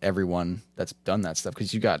to everyone that's done that stuff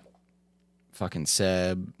because you got fucking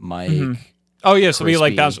Seb, Mike. Oh yeah, so we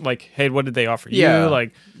like Crispy. bounce like, hey, what did they offer you? Yeah.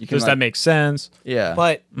 Like, You can, does like- that make sense? Yeah,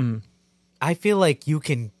 But I feel like you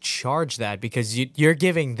can charge that because you're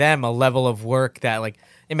giving them a level of work that like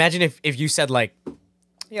imagine if you said like,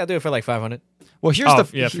 yeah, I'll do it for like 500. well, here's Oh,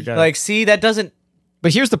 the yeah, forgot. Like, see, that doesn't.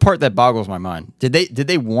 but here's the part that boggles my mind. Did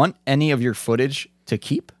they want any of your footage to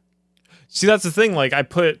keep? See, that's the thing. Like, I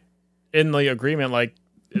put in the agreement, like,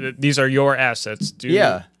 these are your assets, dude.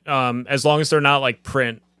 Yeah. As long as they're not like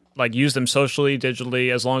print, like use them socially,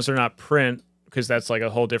 digitally. As long as they're not print, because that's like a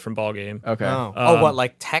whole different ballgame. Okay. Oh, what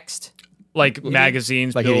like text? Like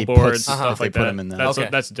magazines, Like if he billboards, puts- stuff if they like put that. them in that. That's Okay.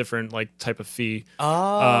 that's a different like type of fee.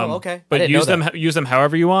 Oh, okay. I But didn't use know them that. use them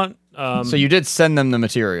however you want. So you did send them the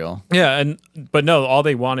material. Yeah, but no, all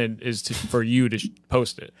they wanted is for you to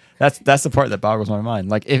post it, That's the part that boggles my mind.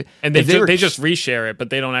 Like if and they if were- they just reshare it, but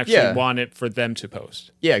they don't actually Yeah. want it for them to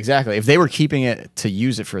post. yeah, exactly. If they were keeping it to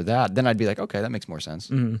use it for that, then I'd be like, okay, that makes more sense.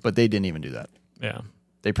 But they didn't even do that. Yeah,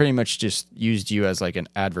 They pretty much just used you as like an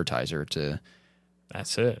advertiser to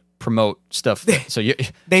that's it. promote stuff. So you're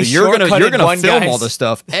shortcutted gonna one film guy's- all the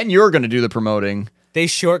stuff, and you're gonna do the promoting. They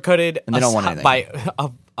shortcutted And they don't us want anything. by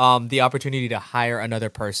the opportunity to hire another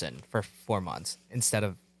person for 4 months instead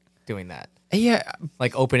of doing that. Yeah,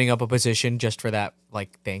 Like opening up a position just for that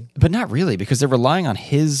like thing. but not really because they're relying on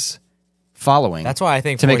his following. That's why I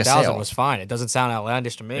think To make a 4,000 sale. was fine. It doesn't sound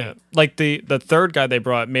outlandish to me. Yeah, like the third guy they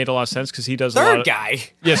brought made a lot of sense because he does a lot Third of, guy.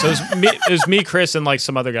 Yeah, so it was me, Chris, and like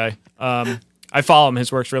some other guy. I follow him;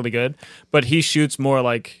 his work's really good, but he shoots more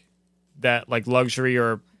like that, like luxury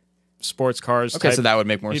or sports cars. okay, type. so that would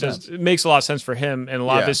make more He sense. does, it makes a lot of sense for him, and a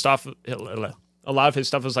lot Yeah. of his stuff. A lot of his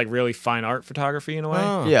stuff is like really fine art photography in a way.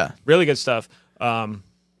 Oh. Yeah, Really good stuff.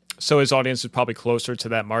 So his audience is probably closer to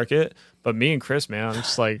that market. But me and Chris, man, I'm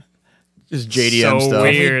just like just JDM so stuff,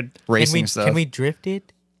 weird. racing stuff. Can we drift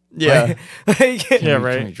it? yeah, Like, Yeah,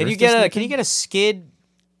 right. Can you get a skid?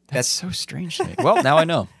 that's so strange to me. Well, now I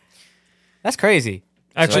know. That's crazy.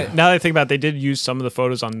 Actually, now that I think about it, they did use some of the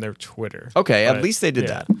photos on their Twitter. Okay, at But, least they did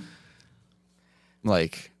yeah. that.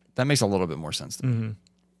 Like that makes a little bit more sense to me.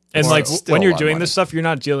 And Or like it's still when a you're lot of doing money. this stuff, you're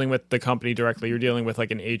not dealing with the company directly. You're dealing with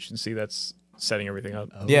like an agency that's setting everything up.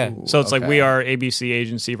 Yeah. So it's like okay. we are ABC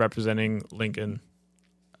agency representing Lincoln.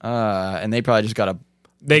 And they probably just got a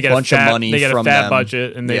They get bunch a fat, of money They get a from fat them.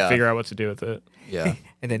 budget and they Yeah. figure out what to do with it. yeah.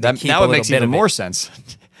 And then they That, keep now a it little makes bit even of more it. sense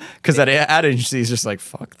because that ad agency is just like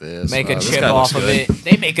fuck this. Make a This chip guy off looks of good.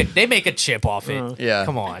 it. They make a chip off it. Yeah.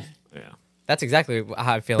 Come on. Yeah. That's exactly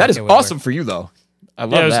how I feel. That like is it would awesome work. for you though. I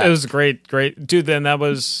love Yeah, that. it was great, dude. Then that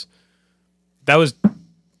was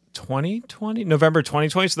 2020, November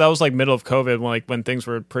 2020. So that was like middle of COVID, when things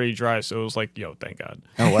were pretty dry. So it was like, yo, thank God.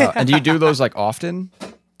 Oh wow! And do you do those like often?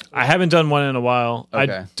 I haven't done one in a while.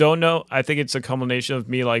 Okay. I don't know. I think it's a combination of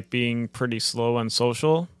me like being pretty slow on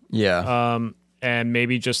social, Yeah. and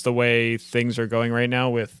maybe just the way things are going right now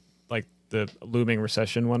with like the looming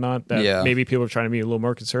recession and whatnot. That Yeah. maybe people are trying to be a little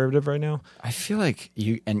more conservative right now. I feel like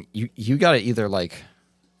you got to either like.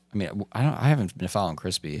 I mean, I haven't been following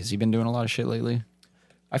Crispy. Has he been doing a lot of shit lately?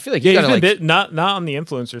 I feel like you Yeah, got he's to been like. bit, not on the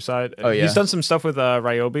influencer side. Oh, yeah? He's done some stuff with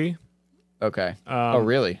Ryobi. Okay. Oh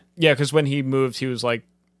really? Yeah, because when he moved, he was like,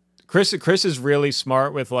 Chris is really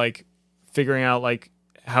smart with like figuring out like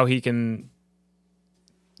how he can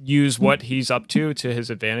use what he's up to his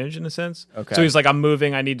advantage in a sense. Okay. So he's like, I'm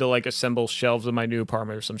moving. I need to like assemble shelves in my new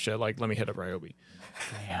apartment or some shit. Like, let me hit up Ryobi.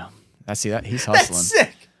 Damn. I see that. He's hustling. That's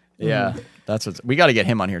sick. Yeah. That's what we got to get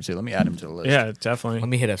him on here too. Let me add him to the list. Yeah, definitely. Let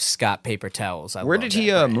me hit up Scott Paper Towels. Where did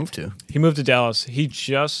he move to? He moved to Dallas. He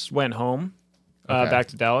just went home, Okay. back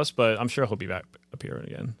to Dallas, but I'm sure he'll be back up here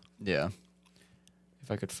again. Yeah.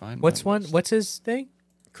 If I could find What's my one? list. What's his thing?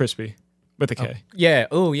 Crispy with a K. Yeah.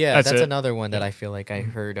 Oh, yeah. That's That's it. another one that I feel like I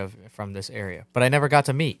heard of from this area, but I never got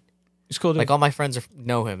to meet. He's cool, dude. Like all my friends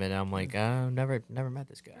know him, and I'm like, never met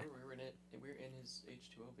this guy. We're in his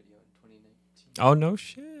H2O video in 2019. Oh, no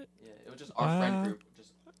shit. Yeah, it was just our friend group.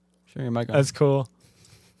 Just Sure, your mic on. That's cool.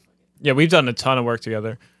 Yeah, we've done a ton of work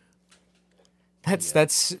together.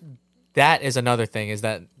 That is another thing. Is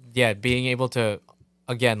that being able to,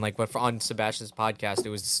 again, like what on Sebastian's podcast, it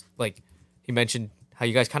was like he mentioned how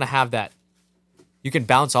you guys kind of have that. You can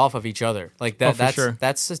bounce off of each other. Like that. for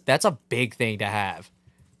that's sure. that's a big thing to have.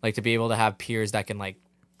 Like to be able to have peers that can like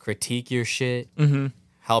critique your shit,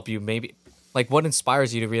 help you maybe. Like what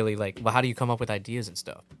inspires you to really like? Well, how do you come up with ideas and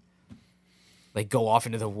stuff? Like go off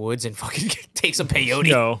into the woods and fucking take some peyote.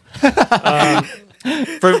 No.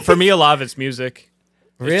 For me, a lot of it's music.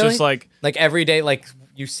 Really? It's just like every day, like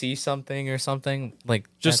you see something or something. Like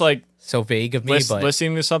just that's like so vague of me, but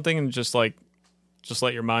listening to something and just let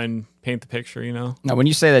your mind paint the picture, you know? Now, when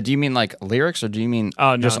you say that, do you mean like lyrics or do you mean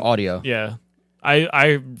Oh, no. just audio? Yeah.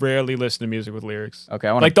 I rarely listen to music with lyrics. Okay,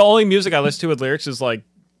 I want Like the only music I listen to with lyrics is like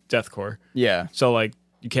deathcore. Yeah. So like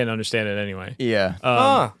you can't understand it anyway. Yeah.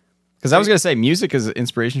 Huh. Because I was gonna say music is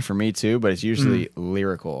inspiration for me too, but it's usually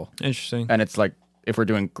lyrical, Interesting. and it's like if we're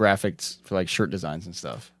doing graphics for like shirt designs and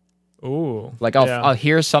stuff. Ooh. Like yeah, I'll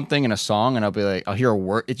hear something in a song and I'll be like I'll hear a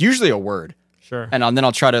word. It's usually a word, sure. and then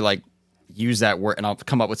I'll try to like use that word and I'll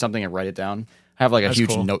come up with something and write it down. I have like a That's huge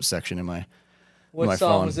cool. note section in my What my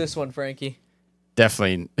song phone. was this one, Frankie?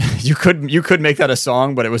 Definitely, you could make that a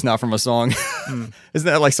song, but it was not from a song. Isn't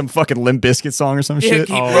that like some fucking Limp Bizkit song or some shit?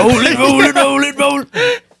 rolling.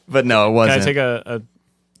 But no, it Can I wasn't. take a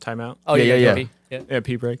timeout? Oh Yeah, yeah, Pee. Yeah,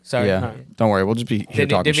 pee break. Sorry. yeah, Alright. don't worry, we'll just be here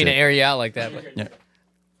talking Didn't mean to shit. air you out like that. But Yeah.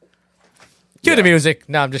 cue the music.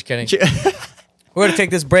 No, I'm just kidding. We're gonna take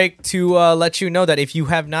this break to let you know that if you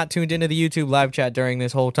have not tuned into the YouTube live chat during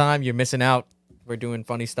this whole time, you're missing out. We're doing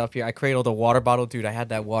funny stuff here. I cradled a water bottle, dude. I had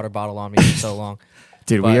that water bottle on me for so long.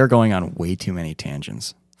 Dude, But- we are going on way too many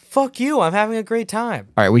tangents. Fuck you. I'm having a great time.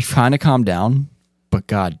 All right, we kind of calmed down, but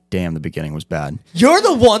god damn, the beginning was bad. You're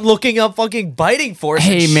the one looking up fucking biting force.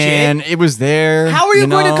 Hey and man, shit. it was there. How are you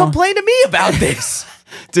going to know? complain to me about this?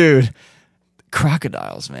 Dude?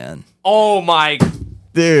 Crocodiles, man. Oh my.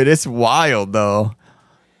 Dude, it's wild though.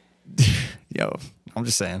 Yo, I'm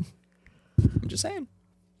just saying.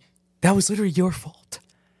 That was literally your fault.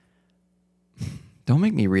 Don't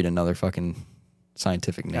make me read another fucking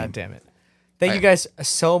scientific name. God damn it. Thank you guys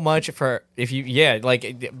so much for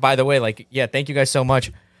by the way, thank you guys so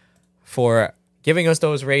much for giving us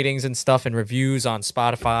those ratings and stuff and reviews on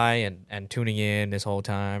Spotify and tuning in this whole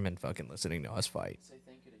time and fucking listening to us fight. say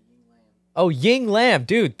thank you to Ying Lam. Oh, Ying Lam,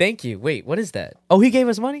 dude, thank you. Wait, what is that? Oh, he gave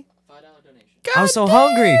us money? $5 donation. I'm so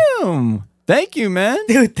hungry. Damn. Thank you, man.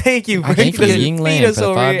 Dude, thank you. I Bring thank this- you, Ying feed Lam, us for the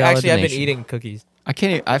over here. $5 Actually, I've been donation. eating cookies.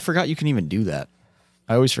 I forgot you can even do that.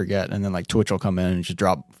 I always forget, and then like Twitch will come in and just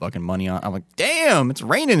drop fucking money on. I'm like, damn, it's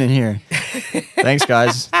raining in here. Thanks,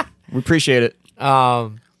 guys. We appreciate it.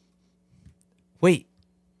 Wait.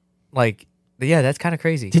 That's kind of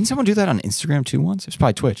crazy. Didn't someone do that on Instagram too once? It was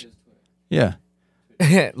probably Twitch. Yeah.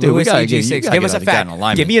 Louis gotta EG6. you gotta Give us get a that in fact.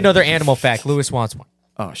 alignment. Give me another animal fact. Louis wants one.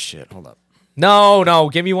 Oh shit. Hold up. No.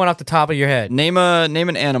 Give me one off the top of your head. Name an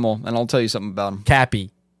animal, and I'll tell you something about him.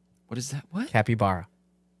 Cappy. What is that? What? Capybara.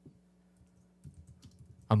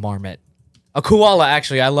 A marmot. A koala,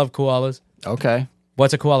 actually. I love koalas. Okay.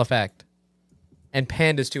 What's a koala fact? And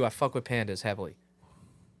pandas, too. I fuck with pandas heavily.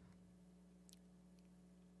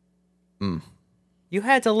 You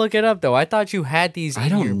had to look it up, though. I thought you had these in I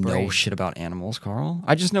your don't know brain. shit about animals, Carl.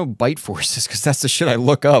 I just know bite forces because that's the shit I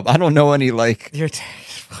look up. I don't know any like. You're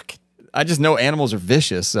fucking... I just know animals are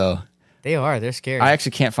vicious, so They are. They're scary. I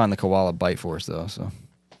actually can't find the koala bite force though. So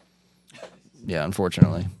yeah,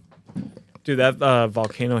 unfortunately. Dude, that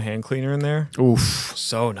volcano hand cleaner in there, Oof.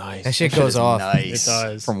 so nice. that shit goes off. Nice. It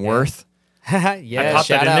does. From Worth. Yeah, Pop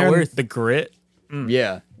shout that in out there. Worth. The grit.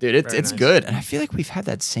 Yeah, dude, it's Very it's nice. good, and I feel like we've had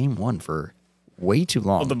that same one for way too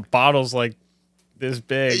long. Oh, the bottle's like this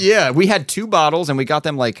big. Yeah, we had 2 bottles, and we got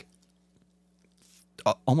them like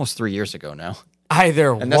almost 3 years ago now.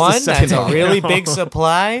 Either And that's the one, second that's a bottle. really big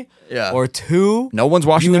supply, Yeah. or 2, No one's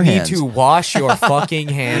washing you their need hands. to wash your fucking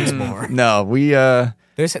hands more. No, we There's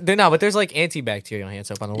There's like antibacterial hand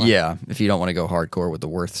soap on the left. Yeah, if you don't want to go hardcore with the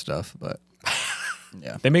Worth stuff, but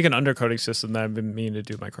yeah. They make an undercoating system that I've been meaning to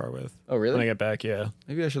do my car with. Oh, really? When I get back, yeah.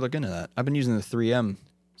 Maybe I should look into that. I've been using the 3M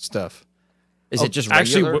stuff. Is it just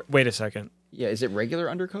regular? Actually, wait a second. Yeah, is it regular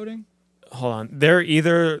undercoating? Hold on. They're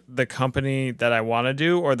either the company that I want to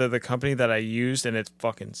do or they're the company that I used and it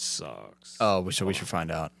fucking sucks. Oh, so we should find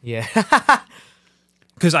out. Yeah.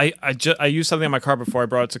 Because I used something on my car before I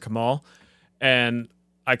brought it to Kamal, and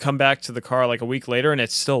I come back to the car like a week later and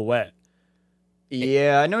it's still wet.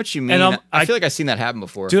 Yeah, I know what you mean. And I feel like I've seen that happen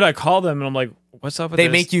before. Dude, I called them and I'm like, what's up with They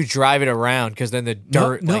this? make you drive it around because then the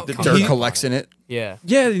dirt, no, like, the comes dirt up collects on in it. Yeah.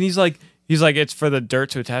 Yeah, and he's like, it's for the dirt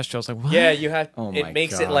to attach to. I was like, what? Yeah, you have. Oh my it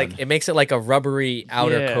makes God. it like a rubbery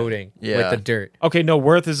outer Yeah. coating Yeah. with the dirt. Okay, no,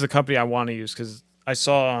 Worth is the company I want to use because I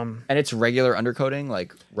saw And it's regular undercoating,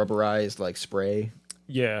 like rubberized, like spray.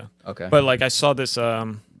 yeah. Okay. But like I saw this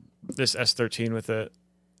this S13 with it,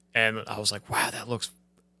 and I was like, wow, that looks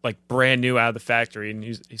like brand new out of the factory. And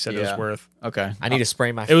he said it was Yeah. Worth. Okay. I need to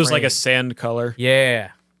spray my. It was like frame. a sand color.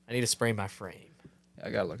 Yeah, I need to spray my frame. I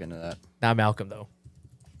gotta look into that. Not Malcolm though.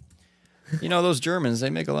 You know, those Germans, they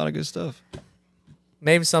make a lot of good stuff.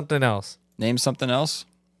 Name something else. Name something else.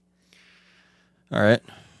 All right.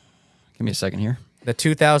 Give me a second here. The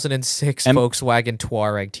 2006 Volkswagen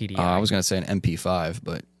Touareg TDI. I was gonna say an MP5,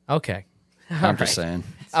 but Okay. I'm just saying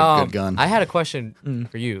it's a good gun. I had a question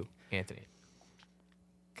for you, Anthony.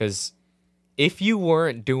 Because if you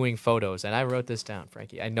weren't doing photos, and I wrote this down,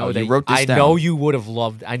 Frankie, I know Oh, that you wrote this I down. know you would have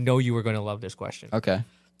loved. I know you were going to love this question. Okay.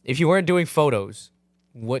 If you weren't doing photos,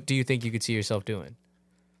 what do you think you could see yourself doing?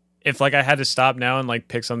 If like I had to stop now and like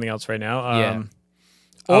pick something else right now, Yeah.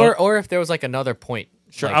 I'll- Or if there was like another point.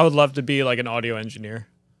 sure, like, I would love to be like an audio engineer.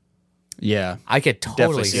 Yeah. I could Definitely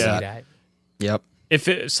totally see see that. that. Yep. If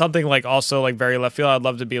it's something like also like very left field, I'd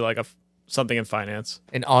love to be like something in finance.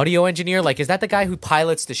 An audio engineer, like, is that the guy who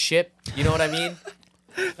pilots the ship? You know what I mean?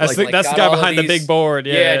 That's Like, the got guy all of behind the these- big board.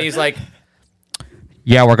 Yeah, Yeah, and he's like,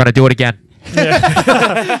 Yeah, we're gonna do it again. Yeah,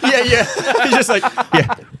 yeah. He's just like,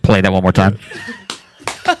 yeah. Play that one more time.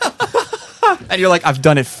 And you're like, I've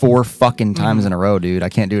done it 4 fucking times in a row, dude. I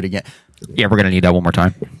can't do it again. Yeah, we're gonna need that one more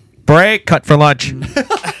time. Break. Cut for lunch.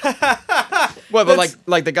 Well, but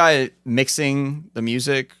like the guy mixing the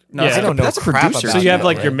music. No, Yeah. it's I don't know that's a crap producer. about so you have that,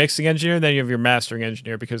 like right? your mixing engineer, then you have your mastering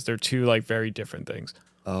engineer because they're two like very different things.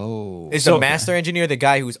 Oh, is the master engineer the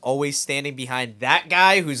guy who's always standing behind that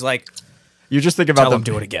guy who's like, you're just thinking about tell the him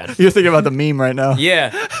do it again? You're thinking about the meme right now.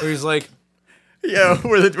 Yeah, where he's like, Yeah,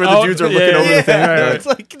 where the Oh, dudes are yeah, looking over yeah, the thing. right, right. it's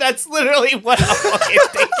like, that's literally what I'm fucking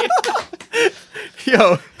thinking.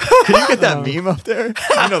 Yo, can you get that meme up there?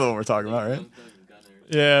 You know the one we're talking about, right?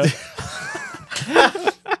 Yeah,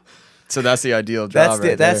 So that's the ideal job.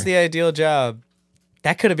 That's the ideal job.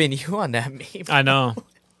 That could have been you on that meme. I know.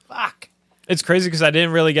 Fuck. It's crazy because I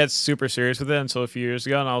didn't really get super serious with it until a few years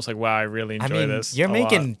ago, and I was like, wow, I really I enjoy mean, this. you're a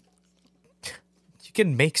making. lot. You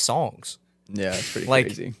can make songs. Yeah, it's pretty Like-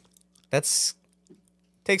 crazy. That's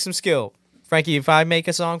take some skill, Frankie. If I make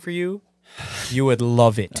a song for you, you would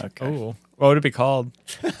love it. Okay. Oh, what would it be called?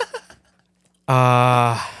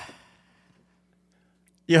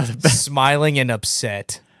 Yeah, the best. Smiling and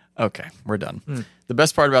upset. Okay, we're done. The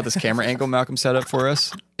best part about this camera angle Malcolm set up for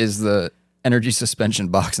us is the energy suspension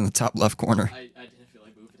box in the top left corner. I didn't feel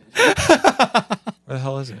like moving it. Where the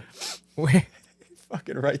hell is it? Where-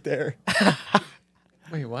 Fucking right there.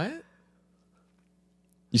 Wait, what?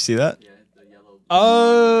 You see that? Yeah, the yellow.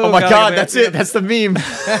 Oh, Oh my got god, that's it. That's the meme.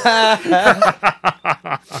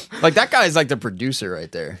 Like that guy's like the producer right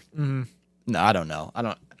there. No, I don't know.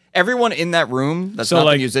 Everyone in that room that's So, not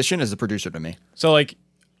like- the musician is the producer to me. So like,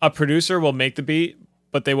 a producer will make the beat,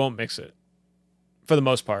 but they won't mix it. For the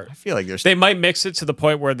most part, I feel like there's they might mix it to the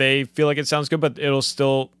point where they feel like it sounds good, but it'll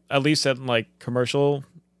still, at least at like commercial,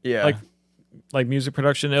 yeah. like music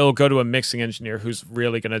production, it'll go to a mixing engineer who's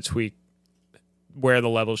really gonna tweak where the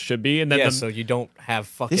levels should be, and then yeah, the, so you don't have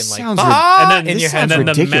fucking This like sounds and then, this and sounds then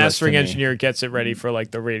the ridiculous mastering to me. engineer gets it ready for like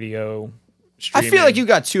the radio. I Streaming. feel like you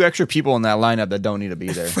got 2 extra people in that lineup that don't need to be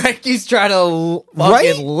there. Frankie's trying to Right?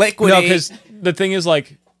 fucking No, liquidate because the thing is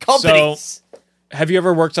like, companies. so have you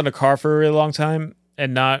ever worked on a car for a really long time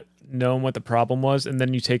and not known what the problem was, and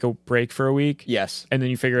then you take a break for a week, Yes. and then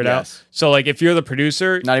you figure it Yes. out? So like, if you're the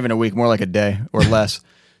producer, Not even a week, more like a day or less.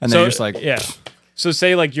 And then so you're just like, yeah. So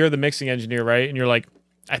say like you're the mixing engineer, right? And you're like,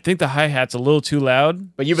 I think the hi-hat's a little too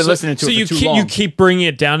loud. But you've been listening to it for you too keep, long. You keep bringing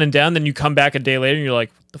it down and down, then you come back a day later and you're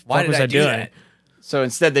like, what the Why fuck did was I I do doing? that? So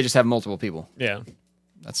instead, they just have multiple people. Yeah.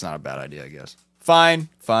 That's not a bad idea, I guess. Fine.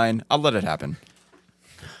 I'll let it happen.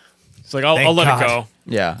 It's like, I'll Thank let God. it go.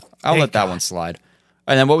 Yeah, I'll Thank let that God. one slide.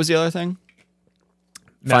 And then what was the other thing?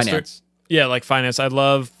 Finance. Yeah, like finance. I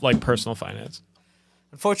love like personal finance.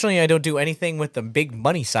 Unfortunately, I don't do anything with the big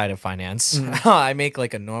money side of finance. I make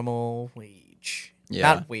like a normal wage.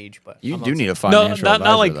 Yeah. Not wage, but You I'm do not- need a financial not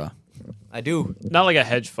advisor, like- though. I do. Not like a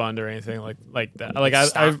hedge fund or anything like that. Like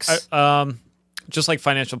Stocks. I just like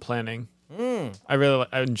financial planning. I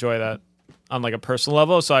enjoy that on like a personal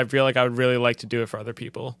level. So I feel like I would really like to do it for other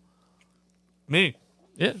people. Me.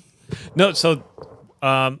 Yeah. No. So like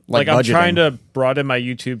I'm budgeting. trying to broaden my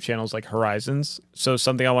YouTube channel's like horizons. So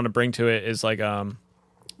something I want to bring to it is like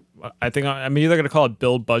I think I'm either gonna call it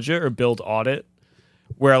build budget or build audit,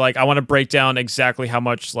 where like I want to break down exactly how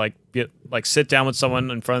much like sit down with someone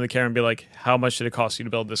in front of the camera and be like, how much did it cost you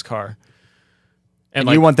to build this car? And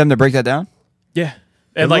like, you want them to break that down? yeah,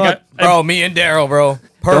 and Good like luck. Bro, me and Daryl, bro. Don't,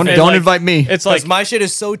 Perfect. don't like- invite me. it's Like like my shit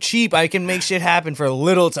is so cheap, I can make shit happen for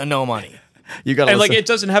little to no money. You got to and like it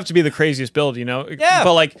doesn't have to be the craziest build, you know? Yeah.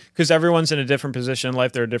 But like because everyone's in a different position in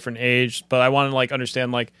life, they're a different age. But I want to like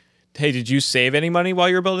understand like, hey, did you save any money while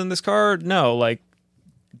you were building this car? No. Like,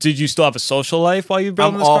 did you still have a social life while you were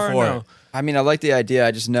building I'm this all car? for No. it. I mean, I like the idea.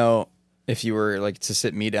 I just know if you were like to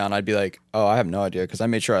sit me down, I'd be like, oh, I have no idea because I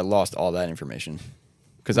made sure I lost all that information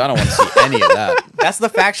because I don't want to see any of that. That's the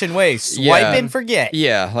faction way. Swipe Yeah. and forget.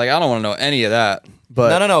 Yeah, like I don't want to know any of that.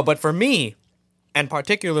 But No. But for me, and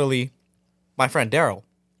particularly my friend Daryl,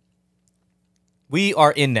 we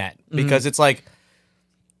are in that because it's like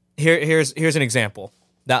here's an example.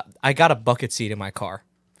 That I got a bucket seat in my car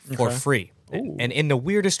for free, and in the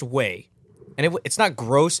weirdest way. And it's not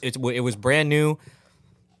gross. It was brand new.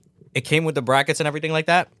 It came with the brackets and everything like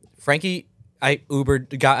that. Frankie, I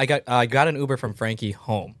got an Uber from Frankie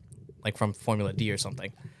home, like from Formula D or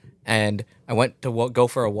something. And I went to go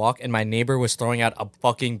for a walk, and my neighbor was throwing out a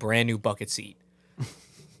fucking brand new bucket seat.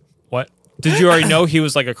 What? Did you already know he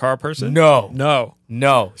was like a car person? No.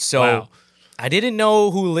 No. So Wow. I didn't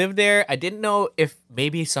know who lived there. I didn't know if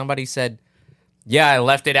maybe somebody said, yeah, I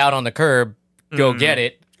left it out on the curb. Go get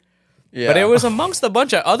it. yeah. But it was amongst a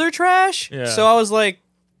bunch of other trash. Yeah. So I was like,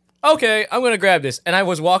 okay, I'm going to grab this. And I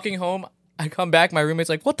was walking home. I come back. My roommate's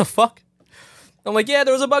like, what the fuck? I'm like, yeah,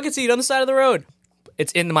 there was a bucket seat on the side of the road.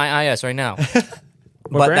 It's in my IS right now.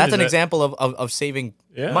 But brand that's is an it? example of saving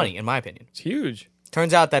Yeah. money, in my opinion. It's huge.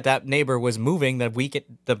 Turns out that neighbor was moving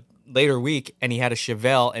the later week, and he had a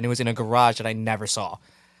Chevelle, and it was in a garage that I never saw.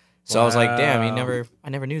 So I was like, damn, I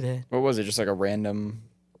never knew that. What was it? Just like a random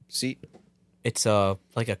seat? It's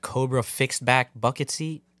like a Cobra fixed back bucket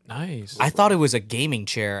seat. Nice. I thought it was a gaming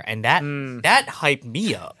chair, and that hyped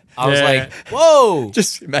me up. I was Yeah. like, whoa,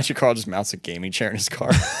 Just imagine Carl just mounts a gaming chair in his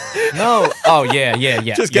car. no, oh yeah.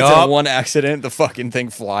 Just gets Yup. in one accident, the fucking thing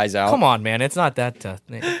flies out. Come on, man, it's not that tough.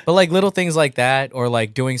 But like little things like that, or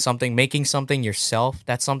like making something yourself.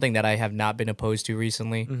 That's something that I have not been opposed to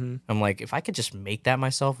recently. I'm like, if I could just make that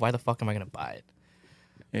myself, why the fuck am I gonna buy it?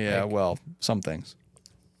 Yeah, well, some things.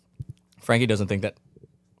 Frankie doesn't think that.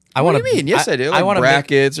 What do you mean? Yes, I do. Like wanna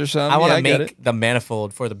brackets or something. I want to I get make it. the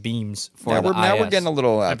manifold for the beams for Now the we're IS. getting a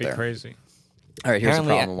little out That'd be there. crazy. All right, here's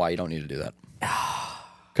Apparently, the problem why you don't need to do that.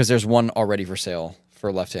 Because there's one already for sale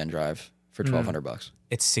for left-hand drive for $1,200.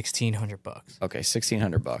 It's $1,600. Okay,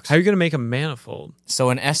 $1,600. How are you gonna make a manifold? So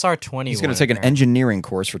an SR20. He's going to take an engineering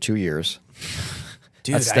course for 2 years.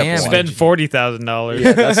 Dude, that's I step am. one. Spend $40,000.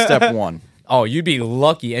 Yeah, that's step one. Oh, you'd be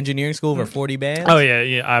lucky. Engineering school for 40 bands. Oh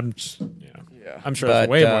yeah. I'm sure it's But,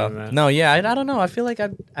 way more than that. No, yeah, I don't know. I feel like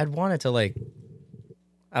I'd want it to like.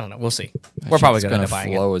 I don't know. We'll see. We're probably It's gonna end up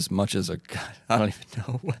buying it. flow as much as a. I don't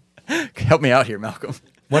even know. Help me out here, Malcolm.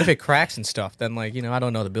 What if it cracks and stuff? Then like I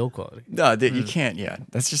don't know the build quality. No, you can't. Yeah,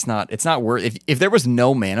 that's just not. It's not worth. If there was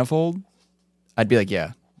no manifold, I'd be like,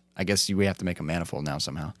 yeah, I guess we have to make a manifold now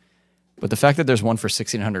somehow. But the fact that there's one for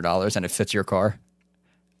 $1,600 and it fits your car,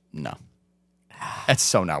 no, that's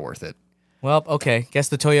so not worth it. Well, okay. Guess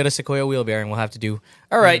the Toyota Sequoia wheel bearing will have to do.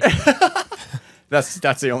 All right. That's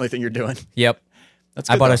the only thing you're doing. Yep. That's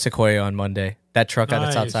I good, bought though. a Sequoia on Monday. That truck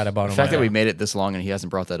that's Nice. outside. I bought on The fact that Monday. we made it this long and he hasn't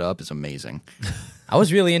brought that up is amazing. I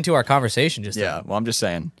was really into our conversation just. Yeah, well, I'm just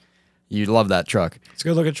saying, you love that truck. It's a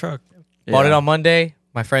good looking truck. Bought it Yeah. on Monday.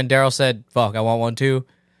 My friend Daryl said, "Fuck, I want one too,"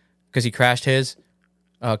 because he crashed his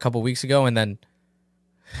a couple weeks ago, and then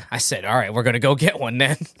I said, "All right, we're gonna go get one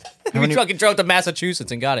then." We many- fucking drove to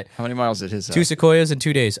Massachusetts and got it. How many miles did his have? 2 Sequoias in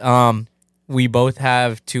 2 days. We both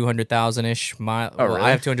have 200,000 ish miles. Oh, really?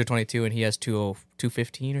 I have 222, and he has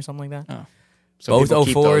 215 or something like that. Oh. So Both people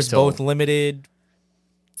keep those 04s, till- both limited.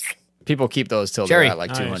 People keep those till Jerry. they're at like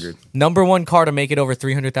Nice. 200. Number one car to make it over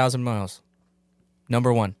 300,000 miles.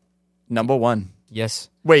 Number one. Number one. Yes.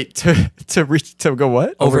 Wait, to reach to go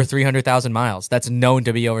what? Over 300,000 miles. That's known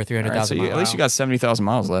to be over All right, 300,000 so miles. at least you got 70,000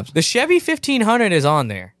 miles left. The Chevy 1500 is on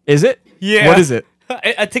there. Is it? Yeah. What is it?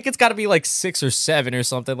 I think it's got to be like 6 or 7 or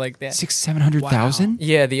something like that. 700,000.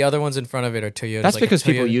 Yeah, the other ones in front of it are Toyotas. That's like a because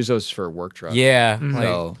people Toyota- use those for work trucks. Yeah, like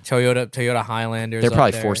So- Toyota Highlanders. they're up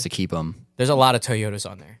probably there. forced to keep them. There's a lot of Toyotas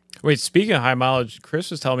on there. Wait, speaking of high mileage,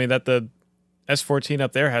 Chris was telling me that the S14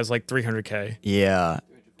 up there has like 300K. Yeah,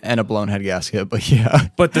 and a blown head gasket, but yeah,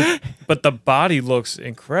 But the body looks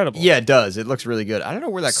incredible. yeah, it does. It looks really good. I don't know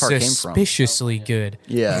where that car came from. Suspiciously good.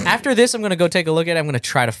 Yeah. After this, I'm gonna go take a look at it. I'm gonna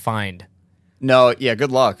try to find. No, yeah.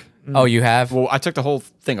 Good luck. Oh, you have? Well, I took the whole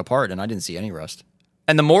thing apart and I didn't see any rust.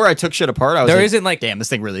 And the more I took shit apart, I was There like, isn't, like, damn, this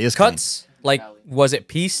thing really is Cuts? Like, was it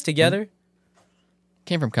pieced together?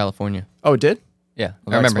 Came from California. clean. Oh, it did? Yeah,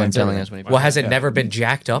 Well, I remember him explains telling everything. us when he. Well, has it never been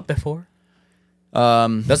jacked up before?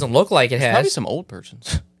 Um, Doesn't look like it Probably has. some old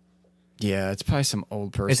persons. yeah, it's probably some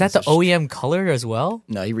old person. Is that the OEM color as well?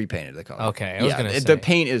 No, he repainted the color. Okay, I was gonna the say.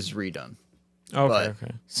 paint is redone. Okay. But-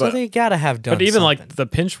 Okay. So But- they gotta have done. But even like something. the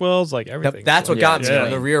pinch wells, like everything. That's what Yeah, got me. yeah.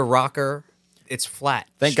 The rear rocker, it's flat.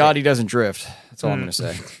 Thank God he doesn't drift. That's all I'm gonna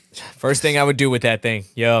say. First thing I would do with that thing,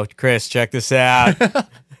 yo, Chris, check this out.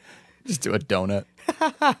 Just do a donut.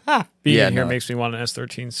 Being Yeah, in here no. makes me want an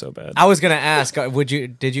S13 so bad. I was gonna ask,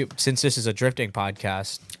 did you, since this is a drifting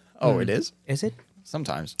podcast, Oh, it is? is it?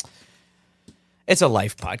 Sometimes. It's a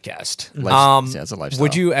life podcast. Yeah, it's a lifestyle.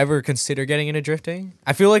 Would you ever consider getting into drifting?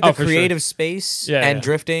 I feel like the Oh, for sure. creative space Yeah, and yeah.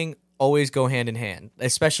 drifting always go hand in hand,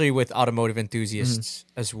 especially with automotive enthusiasts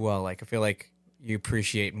as well. Like I feel like you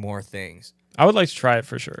appreciate more things. I would like to try it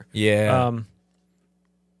for sure. Yeah.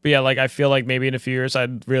 But yeah, like I feel like maybe in a few years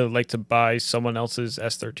I'd really like to buy someone else's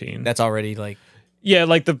S13. That's already like Yeah,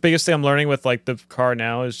 like the biggest thing I'm learning with like the car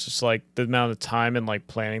now is just like the amount of time and like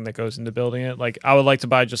planning that goes into building it. Like I would like to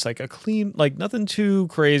buy just like a clean, like nothing too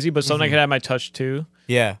crazy, but something I could add my touch to.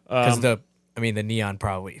 yeah, because the neon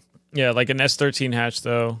probably Yeah, like an S13 hatch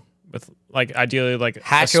though, with like ideally like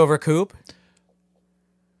hatch over coupe.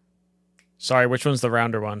 Sorry, which one's the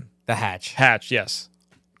rounder one? The hatch, Hatch, yes.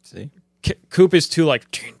 See? Coupe is too like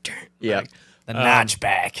Yeah. like, the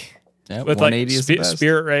notchback. Yeah, with like 180 is the best.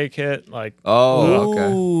 Spirit Ray kit, like Oh,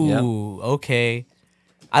 okay. Yeah. Ooh, okay.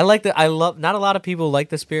 I like the. I love. Not a lot of people like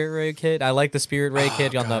the Spirit Ray kit. I like the Spirit Ray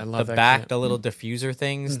kit on God, I the love that back, kit. the little diffuser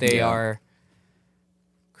things. They Yeah. are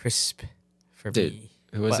crisp for Dude, me.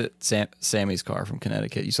 who was But- it? Sammy's car from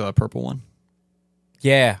Connecticut. You saw that purple one?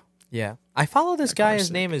 Yeah, yeah. I follow this guy. car's His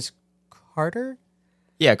sick. name is Carter.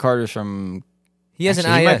 Yeah, Carter's from. He has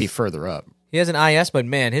Actually, an he IS. might be further up. He has an IS, but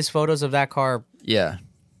man, his photos of that car, Yeah.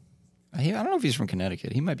 I don't know if he's from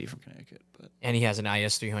Connecticut. He might be from Connecticut, but and he has an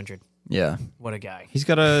IS 300. yeah. What a guy. He's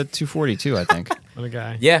got a 240 too, I think. what a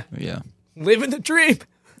guy. Yeah, Yeah. living the dream.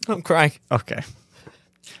 I'm crying. Okay.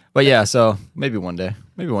 But yeah, so maybe one day.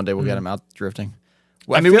 Maybe one day we'll get him out drifting.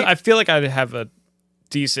 Well, I feel like I'd have a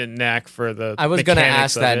decent knack for the. I was gonna mechanics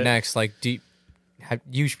ask of that it. next. Like,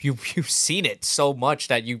 you've seen it so much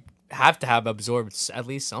that you have to have absorbed at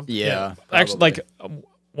least something. yeah. Actually, like probably.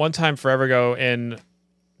 one time forever ago in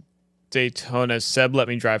Daytona, Seb let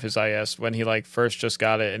me drive his IS when he like first just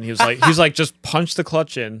got it, and he was like just punch the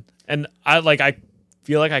clutch in, and I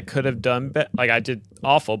feel like I could have done like I did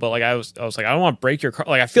awful, but like I was like I don't want to break your car.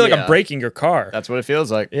 Like I feel like Yeah. I'm breaking your car. That's what it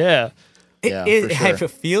feels like. Yeah, Yeah, It, for sure. if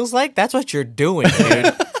it feels like that's what you're doing,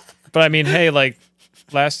 dude. but I mean, hey, like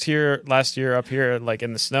last year up here, like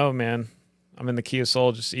in the snow, man, I'm in the Kia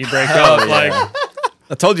Soul, just e-brake Hell up, yeah. like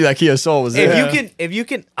I told you that Kia Soul was if there. you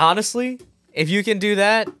can honestly, if you can do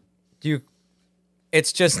that,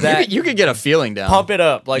 it's just that You could get a feeling down. pump it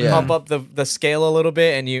up, like Yeah. pump up the scale a little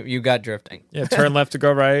bit, and you got drifting. yeah, turn left to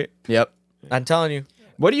go right. Yep. I'm telling you.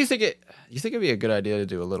 What do you think you think it'd be a good idea to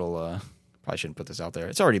do a little probably shouldn't put this out there.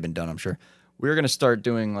 It's already been done, I'm sure. We're going to start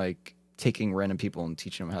doing like taking random people and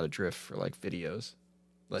teaching them how to drift for like videos.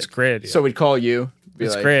 Like, It's a great idea. So we'd call you, be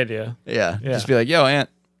It's like, a great idea. Yeah, Yeah. just be like, "Yo, Aunt,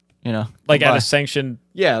 you know, Like come at by." a sanctioned.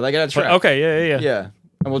 yeah, like at a track. Okay, yeah. Yeah.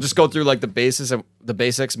 And we'll just go through like the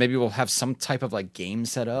basics. Maybe we'll have some type of like game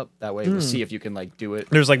set up. That way we'll see if you can like do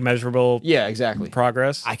it. There's like measurable Yeah, exactly.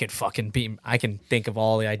 progress. I could I can think of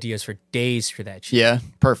all the ideas for days for that shit. Yeah,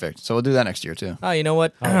 perfect. So we'll do that next year too. Oh, you know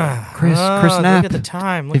what? Chris Look Knapp, at the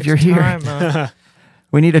time. Look if at you're the here. time,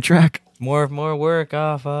 we need a track. more work.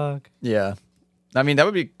 Oh fuck. Yeah. I mean, that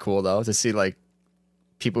would be cool though to see like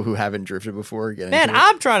people who haven't drifted before get Man, into it.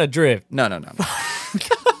 I'm trying to drift. No.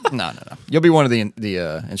 No. You'll be one of the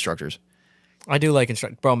instructors. I do like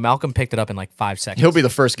instruct. Bro, Malcolm picked it up in like 5 seconds. He'll be the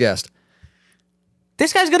first guest.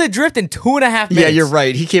 This guy's gonna drift in 2.5 minutes. Yeah, you're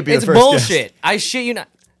right. He can't be It's the first bullshit. guest. I shit you not.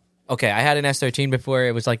 Okay, I had an S13 before.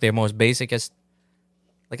 It was like the most basicest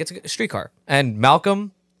Like it's a street car. And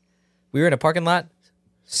Malcolm, we were in a parking lot,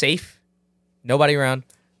 safe, nobody around,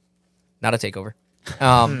 not a takeover.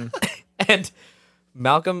 And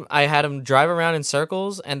Malcolm, I had him drive around in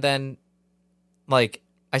circles, and then like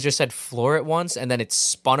I just said floor it once, and then it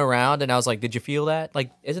spun around, and I was like, "Did you feel that?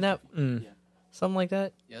 Like, isn't that something like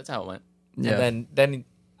that?" Yeah, that's how it went. Yeah. And then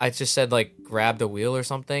I just said like grab the wheel or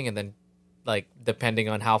something, and then like depending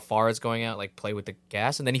on how far it's going out, like play with the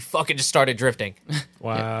gas, and then he fucking just started drifting,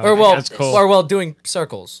 Wow. or that's cool. or doing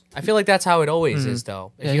circles. I feel like that's how it always is,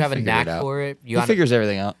 though. If Yeah, you he have a figured knack it out. for it, He figures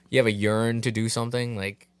everything out. you have a yearn to do something,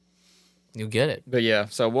 like you get it. But yeah,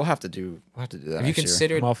 so we'll have to do that. Have you next year.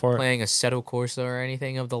 considered I'm all for it. playing Assetto Corsa or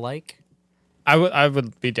anything of the like? I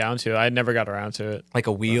would be down to it. I never got around to it. Like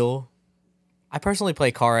a wheel? I personally play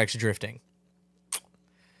Car X Drifting.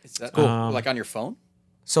 Is that cool. like on your phone?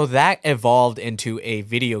 So that evolved into a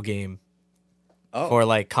video game Oh, for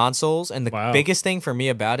like consoles, and the Wow. biggest thing for me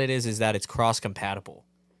about it is that it's cross compatible.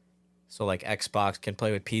 So like Xbox can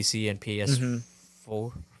play with PC and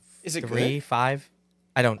PS4, is it 3, good? 5.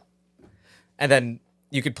 I don't. And then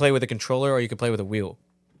you could play with a controller or you could play with a wheel.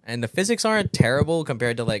 And the physics aren't terrible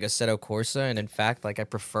compared to like Assetto Corsa, and in fact, like I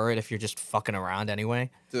prefer it if you're just fucking around anyway.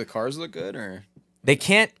 Do the cars look good or? They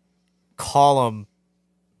can't call them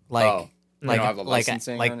like Oh, they like don't have the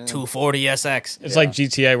licensing or like anything? 240 SX. It's like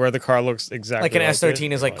GTA where the car looks exactly Like an it.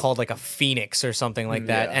 S13 is like Or called like a Phoenix or something like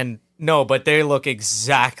that. yeah. And no, but they look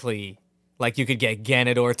exactly like you could get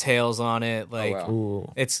Ganador tails on it. Like wow.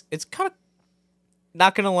 Ooh. it's kind of,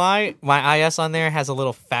 not gonna lie, my IS on there has a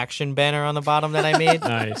little faction banner on the bottom that I made.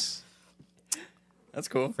 Nice. That's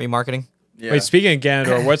cool. Free marketing. Yeah. Wait, speaking of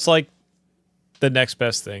Ganador, what's like the next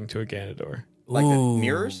best thing to a Ganador? like the Ooh.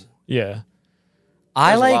 mirrors? Yeah.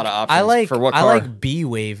 I There's a like lot of I options. like For what I car? like B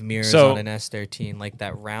wave mirrors So- on an S13, like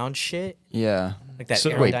that round shit, Yeah. like that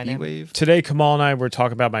So- Wait, aerodynamic. B-Wave? Today, Kamal and I were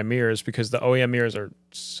talking about my mirrors because the OEM mirrors are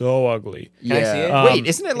so ugly. Can I see it? Wait,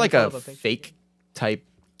 isn't it Can you like pull a up a picture? fake type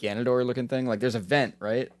Ganador looking thing? Like there's a vent,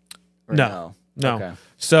 right? Or No. No. Okay.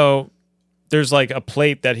 So there's like a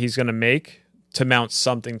plate that he's gonna make to mount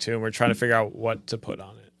something to, and we're trying to figure out what to put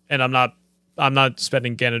on it. And I'm not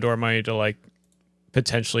spending Ganador money to like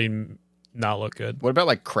potentially not look good. What about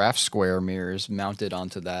like craft square mirrors mounted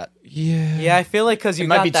onto that? Yeah. Yeah, I feel like because you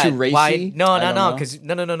might got be that too racy. wide. No, I no, don't no. know. Because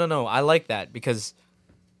no. I like that because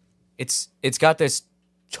it's got this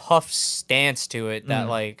tough stance to it that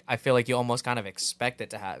like I feel like you almost kind of expect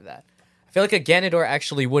it to have that. I feel like a Ganador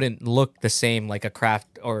actually wouldn't look the same like a craft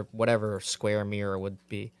or whatever square mirror would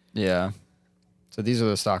be. Yeah. So these are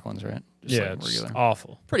the stock ones, right? Just Yeah, like it's regular.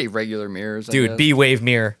 awful. Pretty regular mirrors. I Dude, guess. B wave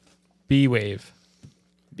mirror. B wave.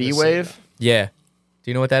 B-Wave? Yeah. Do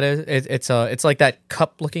you know what that is? It's like that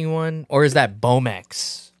cup looking one, or is that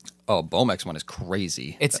Bomex? Oh, Bomex one is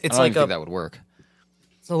crazy. It's I don't like even think a- that would work.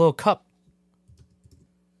 It's a little cup.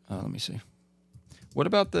 Oh, let me see. What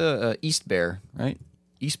about the East Bear, right?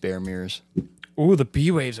 East Bear mirrors. Ooh, the B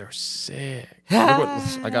waves are sick. Look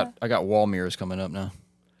what- I got wall mirrors coming up now.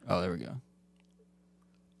 Oh, there we go.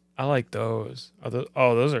 I like those.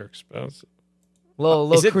 Those are expensive.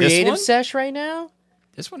 Little is it this creative one? sesh right now.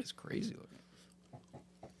 This one is crazy looking.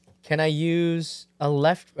 Can I use a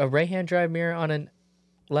right hand drive mirror on a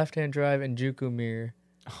left hand drive and Juku mirror?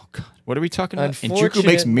 Oh god, what are we talking about? And Juku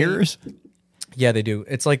makes Unfortunately- mirrors. Yeah, they do.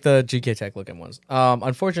 It's like the GK Tech looking ones.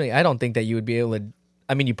 Unfortunately, I don't think that you would be able to.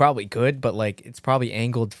 I mean, you probably could, but like it's probably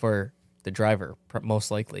angled for the driver,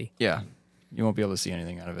 most likely. Yeah, you won't be able to see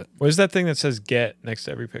anything out of it. What is that thing that says "get" next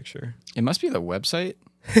to every picture? It must be the website.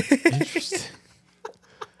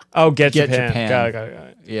 Oh, get Get Japan. Japan. Got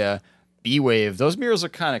it. Yeah, B-Wave. Those mirrors are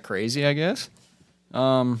kind of crazy, I guess.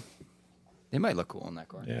 They might look cool in that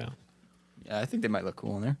car. Yeah. Yeah, I think they might look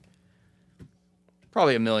cool in there.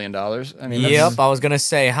 Probably $1 million. I mean, Yep, I was gonna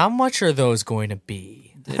say, how much are those going to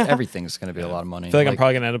be? everything's going to be a lot of money. I feel like I'm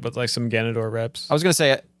probably gonna end up with like some Ganador reps. I was going to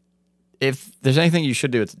say, if there's anything you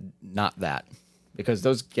should do, it's not that. Because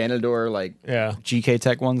those Ganador, like, Yeah. GK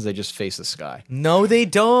Tech ones, they just face the sky. No, they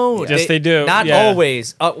don't. Yes, they do. Not Yeah.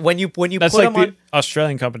 always. When you That's put like them the on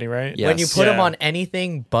Australian company, right? Yeah. when you Yes. put them Yeah. on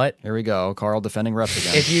anything but. Here we go. Carl defending reps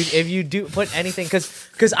again. If you do put anything,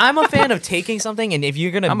 because I'm a fan of taking something, and if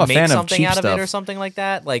you're gonna I'm a make fan of something cheap out of stuff. it or something like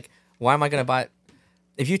that, like why am I gonna buy it?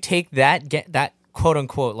 If you take get that quote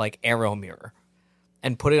unquote like aero mirror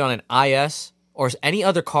and put it on an IS or any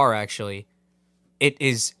other car, actually, it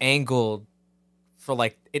is angled for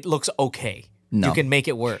like it looks okay. No. You can make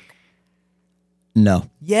it work. No.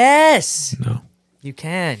 Yes, No. you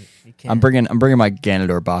can. You can. I'm bringing my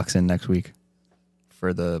Ganador box in next week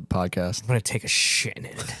for the podcast. I'm gonna take a shit in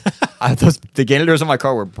it. The Ganadors on my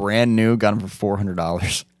car were brand new. Got them for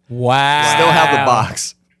 $400. Wow. Still have the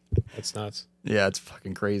box. That's nuts. Yeah, it's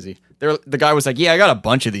fucking crazy. The guy was like, "Yeah, I got a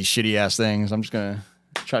bunch of these shitty ass things. I'm just gonna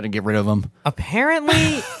try to get rid of them."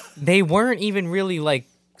 Apparently, they weren't even really like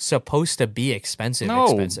supposed to be expensive. No,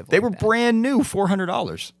 expensive they like were that. brand new,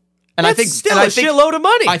 $400. And That's still a shitload of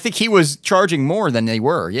money. I think he was charging more than they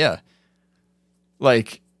were. Yeah,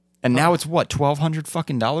 like, and now it's what $1,200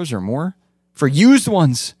 fucking dollars or more for used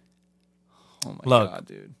ones. Oh my god,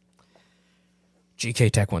 dude!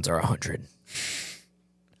 GK Tech ones are 100.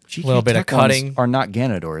 GK Little bit of Tech ones cutting. are not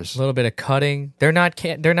Ganadors. A little bit of cutting. They're not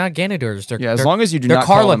Ganadors. They're Yeah, as long as you do they're not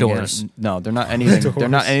call them Carladors. No, they're not anything. They're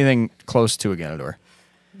not anything close to a Ganador.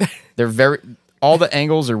 They're all the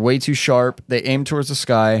angles are way too sharp. They aim towards the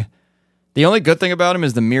sky. The only good thing about them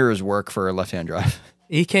is the mirrors work for a left-hand drive.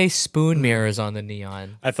 EK spoon mirrors on the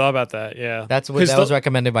Neon. I thought about that. Yeah, That was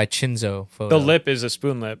recommended by Chinzo Photo. The lip is a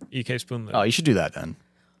spoon lip. EK spoon lip. Oh, you should do that then.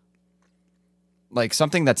 Like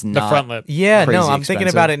something that's The not front lip. Yeah, crazy no, I'm thinking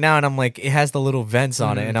expensive. about it now, and I'm like, it has the little vents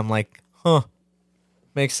on it, and I'm like, huh,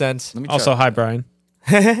 makes sense. Let me Also, hi Brian.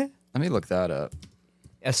 let me look that up.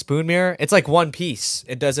 A spoon mirror, it's like one piece.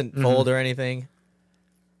 It doesn't fold or anything.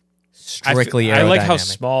 Strictly I like how aerodynamic.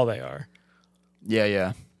 small they are.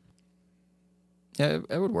 Yeah. Yeah,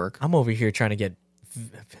 it would work. I'm over here trying to get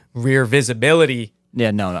rear visibility.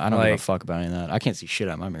 Yeah, no, I don't give a Like- fuck about any of that. I can't see shit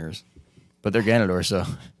out my mirrors, but they're Ganador, so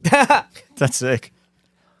that's sick.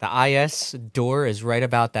 The IS door is right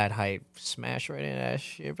about that height. Smash right into that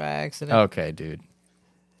shit by accident. Okay, dude.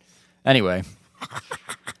 Anyway,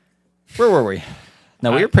 where were we?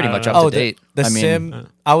 No, we were pretty I much don't up know. to date. The I mean, sim.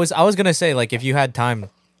 I was gonna say, like, if you had time,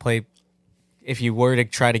 play. If you were to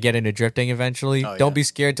try to get into drifting eventually, don't be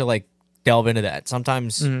scared to like delve into that.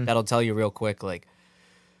 Sometimes that'll tell you real quick, like,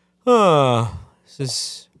 this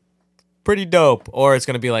is pretty dope, or it's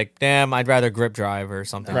gonna be like, damn, I'd rather grip drive or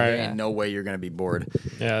something. Right. Like ain't that. no way you're gonna be bored.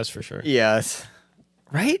 Yeah, that's for sure. Yes,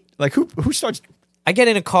 right? Like who starts? I get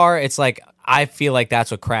in a car, it's like I feel like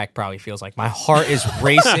that's what crack probably feels like. My heart is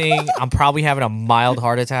racing. I'm probably having a mild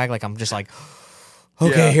heart attack. Like I'm just like,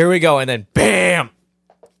 okay, Yeah. here we go, and then bam,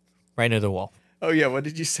 right into the wall. Oh yeah, what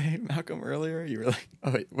did you say, Malcolm, earlier? You were like,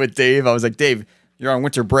 oh, wait, with Dave. I was like, Dave, you're on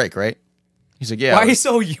winter break, right? He's like, yeah. Why are you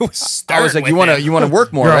so stern? I was like, with you want it? to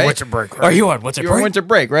work more, right? break? Are you on winter You're on break? winter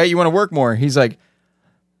break, right? You want to work more? He's like,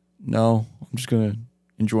 no, I'm just gonna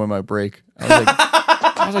enjoy my break.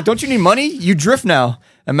 I was like, don't you need money? You drift now.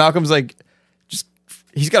 And Malcolm's like,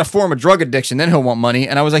 he's got a form of drug addiction, then he'll want money.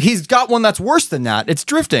 And I was like, he's got one that's worse than that. It's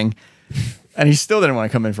drifting. And he still didn't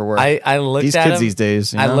want to come in for work. I looked These at kids him. these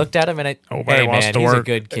days. I looked at him and Nobody hey wants man, to he's a work.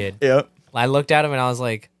 good kid. Yep. I looked at him and I was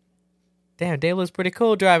like, damn, Dave looks pretty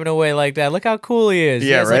cool driving away like that. Look how cool he is. He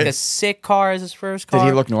Yeah, has like right? a sick car as his first car. Did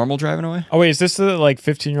he look normal driving away? Oh wait, is this the like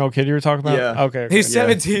 15-year-old kid you were talking about? Yeah. Okay. He's Yeah.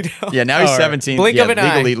 17 now. Yeah, now he's All right. 17. Blink yeah, of an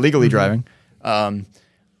eye. legally driving.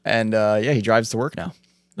 And he drives to work now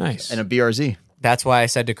Nice. in a BRZ. That's why I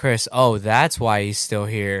said to Chris, oh, that's why he's still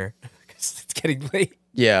here. 'Cause it's getting late.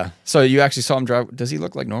 Yeah. So you actually saw him drive. Does he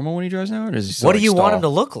look like normal when he drives now? Or does he still, What do like, you want stall? him to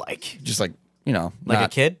look like? Just like, Like a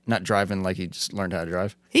not- kid? Not driving like he just learned how to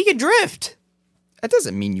drive. He can drift. That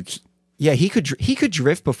doesn't mean you. Yeah, he could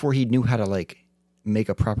drift before he knew how to like make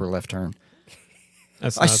a proper left turn.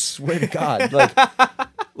 That's I nuts. swear to God,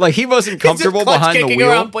 like he wasn't He's just comfortable clutch behind the kicking wheel,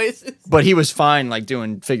 around places. but he was fine like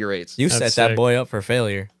doing figure eights. You That's set that sick. boy up for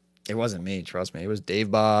failure. It wasn't me, trust me. It was Dave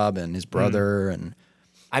Bob and his brother and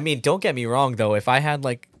I mean, don't get me wrong though. If I had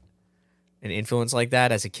like an influence like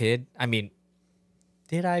that as a kid, I mean,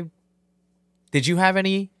 did you have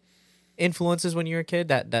any influences when you were a kid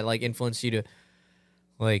that like influenced you to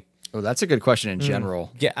like oh, that's a good question in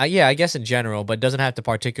general. yeah, I guess in general, but it doesn't have to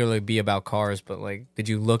particularly be about cars, but like did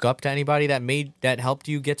you look up to anybody that helped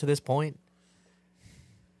you get to this point?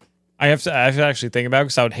 I have to actually think about it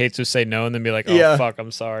because I would hate to say no and then be like, oh Yeah. fuck,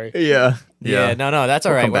 I'm sorry. Yeah. Yeah, no, that's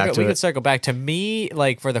all We'll right. come back We to could it. circle back. To me,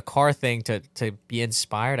 like for the car thing to be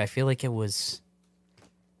inspired, I feel like it was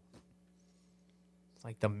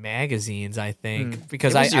like the magazines, I think.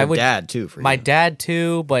 Because It was I your would dad too for my you. dad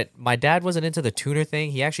too, but my dad wasn't into the tuner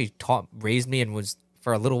thing. He actually raised me and was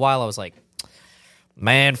for a little while I was like,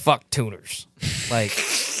 man, fuck tuners. Like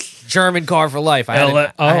German car for life. I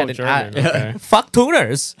had an- German. Okay. fuck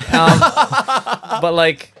tuners. But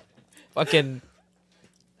like, fucking,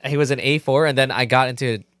 he was an A4, and then I got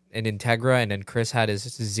into an Integra, and then Chris had his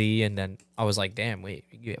Z, and then I was like, damn, wait,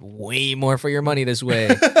 you get way more for your money this way.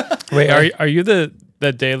 Wait, are you the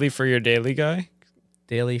daily for your daily guy?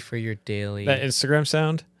 Daily for your daily. That Instagram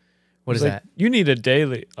sound? What is Like, that? You need a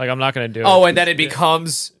daily. Like I'm not gonna do it. Oh, and then it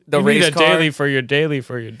becomes the you race need a car. daily for your daily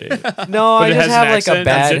for your daily. No, But I it just has have an like a accent.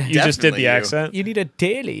 bad. You just did Definitely the you. accent. You need a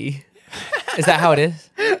daily. Is that how it is?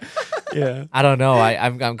 Yeah. I don't know.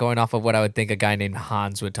 I'm going off of what I would think a guy named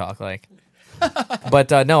Hans would talk like.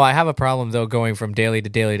 But no, I have a problem though going from daily to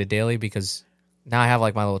daily to daily because now I have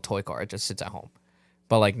like my little toy car. It just sits at home.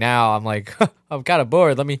 But like now I'm like I'm kind of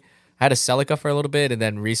bored. I had a Celica for a little bit, and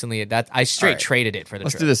then recently I straight traded it for the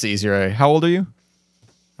Let's trip. do this easier. How old are you?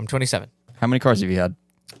 I'm 27. How many cars have you had?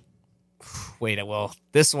 Wait, well,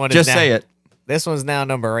 this one is Just now, say it. This one's now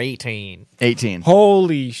number 18. 18.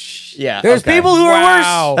 Holy shit. Yeah. There's okay. people who are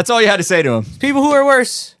worse. That's all you had to say to him. People who are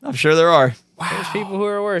worse. I'm sure there are. There's people who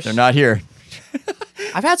are worse. They're not here.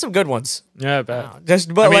 I've had some good ones. Yeah, I bet.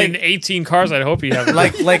 Just but I mean, like 18 cars, I'd hope you have.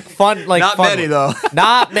 like fun like Not fun many, ones. though.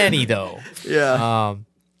 Not many though. Yeah.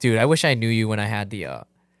 Dude, I wish I knew you when I had the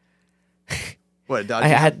What, Dodge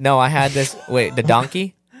I Neon? had this the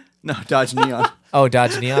donkey? No, Dodge Neon. Oh,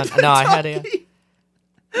 Dodge Neon. No, I had a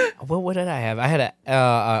what did I have? I had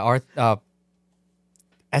a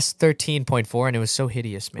S13.4 and it was so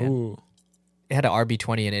hideous, man. Ooh. It had an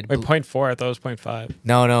RB20 in it. Wait, 0.4? I thought it was 0.5.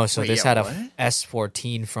 No. So Wait, this yeah, had what? a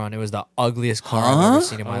S14 front. It was the ugliest car I've ever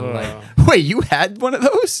seen in my life. Wait, you had one of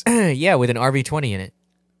those? Yeah, with an RB20 in it.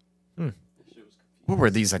 What were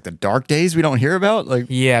these, like the dark days we don't hear about? Like,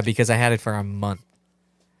 Yeah, because I had it for a month.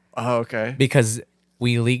 oh, okay. Because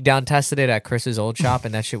we leak down tested it at Chris's old shop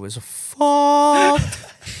and that shit was fucked.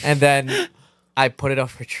 And then I put it up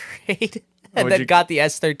for trade and What'd then you- got the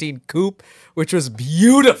S13 coupe, which was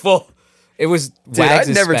beautiful. It was Dude, Wags'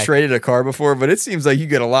 I've never spec. traded a car before, but it seems like you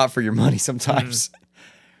get a lot for your money sometimes.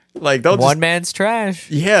 Like, they'll One just... man's trash.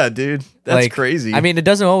 Yeah, dude. That's Like, crazy. I mean, it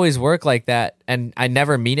doesn't always work like that, and I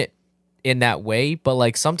never mean it in that way, but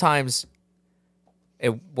like sometimes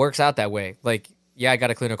it works out that way. Like, yeah, I got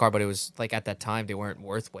to clean a car, but it was like at that time they weren't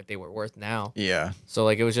worth what they were worth now. Yeah. So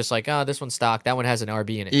like it was just like, oh, this one's stock, that one has an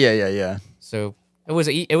RB in it. Yeah. So it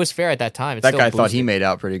was fair at that time. It That still guy thought he boosted. made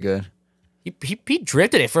out pretty good. He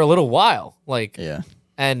drifted it for a little while, like Yeah.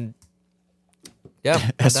 and yeah,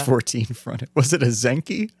 S14 front. Was it a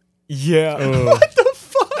Zenki? yeah. What the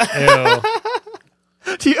fuck?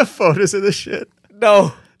 Ew. Do you have photos of this shit?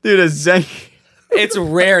 No, Dude, a Zenki. it's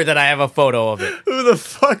rare that I have a photo of it. Who the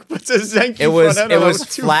fuck puts a Zenki It was front end on a flat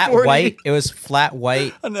 240? white. It was flat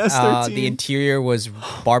white. An S13. The interior was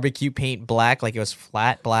barbecue paint black, like it was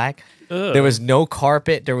flat black. Ugh. There was no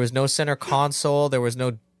carpet. There was no center console. There was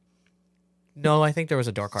no. No, I think there was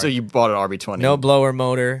a door carpet. So you bought an RB20. No blower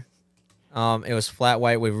motor. It was flat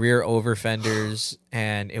white with rear over fenders,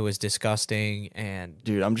 and it was disgusting. And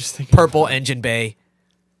Dude, I'm just thinking. purple engine bay.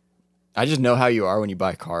 I just know how you are when you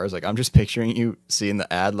buy cars. Like, I'm just picturing you seeing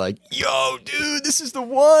the ad like, yo, dude, this is the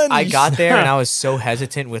one. I got there and I was so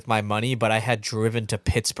hesitant with my money, but I had driven to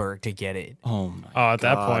Pittsburgh to get it. Oh, my Oh, at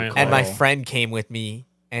that God, point. And my Carl. friend came with me,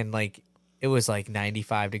 and like it was like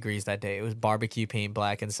 95 degrees that day. It was barbecue paint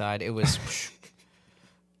black inside. It was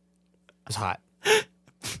hot.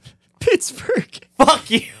 Pittsburgh. Fuck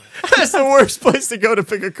you. That's the worst place to go to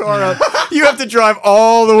pick a car up. You have to drive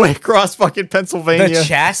all the way across fucking Pennsylvania. The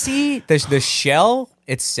chassis, the shell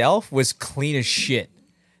itself was clean as shit.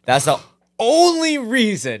 That's the only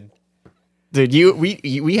reason. Dude,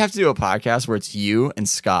 we have to do a podcast where it's you and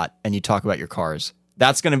Scott and you talk about your cars.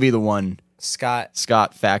 That's going to be the one. Scott,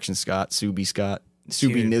 Faction Scott, Subi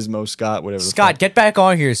Dude. Nismo Scott, whatever. the Scott, fuck. get back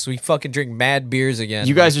on here so we fucking drink mad beers again.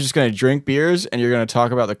 You guys are just going to drink beers and you're going to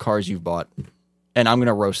talk about the cars you've bought. And I'm going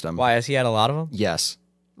to roast them. Why? Has he had a lot of them? Do Yes.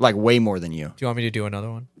 Like way more than you. you want me to do another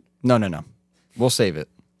one? No. We'll save it.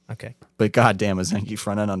 Okay. But goddamn, a Zenki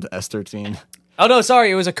front end onto S13. Oh no, sorry,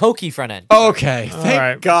 it was a Koki front end. Okay, thank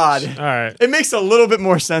right. God. All right. It makes a little bit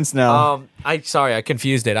more sense now. I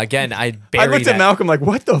confused it again. I I buried looked at that. Malcolm like,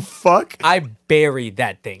 what the fuck? I buried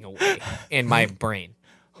that thing away in my brain.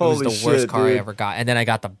 It was Holy the worst shit, car dude. I ever got, and then I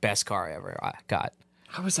got the best car I ever got.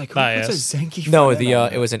 I was like, who Bias. puts a Zenki No, front end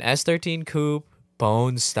on it was an S13 coupe,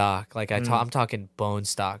 bone stock. Like I'm talking bone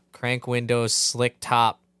stock, crank windows, slick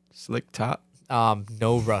top, Slick top.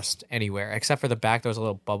 no rust anywhere except for the back. There was a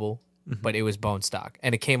little bubble, but it was bone stock,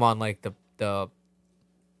 and it came on like the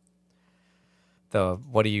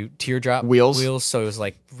teardrop Wheels? So it was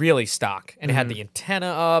like really stock, and it had the antenna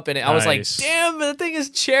up, and I was like, Nice. damn, the thing is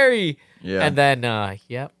cherry. Yeah. And then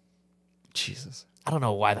yep. Jesus. I don't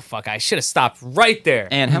know why the fuck I should have stopped right there.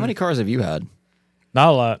 And how many cars have you had? Not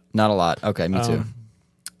a lot, Not a lot. Okay, me too.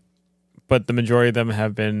 but the majority of them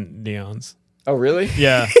have been neons. Oh, really?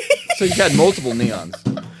 Yeah. So you've had multiple neons.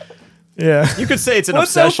 Yeah. You could say it's an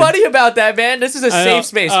What's obsession. so funny about that, man? This is a I know. safe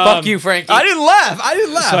space. Fuck you, Frankie. I didn't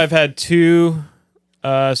laugh. So I've had two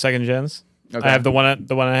second gens. Okay. I have the one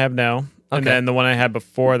I have now, and Okay. then the one I had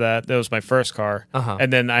before that. That was my first car, Uh-huh.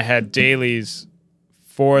 and then I had dailies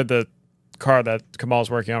for the car that Kamal's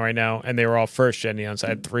working on right now, and they were all first gen neons. I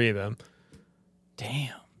had 3 of them.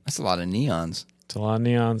 Damn, that's a lot of neons. It's a lot of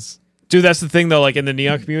neons, dude. That's the thing though. Like in the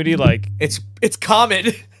neon community, like It's common.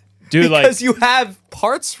 dude, because like you have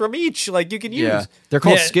parts from each, like you can use. Yeah, they're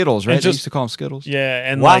called Yeah, Skittles, right? and They just- used to call them Skittles.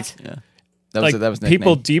 yeah, and What? Yeah, like that was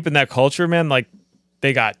people nickname. deep in that culture, man. Like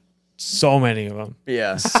they got so many of them.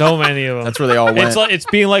 Yeah, So many of them. that's where they all went. It's like it's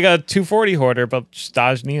being like a 240 hoarder, but just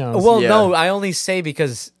Dodge neons. Well, Yeah. no, I only say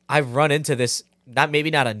because I've run into this.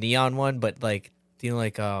 Maybe not a neon one, but like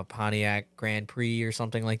like a Pontiac Grand Prix or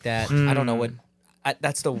something like that. I don't know what.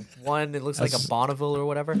 That's the one that looks like a Bonneville or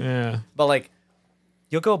whatever. yeah. But like,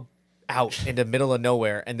 you'll go out in the middle of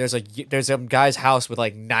nowhere, and there's a guy's house with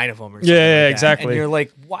like 9 of them. Or something Yeah, like that. exactly. And you're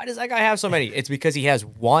like, why does that guy have so many? It's because he has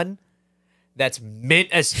one that's mint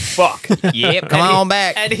as fuck. Yep, come on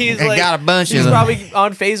back. And he's I like, got a bunch he's of them. probably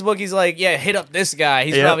on Facebook. He's like, yeah, hit up this guy.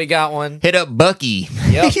 He's Yep. probably got one. Hit up Bucky.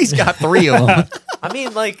 Yep. He's got 3 of them. I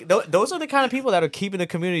mean, like those are the kind of people that are keeping the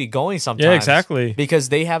community going sometimes. Yeah, exactly. Because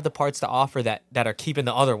they have the parts to offer that are keeping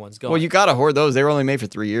the other ones going. Well, you gotta hoard those. They were only made for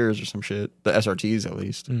 3 years or some shit. The SRTs, at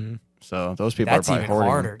least. So those people that's are probably even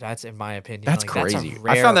hoarding harder. them. That's in my opinion. That's Like, a crazy. I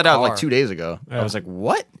rare found that out car. like 2 days ago. I was like,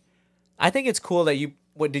 what? I think it's cool that you.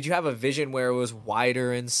 What did you have a vision where it was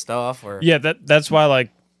wider and stuff? Or Yeah, that's why,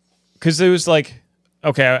 like, because it was like,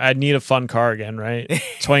 okay, I need a fun car again, right?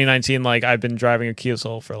 2019, like, I've been driving a Kia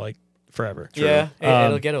Soul for, like, forever. yeah, Um,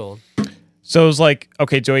 it'll get old. So it was like,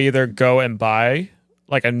 okay, do I either go and buy,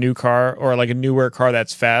 like, a new car or, like, a newer car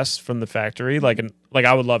that's fast from the factory? Like,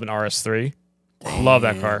 I would love an RS3. Love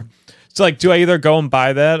that car. So, like, do I either go and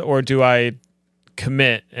buy that or do I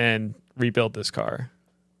commit and rebuild this car?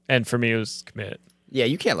 And for me, it was commit. Yeah,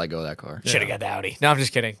 you can't let go of that car. Should have got the Audi. No, I'm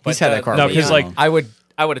just kidding. He's had that car. No, way 'cause, too like, long.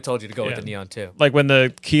 I would have told you to go with Yeah. the neon too. Like, when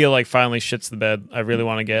the Kia, like, finally shits the bed, I really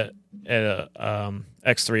want to get a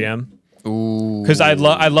X3M. Ooh, Because I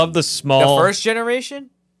love the small. The first generation.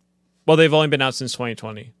 Well, they've only been out since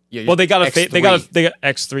 2020. Yeah, Well, they got X3. they got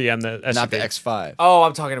X3M, the SUV. not the X5. Oh,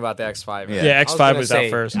 I'm talking about the X5. Yeah. Yeah, I was X5 gonna was out say,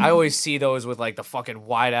 first. I always see those with like the fucking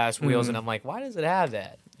wide ass wheels, and I'm like, why does it have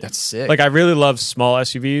that? That's sick. Like, I really love small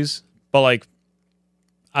SUVs, but like,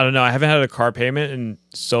 I don't know. I haven't had a car payment in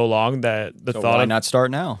so long that the so thought why of not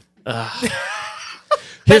start now?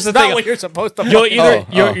 here's the That's not thing. what you're supposed to. You'll either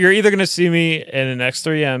Oh. you're either gonna see me in an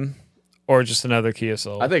X3M or just another Kia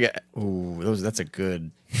Soul. I think. That's a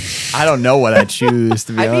good. I don't know what I'd choose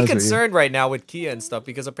to be I'd be honest with you. concerned right now with Kia and stuff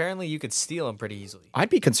because apparently you could steal them pretty easily. I'd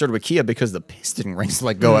be concerned with Kia because the piston rings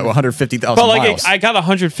like go at 150,000 but like, miles. I got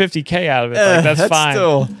 150K out of it. Like, that's fine.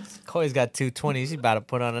 Still, Chloe's got 220. She's about to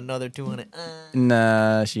put on another 200.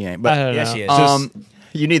 nah, she ain't. I But don't Yeah, know. she is. Just-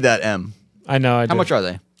 you need that M. I know. I How do. much are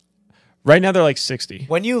they? Right now they're like 60.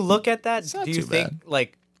 When you look at that, not do you too think bad.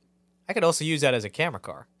 like I could also use that as a camera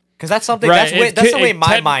car? Because that's something Right, that's it that's could- the way it my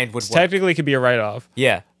tec- mind would work. Technically, it could be a write-off.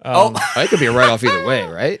 Yeah. Oh, it could be a write-off either way,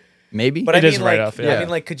 right? Maybe. But It I is mean, a like, write-off, yeah. I mean,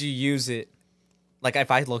 like, could you use it? Like,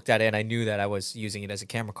 if I looked at it and I knew that I was using it as a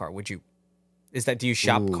camera car, would you? Do you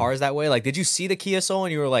shop Ooh. cars that way? Like, did you see the Kia Soul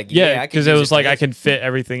and you were like, Yeah, I could because it use was for like I this? can fit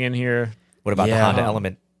everything in here. What about the Yeah. Honda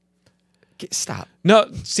Element? Stop. No,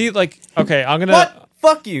 see, like, okay, I'm gonna. What?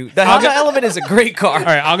 Fuck you. The Honda Element is a great car. All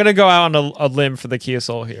right, I'm gonna go out on a limb for the Kia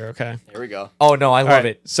Soul here. Okay. Here we go. Oh no, I All love right,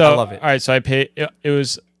 it. So I love it. All right, so I paid.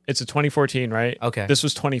 It's a 2014, right? Okay. This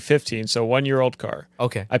was 2015, so 1-year-old car.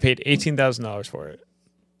 Okay. I paid $18,000 for it.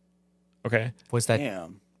 Okay. Was that?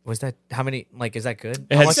 Damn. Was that? How many? Like, is that good?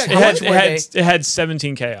 It How had much- it how had much it were had, they? it had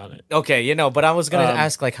 17K on it. Okay, but I was gonna Um,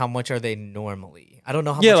 ask like how much are they normally? I don't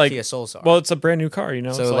know how Yeah, much like Kia Souls are. well, it's a brand new car, you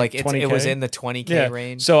know. so it's like like it 20K. was in the 20K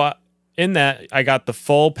range. So in that, I got the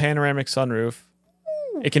full panoramic sunroof.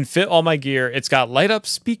 It can fit all my gear. It's got light up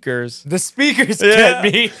speakers. The speakers Yeah.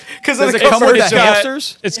 get me because Does of it the come with commercial. the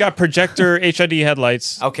hamsters? It's got projector HID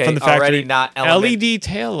headlights. Okay, from the already factory. not Element. LED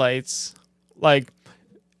taillights. Like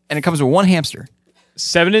And it comes with one hamster.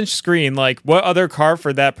 7-inch screen. Like, what other car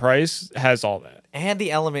for that price has all that? And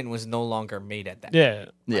the Element was no longer made at that. Yeah.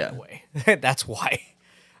 Yeah. Way. That's why.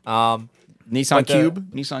 Nissan But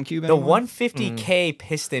Cube. Nissan Cube. The anyone? 150K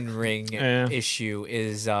piston ring Yeah. issue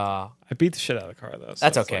is I beat the shit out of the car though. so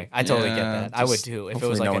that's it's okay. like- I totally get Yeah, that. I would just too. If it hopefully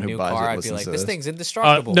was no like a one who new buys it car, I'd be listens like, to this this. thing's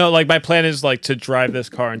indestructible. no, like my plan is like to drive this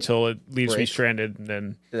car until it leaves me Break. stranded and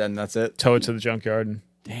then Then that's it. tow it to the junkyard and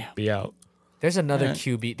Damn. be out. There's another Alright.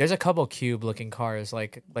 Cube. There's a couple Cube looking cars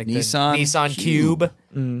like Nissan the Nissan Cube.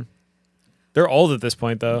 Cube. They're old at this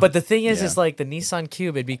point though. But the thing is Yeah. like the Nissan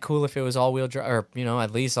Cube, it'd be cool if it was all-wheel drive, or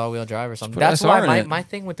at least all-wheel drive or something. put That's SR why in it. my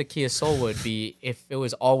thing with the Kia Soul would be if it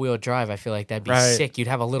was all-wheel drive. I feel like that'd be Right. sick. You'd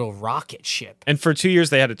have a little rocket ship. and for 2 years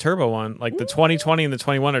they had a turbo one. Like the 2020 and the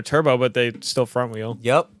 21 are turbo, but they still front wheel.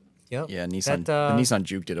 Yep. Yep. Yeah, Nissan. That, The Nissan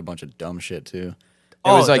Juke did a bunch of dumb shit too. It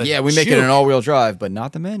Oh, was like, the yeah, we make it Juke. an all-wheel drive, but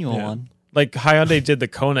not the manual Yeah. one. Like Hyundai did the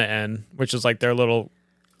Kona N, which is like their little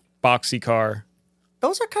boxy car.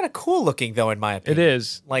 Those are kind of cool looking, though, in my It opinion.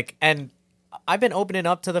 is. Like, and I've been opening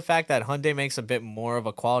up to the fact that Hyundai makes a bit more of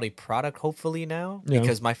a quality product, hopefully now, Yeah.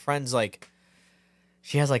 because my friend's like,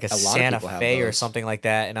 she has like a lot of Santa people have Fe or those. something like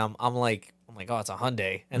that, and I'm like, oh, it's a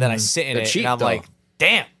Hyundai, and then I sit in They're it, cheap, and I'm though. like,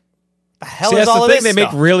 damn, the hell See, is that's all the of thing. this They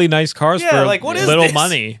stuff? make really nice cars Yeah, for like, what is little this?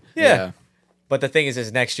 money. Yeah. But the thing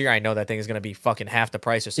is next year I know that thing is gonna be fucking half the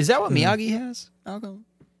price or something. Is that what Miyagi has?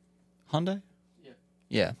 Hyundai?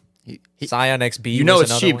 Yeah. He, Scion XB? you know was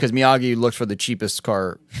it's another cheap one? because Miyagi looked for the cheapest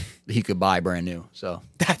car he could buy brand new. So,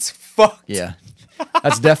 that's fucked. yeah.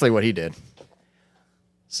 That's definitely what he did.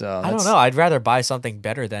 So, I don't that's- know. I'd rather buy something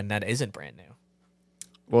better than that isn't brand new.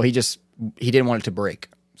 Well, he didn't want it to break.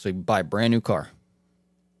 So he buy a brand new car.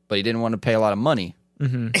 But he didn't want to pay a lot of money.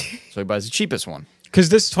 So he buys the cheapest one. Because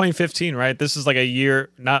this is 2015, right? This is like a year,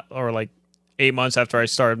 like 8 months after I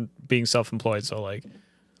started being self-employed. So like,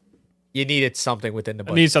 You needed something within the I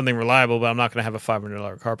budget. need something reliable, but I'm not going to have a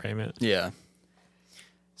 $500 car payment. Yeah.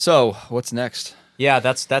 So, what's next? Yeah,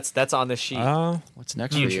 that's on the sheet. What's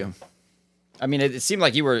next for you? I mean, it seemed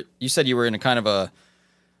like you said you were in a kind of a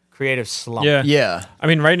Creative slump. Yeah. yeah. I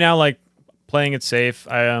mean, right now, like playing it safe.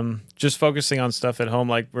 I am just focusing on stuff at home.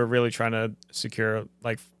 Like we're really trying to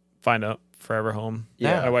find a forever home.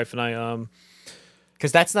 Yeah. My wife and I.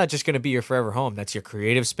 Because that's not just going to be your forever home. That's your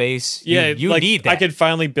creative space. Yeah, You like, need that. I could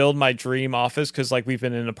finally build my dream office because like we've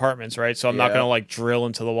been in apartments, right? So I'm not Yeah. gonna like drill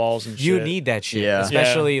into the walls and You shit. need that shit. Yeah.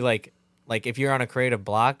 Especially like if you're on a creative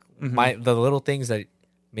block, the little things that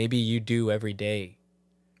maybe you do every day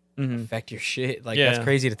affect your shit. Like that's Yeah.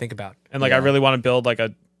 crazy to think about. And like I really want to build like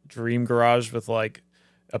a dream garage with like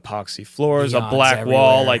epoxy floors, Neons a black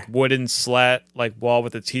wall, everywhere. like wooden slat, like wall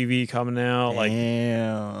with a TV coming out, like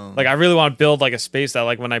Damn. I really want to build like a space that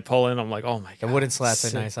like when I pull in, I'm like, oh my The god, wooden slats are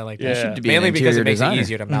sick. nice. I like Yeah. that. Should be an Mainly because interior it makes designer. it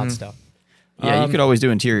easier to mount stuff. Yeah, you could always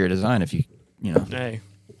do interior design if you know, Hey,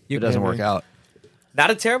 it doesn't work out.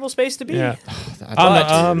 Not a terrible space to be. yeah. I But,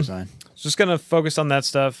 interior design. Just gonna focus on that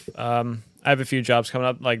stuff. I have a few jobs coming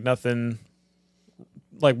up, like nothing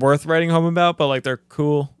like worth writing home about, but like they're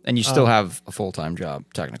cool. And you still have a full-time job,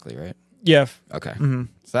 technically, right? Yeah. Okay. So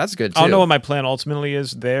that's good, too. I don't know what my plan ultimately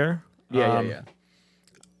is there. Yeah.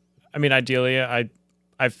 I mean, ideally, I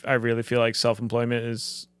really feel like self-employment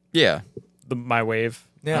is Yeah. my wave.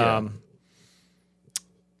 Yeah.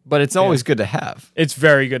 But it's always good to have. It's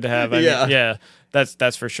very good to have. I mean, Yeah. yeah,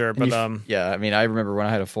 that's for sure. But Yeah, I mean, I remember when I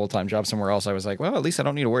had a full-time job somewhere else, I was like, well, at least I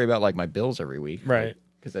don't need to worry about like my bills every week. Right.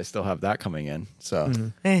 Because I still have that coming in. So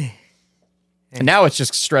Eh. and now it's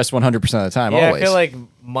just stress 100% of the time, Yeah, always. I feel like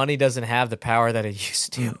money doesn't have the power that it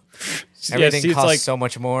used to. Everything see, it's costs like- so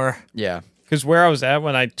much more. yeah. because where I was at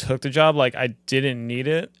when I took the job, like I didn't need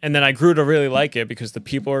it, and then I grew to really like it because the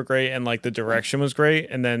people were great and like the direction was great,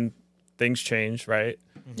 and then things changed, right?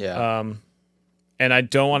 Yeah. And I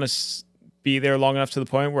don't want to be there long enough to the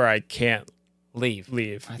point where I can't Leave.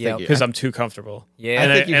 leave Yeah. you- because I'm too comfortable. Yeah. I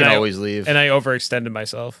think you and can I- always leave. And I overextended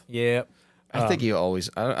myself. Yeah. I think you always.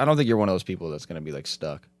 I don't think you're one of those people that's going to be like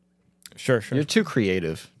stuck. Sure. You're too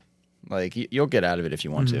creative. Like you'll get out of it if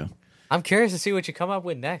you want to. I'm curious to see what you come up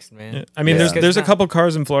with next, man. I mean, Yeah. there's a Now- couple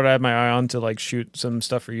cars in Florida I have my eye on to like shoot some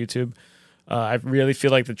stuff for YouTube. I really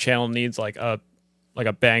feel like the channel needs like a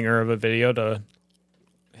banger of a video to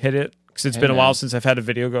hit it because it's Hey, been a man. while since I've had a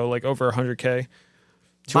video go like over 100K.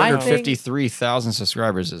 My thing- 253,000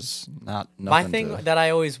 subscribers is not nothing. My thing to, that I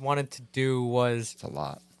always wanted to do was it's a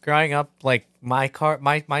lot. growing up, like my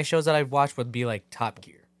shows that I'd watch would be like Top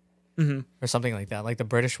Gear or something like that, like the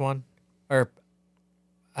British one, or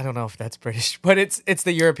I don't know if that's British, but it's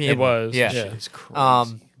the European. It was, one. Yeah. yeah. It's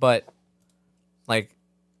crazy. But like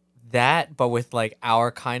that, but with like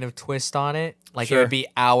our kind of twist on it, like it Sure. would be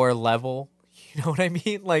our level. You know what I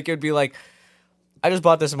mean? Like it would be like, I just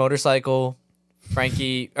bought this motorcycle,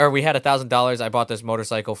 Frankie, or we had $1,000. I bought this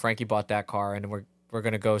motorcycle. Frankie bought that car, and we're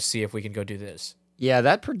gonna go see if we can go do this. Yeah,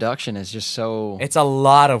 that production is just so It's a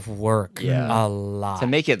lot of work. Yeah. A lot. to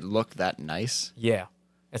make it look that nice. Yeah.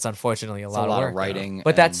 It's unfortunately a It's lot, a lot of of work. writing.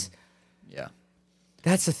 But and- yeah.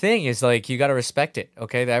 that's the thing is like you got to respect it.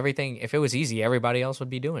 Okay, that everything. If it was easy, everybody else would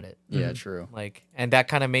be doing it. Yeah, true. Like, and that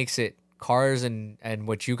kind of makes it cars and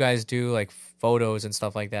what you guys do, like photos and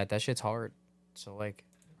stuff like that. That shit's hard. So like,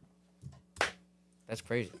 that's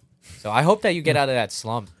crazy. So I hope that you get out of that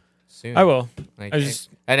slump soon. I will. Like, I just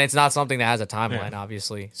and it's not something that has a timeline,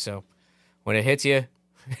 obviously. So when it hits you,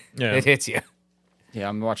 yeah. it hits you. Yeah,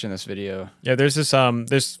 I'm watching this video. Yeah, there's this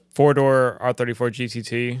 4-door R34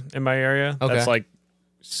 GTT in my area. Okay. That's like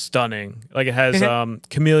stunning. Like it has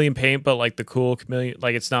chameleon paint, but like the cool chameleon.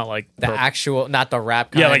 Like it's not like The actual, not the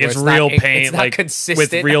wrap. yeah, kind like where it's not real in- paint, it's not like consistent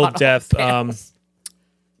with real on all depth. panels.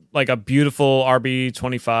 Like a beautiful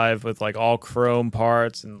RB25 with like all chrome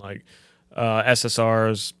parts and like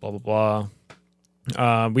SSRs, blah blah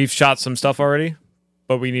blah. We've shot some stuff already,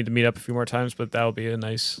 but we need to meet up a few more times. But that'll be a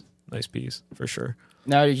nice piece for sure.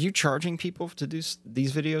 Now, are you charging people to do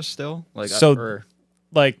these videos still? Like, So-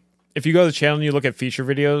 Like if you go to the channel and you look at feature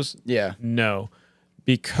videos, yeah, no,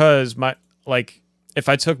 because if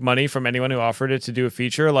I took money from anyone who offered it to do a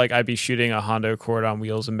feature, like I'd be shooting a Honda Accord on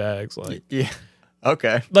wheels and bags. Like yeah,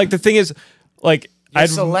 okay, like the thing is, like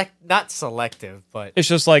You're not selective, but it's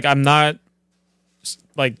just like I'm not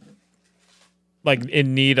like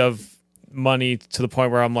in need of money to the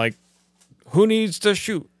point where I'm like, who needs to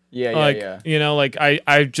shoot? yeah, Like you know, like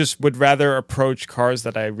I just would rather approach cars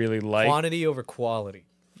that I really like. quantity over quality.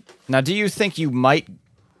 Now, do you think you might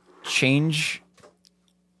change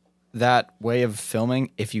that way of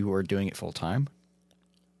filming if you were doing it full time?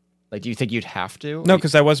 Like, do you think you'd have to? No,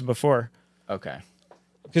 because I wasn't before. Okay.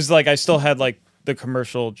 Because like I still had like the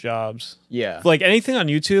commercial jobs. Yeah. Like anything on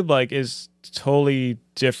YouTube like is totally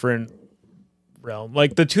different realm.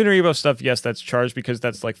 Like the Tuner Evo stuff, yes, that's charged because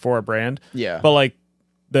that's like for a brand. Yeah. But like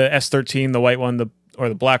the S13, the white one, or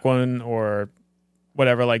the black one, or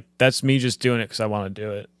whatever, like that's me just doing it because I want to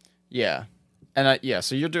do it. Yeah. And yeah,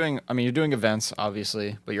 so you're doing events,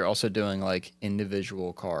 obviously, but you're also doing like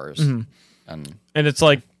individual cars. Mhm. And And it's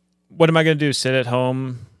like, what am I going to do? Sit at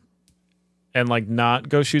home and like not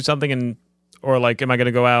go shoot something, or like, am I going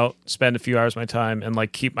to go out, spend a few hours of my time and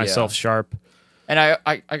like keep myself sharp? And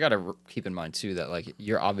I got to keep in mind too that like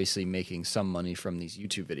you're obviously making some money from these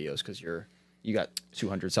YouTube videos because you got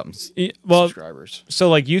 200 something subscribers. So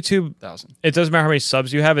like YouTube, 1,000 it doesn't matter how many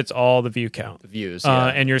subs you have, it's all the view count. the views. Yeah.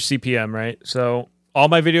 And your CPM, right? So all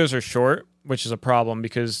my videos are short, which is a problem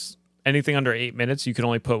because anything under 8 minutes, you can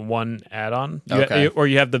only put one ad on. Okay. Or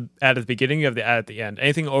you have the ad at the beginning, you have the ad at the end.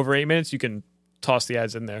 Anything over 8 minutes, you can toss the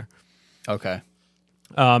ads in there. Okay.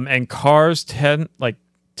 And cars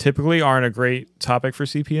typically aren't a great topic for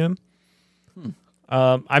CPM.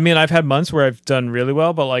 I mean, I've had months where I've done really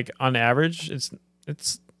well, but like on average, it's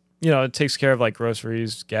it takes care of like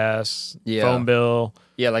groceries, gas, Yeah. phone bill.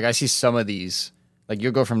 Yeah, like I see some of these. Like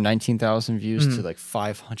you'll go from 19,000 views to like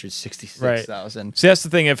 566,000. See, that's the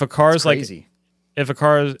thing. If a car is like, Crazy. if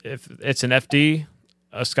it's an FD,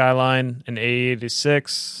 a Skyline, an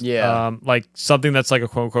A86, Yeah. like something that's like a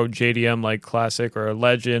quote unquote JDM like classic or a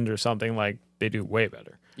Legend or something, like they do way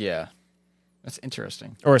better. Yeah. That's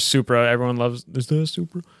interesting. Or a Supra, everyone loves. Is that a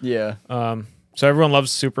Supra? Yeah. So everyone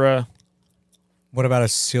loves Supra. What about a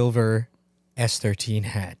silver S13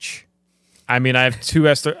 hatch? I mean, I have two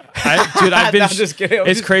S13. Dude, I've been. No, I'm just kidding. I'm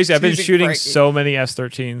It's just crazy. I've been teasing shooting Frankie. so many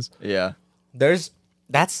S13s. Yeah. That's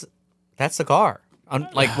the car.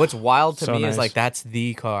 Like what's wild to So me nice. is like that's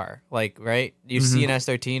the car. Like right, you see an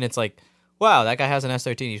S13, it's like, wow, that guy has an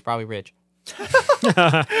S13. He's probably rich.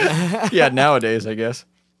 Yeah, nowadays, I guess.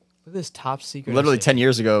 Look at this top secret. Literally S13. 10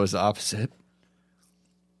 years ago, it was the opposite.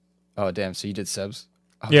 Oh, damn. So you did Seb's?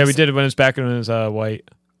 Oh, Yeah, we this- did it when it was back when it was white.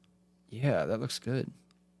 Yeah, that looks good.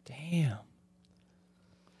 Damn.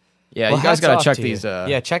 Yeah, Well, you guys hats got off to check to you. these.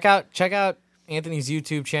 Yeah, check out Anthony's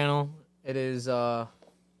YouTube channel. It is it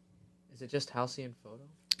just Halcyon Photo?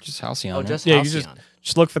 Just Halcyon. Oh, right? just Yeah, you Halcyon.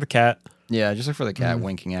 just look for the cat. Yeah, just look for the cat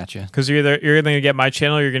winking at you. Because you're either gonna get my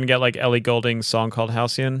channel, or you're gonna get like Ellie Goulding's song called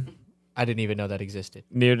Halcyon. I didn't even know that existed.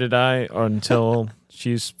 Neither did I, or until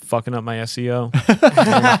she's fucking up my SEO.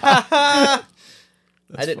 I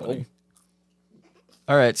didn't. funny.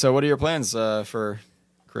 All right, so what are your plans for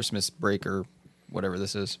Christmas break or whatever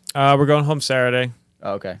this is? We're going home Saturday.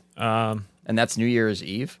 Oh, okay. Um, And that's New Year's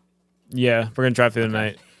Eve? yeah, we're gonna drive through the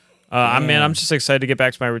night. I'm just excited to get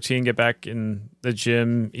back to my routine, get back in the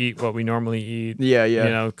gym, eat what we normally eat. Yeah, yeah. You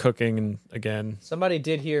know, cooking and again. Somebody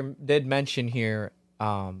did mention here.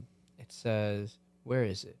 It says, where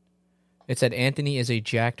is it? It said Anthony is a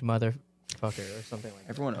jacked motherfucker or something like that.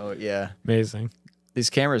 Everyone, oh, yeah. Amazing. These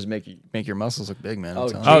cameras make your muscles look big, man. I'm Oh,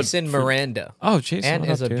 telling you. Jason Miranda. Oh, Jason. And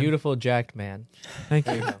what is up, a dude? beautiful jacked man. Thank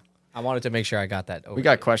There you you. go. I wanted to make sure I got that. Over We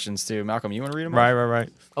got there. questions, too. Malcolm, you want to read them? Right.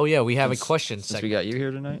 Oh yeah, we have a Since- question Since we segment. got you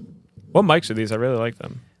here tonight. What mics are these? I really like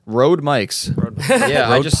them. Rode mics. Yeah,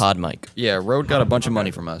 Rode Pod mic. Yeah, Rode got a bunch of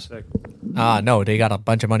money from us. No, they got a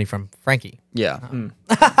bunch of money from Frankie. Yeah.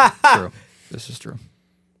 True. This is true.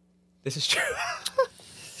 This is true.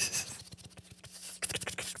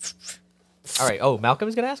 All right. Oh,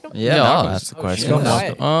 Malcolm's gonna ask him. Yeah, I'll Malcolm's- ask the Oh, question. shit.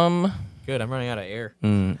 Go ahead. Good. I'm running out of air.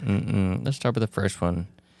 Let's start with the first one.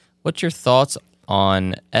 What's your thoughts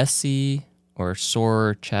on SE or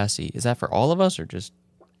Soar chassis. Is that for all of us or just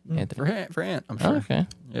Anthony? For Ant, I'm Oh, sure. okay.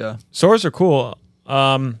 Yeah. Soars are cool.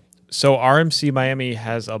 So RMC Miami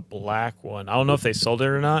has a black one. I don't know if they sold it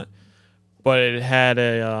or not, but it had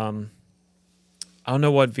a I don't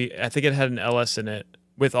know what I think it had an LS in it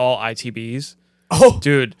with all ITBs. Oh,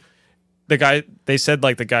 Dude, they said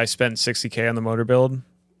like the guy spent $60K on the motor build,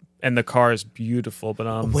 and the car is beautiful.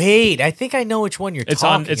 But wait, I think I know which one you're it's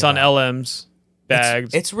talking on about. LMs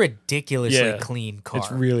bags. It's ridiculously Yeah. clean car.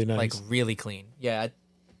 It's really nice. Like really clean. Yeah.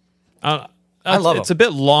 I love It's them. a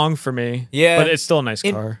bit long for me. Yeah. but it's still a nice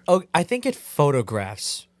car. I think it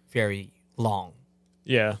photographs very long.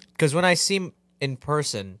 Yeah, Because when I see him in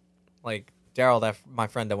person, like Daryl, my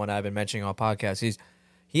friend, the one I've been mentioning on podcasts,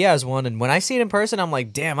 he has one, and when I see it in person, I'm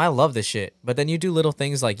like, damn, I love this shit. But then you do little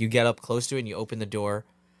things like you get up close to it and you open the door,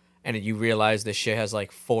 and you realize this shit has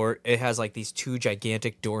like it has like these 2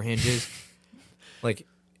 gigantic door hinges. Like,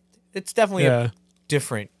 it's definitely a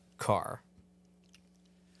different car.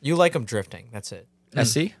 You like them drifting, that's it.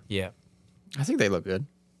 SC? Yeah, I think they look good.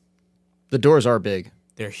 The doors are big.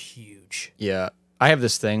 they're huge. Yeah. I have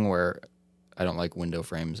this thing where I don't like window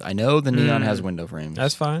frames. I know the Neon has window frames.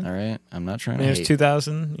 that's fine. All right. I'm not trying I to mean, it's hate.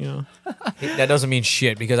 2000. You know, That doesn't mean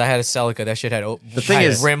shit because I had a Celica. That shit had The thing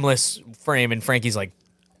is- rimless frame, and Frankie's like,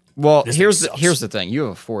 Well, This here's thing the, sucks. here's the thing. You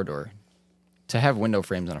have a 4-door. To have window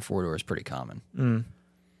frames on a 4-door is pretty common.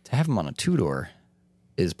 To have them on a 2-door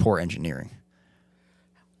is poor engineering.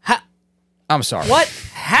 Ha- I'm sorry. what?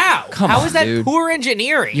 How? Come How on, is that dude. poor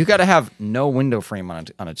engineering? You got to have no window frame on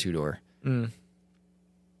a 2-door.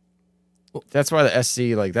 That's why the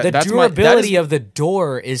SC like that. the that's durability that is, of the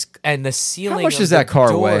door is, and the ceiling. much of does the that car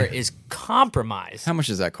door weigh? is compromised. How much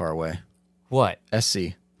does that car weigh? What? SC.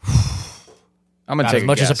 I'm gonna Not take as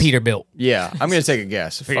much a as a guess. Peterbilt. Yeah, I'm gonna take a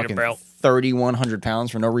guess. Fucking Peterbilt. 3,100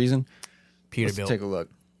 pounds for no reason. Let's Peterbilt. take a look.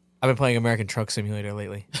 I've been playing American Truck Simulator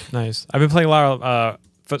lately. nice. I've been playing a lot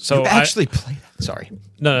of. So You actually play that? Sorry.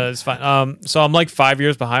 no, it's fine. So I'm like 5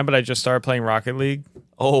 years behind, but I just started playing Rocket League.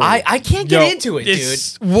 Oh, I can't get Yo, into it,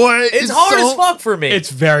 dude. What? It's hard as fuck for me.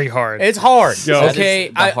 It's very hard. It's hard. Yo. Okay, That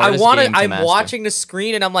is the I hardest want to. game to I'm master. watching the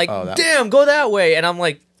screen and I'm like, Oh, that- damn, go that way, and I'm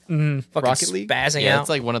like, fucking Rocket League? spazzing Yeah, out. it's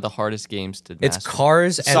like one of the hardest games to It's master.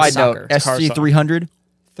 cars and Side soccer. note: car SC 300,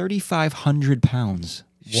 3,500 pounds.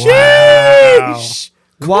 Sheesh!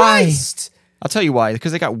 Why? Christ! I'll tell you why.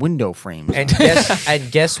 Because they got window frames. And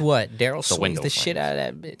guess what? Daryl swings window the shit frames. out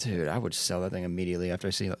of that bitch. Dude, I would sell that thing immediately after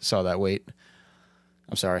I saw that weight.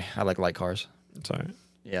 I'm sorry. I like light cars. Sorry.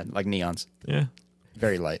 Yeah, like neons. Yeah.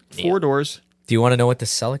 Very light. 4 doors. Do you want to know what the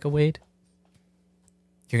Celica weighed?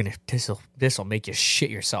 You're gonna this'll make you shit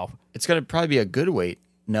yourself. It's gonna probably be a good weight.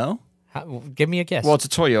 No. Give me a guess. Well, it's a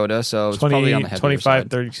Toyota, so it's probably on the heavier 25, side.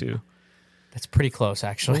 32. That's pretty close,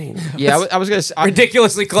 actually. Yeah, I was gonna say.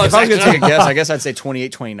 Ridiculously close. If I was gonna actually. take a guess, I guess I'd say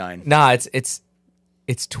 28, 29. Nah, it's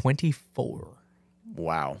 24.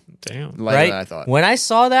 Wow. Damn. Lighter Right? than I thought. When I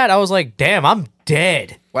saw that, I was like, damn, I'm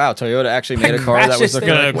dead. Wow, Toyota actually made a car that was crashed this looking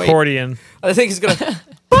thing. Got like an weight. accordion. I think it's gonna.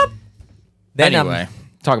 Boop. Then Anyway,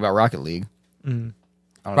 talk about Rocket League. I don't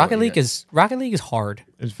know Rocket what League you is hard.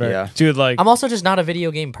 It's very Yeah. dude. Like I'm also just not a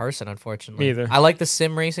video game person, unfortunately. Me either. I like the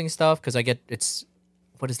sim racing stuff because it's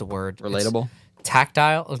what is the word? guys- relatable. It's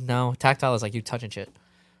tactile. Oh, no, tactile is like you touching shit.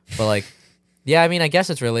 But like, yeah, I mean, I guess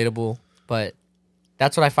it's relatable, but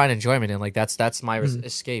that's what I find enjoyment in. Like that's my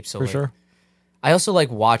escape. So for like, sure. I also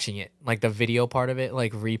like watching it, like the video part of it,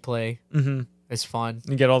 like replay. Mm-hmm. It's fun.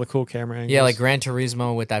 You get all the cool camera angles. Yeah, like Gran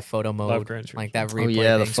Turismo with that photo mode, Gran Turismo. like that replay.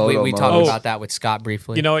 yeah, the thing. photo we mode. talked Oh. about that with Scott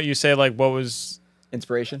briefly. You know what you say? Like what was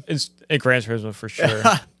Inspiration. it's a Gran Turismo for sure.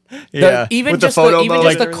 Yeah, even with just the photo even mode.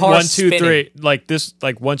 just the like car 1, 2, spinning. 3, like this,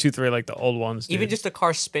 like 1, 2, 3, like the old ones. Even dude. just the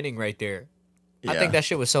car spinning right there. I Yeah. think that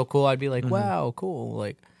shit was so cool. I'd be like, wow, cool.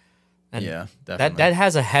 Like, and Yeah, that definitely.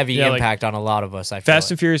 has a heavy Yeah, like, impact on a lot of us. I feel Fast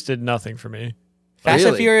like. and Furious did nothing for me. Fast and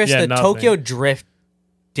Really? Furious, Yeah, the nothing. Tokyo Drift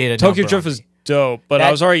did a Tokyo number Drift on was me. dope, but That-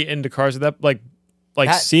 I was already into cars at that. Like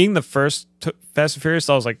That- seeing the first Fast and Furious,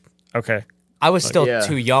 I was like, okay, I was still yeah.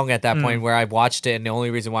 too young at that Mm. point where I watched it, and the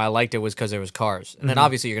only reason why I liked it was because there was cars. And then Mm-hmm.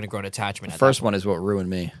 obviously you're gonna grow an attachment. The at first that one is what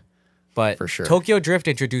ruined me. But for sure. Tokyo Drift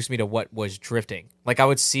introduced me to what was drifting. Like I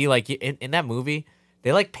would see like in that movie,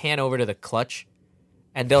 they like pan over to the clutch,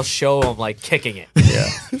 and they'll show them like kicking it. Yeah.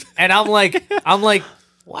 And I'm like,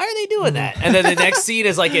 why are they doing that? And then the next scene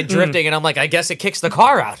is like it drifting, and I'm like, I guess it kicks the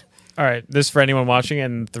car out. all right. This for anyone watching,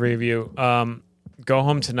 and 3 of you, go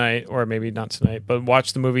home tonight, or maybe not tonight, but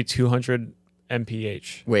watch the movie 200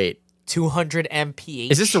 mph. Wait, 200 mph.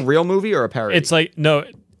 is this a real movie or a parody? It's like no,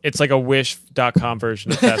 It's like a Wish.com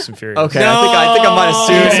version of Fast and Furious. Okay, I think I might have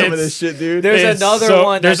seen Dude, some of it's- this shit, dude. There's It's another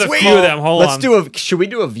one. There's That's a few of them. Hold Let's on. do a. Should we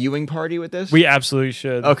do a viewing party with this? We absolutely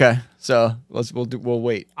should. Okay, so we'll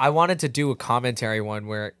wait. I wanted to do a commentary one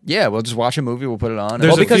where Yeah, we'll just watch a movie. We'll put it on.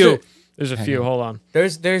 There's Well, a because few. it- There's a few. Hold on.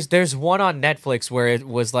 there's one on Netflix where it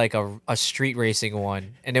was like a street racing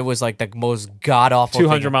one, and it was like the most god awful.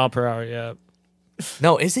 200 mile per hour. Yeah.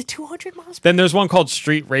 No, is it 200 miles? Then there's one called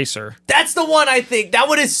Street Racer. That's the one I think. That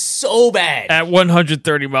one is so bad. At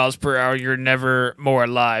 130 miles per hour, you're never more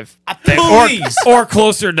alive. Please. Or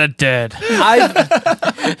closer to dead.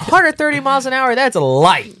 130 miles an hour. That's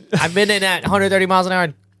light. I've been in at 130 miles an hour.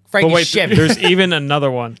 And Frankie But wait, shit. there's even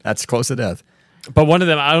another one. That's close to death. But one of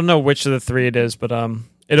them, I don't know which of the three it is, but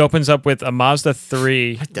it opens up with a Mazda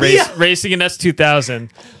 3 racing an S2000.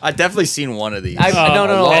 I've definitely seen one of these. No.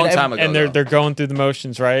 a long and- time ago. And they're going through the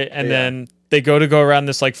motions, right? And then they go around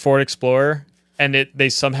this like Ford Explorer, and they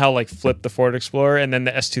somehow like flip the Ford Explorer, and then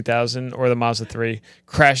the S2000 or the Mazda 3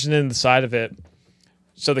 crashes into the side of it.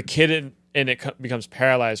 So the kid in it becomes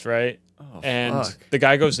paralyzed, right? And fuck. the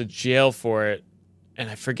guy goes to jail for it. And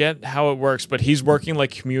I forget how it works, but he's working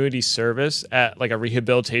like community service at like a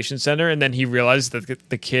rehabilitation center. And then he realizes that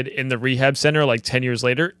the kid in the rehab center, like 10 years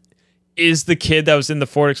later, is the kid that was in the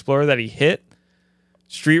Ford Explorer that he hit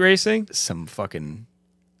street racing. some fucking.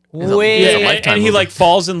 Wait. Yeah, a and Lifetime he movie. like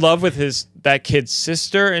falls in love with that kid's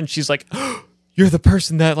sister. And she's like, you're the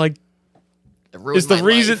person that like is the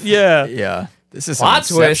reason. Yeah. Yeah, this is some Plot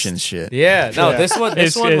Inception twist. shit. Yeah. No, Yeah. this one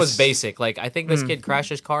It's- was it's- basic. Like I think this kid crashed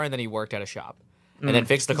his car and then he worked at a shop and then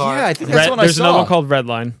fixed the car. Yeah, I think that's one I There's saw. another one called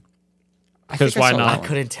Redline. Because why saw not? I that one.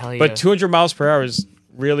 couldn't tell you. But 200 miles per hour is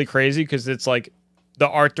really crazy because it's like the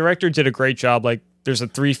art director did a great job. Like there's a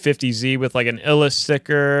 350Z with like an Illa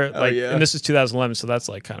sticker. Like, yeah. and this is 2011, so that's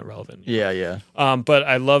like kind of relevant. Yeah. But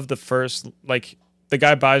I love the first, like the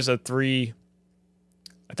guy buys a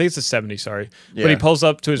I think it's a 70, sorry. Yeah. But he pulls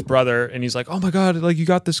up to his brother and he's like, oh my God, like you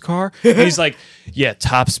got this car? And he's like, yeah,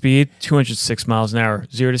 top speed, 206 miles an hour,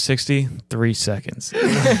 0 to 60, 3 seconds.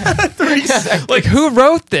 3 seconds. Like who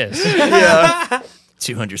wrote this? Yeah.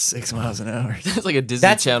 206 miles an hour. It's like a Disney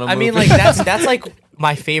that's Channel I mean, movie. like that's like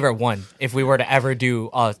my favorite one. If we were to ever do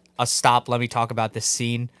a stop, let me talk about this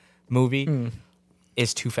scene movie,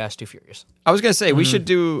 is Too Fast, Too Furious. I was gonna say we should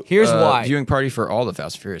do. Here's why. Viewing party for all the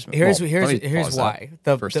Fast and Furious movies. Here's why.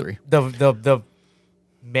 The first the, three. The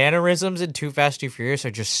mannerisms in Too Fast, Too Furious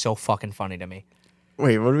are just so fucking funny to me.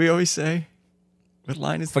 Wait, what do we always say? What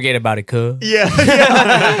line is? Forget about it, cuz. Yeah.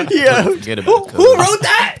 Forget about it. Who wrote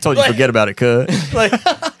that? I told you forget about it, cuz.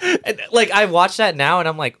 Like I watch that now and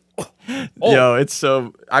I'm like, Yo, it's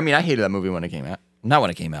so. I mean, I hated that movie when it came out. Not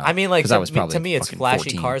when it came out. I mean, like 'cause I was to probably me, it's fucking flashy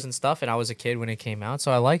 14. cars and stuff, and I was a kid when it came out,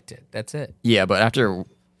 so I liked it. That's it. Yeah, but after,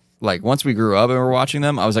 like, once we grew up and were watching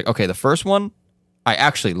them, I was like, okay, the first one, I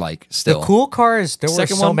actually like still. The cool cars, there were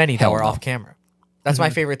Second so one? many that Hell were no. off camera. That's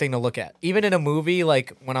my favorite thing to look at. Even in a movie,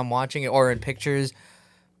 like when I'm watching it or in pictures,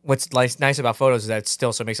 what's nice about photos is that it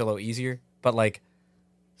still so it makes it a little easier. But like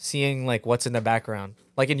seeing like what's in the background,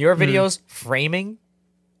 like in your videos, framing,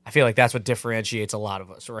 I feel like that's what differentiates a lot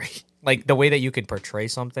of us, right? Like the way that you can portray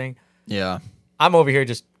something. Yeah. I'm over here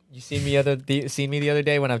just seen me the other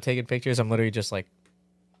day when I'm taking pictures. I'm literally just like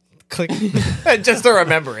click just to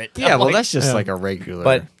remember it. Yeah, I'm well, like- that's just like a regular.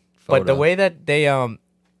 but the photo. way that they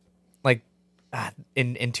like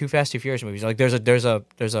in Too Fast Too Furious movies, like there's a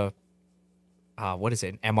what is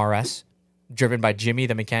it, an MRS driven by Jimmy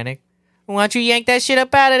the mechanic. Why don't you yank that shit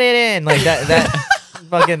up out of it in like that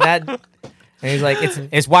fucking that. And he's like,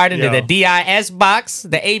 it's wired into Yo. the DIS box,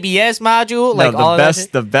 the ABS module, No, like all of that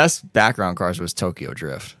shit. the best background cars was Tokyo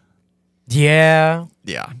Drift. Yeah,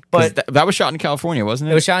 Yeah, But- but that was shot in California, wasn't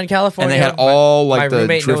it? it was shot in California, and they had all like the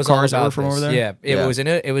roommate drift knows all cars that were about from this. over there. Yeah,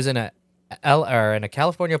 it was in a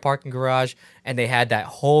California parking garage, and they had that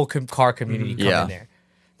whole car community come Yeah. in there.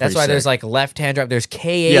 That's Pretty why there's sick. like left-hand drive. There's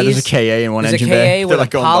KAs. Yeah, there's a KA in one There's engine a KA bay. with They're a like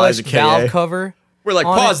going by as a polished valve KA. cover. We're like,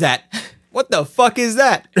 on pause it. that. What the fuck is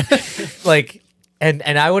that? Like, and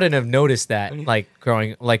I wouldn't have noticed that like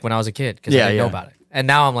growing like when I was a kid because I Yeah, didn't know yeah. about it. And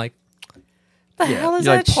now I'm like, the hell is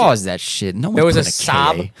You're that like, shit? pause that shit. No one. There was a put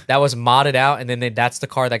Saab KA. that was modded out, and then that's the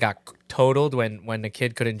car that got totaled when the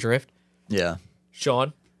kid couldn't drift. Yeah.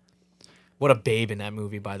 Sean, what a babe in that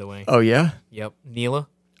movie, by the way. Oh yeah. Yep, Neela.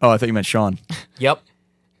 Oh, I thought you meant Sean. Yep.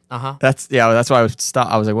 That's why I was stopped.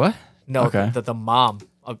 I was like, what? No, Okay. the mom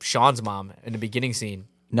of Sean's mom in the beginning scene.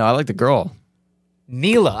 No, I like the girl.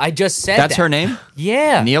 Neela. I just said That's that. her name.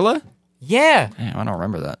 Yeah. Neela. Yeah. Damn, I don't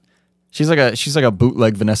remember that. She's like a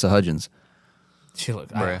bootleg Vanessa Hudgens. She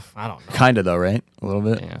looked. Bruh. I don't know. Kinda though, right? A little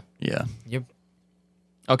bit. Yeah. Yeah. Yep.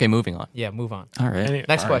 Okay, moving on. Yeah, move on. All right.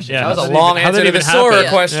 Next question. Yeah, that was how a did long even- how answer did to it the even Sora happen?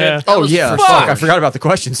 question. Yeah. Oh yeah, fuck. fuck! I forgot about the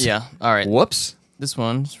questions. Yeah. All right. Whoops. This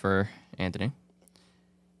one's for Anthony.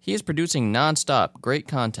 He is producing nonstop great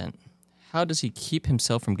content. How does he keep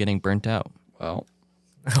himself from getting burnt out? Well,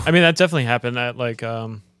 I mean, that definitely happened at like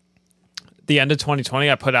the end of 2020.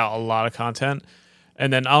 I put out a lot of content,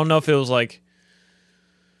 and then I don't know if it was like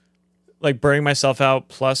burning myself out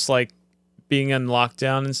plus like being in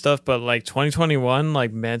lockdown and stuff, but like 2021,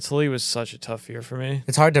 like mentally was such a tough year for me.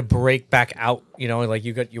 It's hard to break back out, like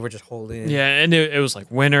you were just holding. Yeah, and it was like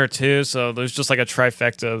winter too, so there's just like a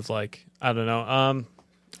trifecta of like I don't know,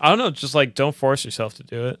 just like don't force yourself to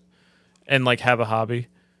do it, and like have a hobby.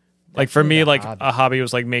 Like for me, like a hobby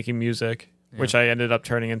was like making music, which I ended up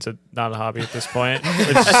turning into not a hobby at this point.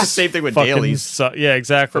 that's the same thing with Fucking dailies. yeah,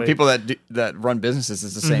 exactly. For people that run businesses,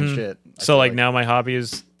 it's the same shit. I So feel like now my hobby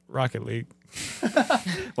is Rocket League.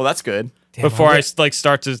 well, that's good. Damn, Before I like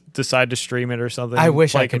start to decide to stream it or something. I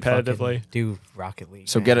wish play I could competitively fucking do Rocket League.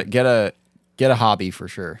 So man. get a hobby for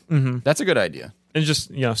sure. Mm-hmm. That's a good idea. and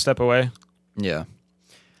just step away. Yeah.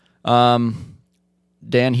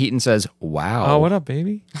 Dan Heaton says, "Wow." Oh, what up,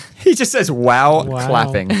 baby? He just says, "Wow," Wow.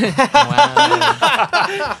 clapping.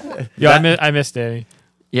 Yo, I miss Danny.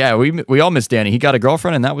 Yeah, we all miss Danny. He got a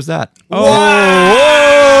girlfriend, and that was that. Oh,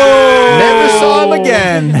 Never saw him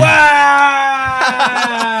again.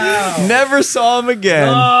 Never saw him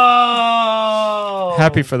again. Oh,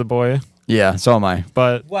 happy for the boy, Yeah, so am I.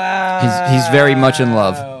 but wow. He's very much in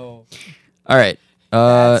love. All right.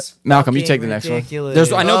 That's Malcolm, you fucking take the next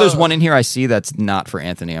ridiculous. one. I know there's one in here I see that's not for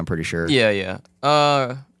Anthony, I'm pretty sure. Yeah.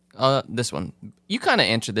 This one. You kind of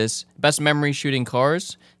answered this. Best memory shooting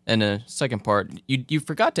cars. And the second part, you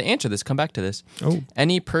forgot to answer this. Come back to this. Oh.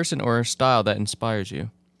 Any person or style that inspires you.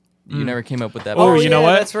 You never came up with that. Oh, Oh, you know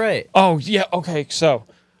what? That's right. oh yeah, okay. So,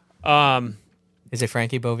 Is it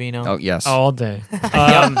Frankie Bovino? Oh, yes. all day.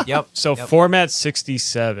 Yep. So Yep. Format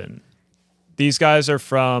 67. These guys are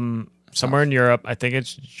from somewhere in Europe. I think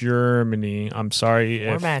it's Germany. I'm sorry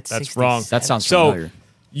if Format that's wrong. 67. That sounds So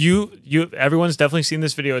familiar. everyone's definitely seen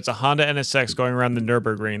this video. It's a Honda NSX going around the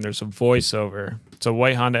Nürburgring. There's a voiceover. It's a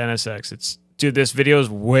white Honda NSX. This video is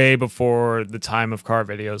way before the time of car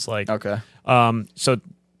videos. Like, Okay. so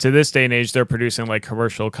to this day and age, they're producing like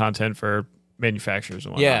commercial content for manufacturers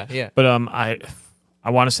and whatnot. Yeah. But I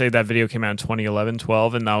want to say that video came out in 2011,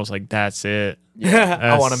 12, and I was like, that's it.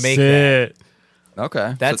 I want to make that. it.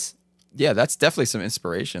 Okay. That's So, yeah, that's definitely some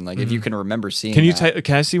inspiration. Like, if you can remember seeing Can you that.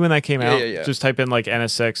 can I see when that came out? yeah. Just type in like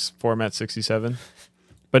NSX Format 67,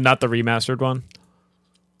 but not the remastered one.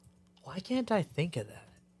 Why can't I think of that?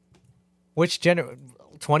 Which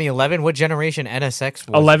 2011? What generation NSX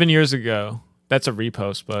was? 11 years ago. That's a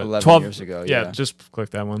repost, but 11 12 years ago, Yeah, yeah. just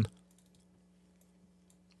click that one.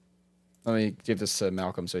 Let me give this to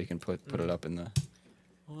Malcolm so he can put it up in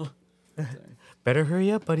the... Better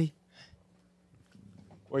hurry up, buddy.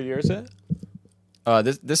 What year is it?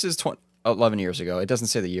 This is 11 years ago. It doesn't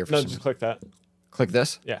say the year for No, some... just click that. Click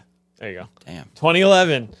this? Yeah, there you go. Damn.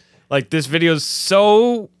 2011. Like this video is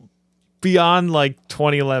so beyond like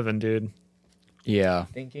 2011, dude. Yeah.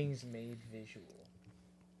 Thinking's made visual.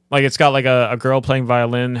 Like it's got like a girl playing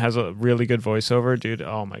violin, has a really good voiceover, dude.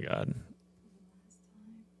 Oh my god.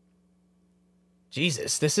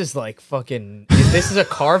 Jesus, this is like fucking. This is a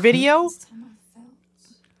car video?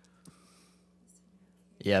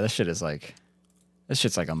 Yeah, this shit's like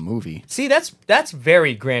a movie. See, that's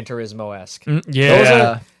very Gran Turismo esque.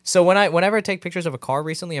 Yeah. So whenever I take pictures of a car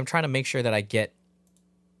recently, I'm trying to make sure that I get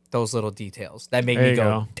those little details that make There me you go,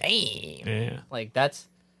 go. damn. Yeah. Like that's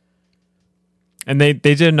And they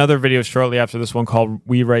did another video shortly after this one called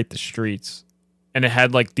We Write the Streets. And it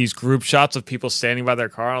had like these group shots of people standing by their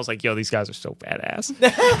car. I was like, yo, these guys are so badass.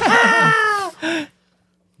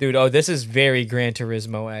 dude. Oh, this is very Gran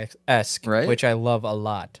Turismo esque, Right? which I love a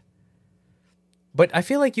lot. But I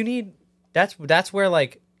feel like you need that's where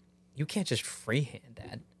like you can't just freehand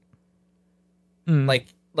that.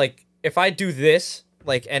 Like if I do this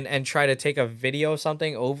like and try to take a video of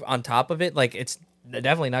something over on top of it, like it's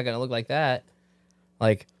definitely not gonna look like that.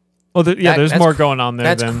 Like Well, there's that's more going on there.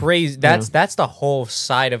 that's than, crazy. That's the whole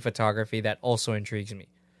side of photography that also intrigues me.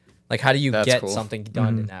 Like how do you That's get cool. something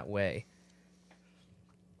done in that way?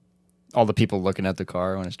 All the people looking at the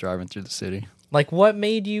car when it's driving through the city. Like what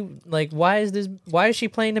made you like why is she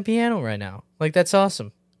playing the piano right now? Like that's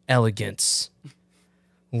awesome. Elegance.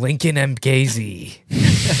 Lincoln M. Gazy.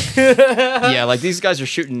 Yeah, like these guys are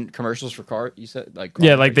shooting commercials for car. You said like car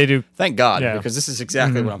Yeah, like they do. Thank God, Yeah. because this is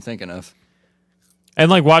exactly what I'm thinking of. And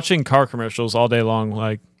like watching car commercials all day long.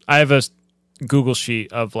 Like I have a Google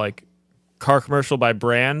sheet of like car commercial by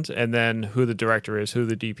brand, and then who the director is, who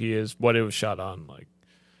the DP is, what it was shot on. Like,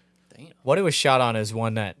 What it was shot on is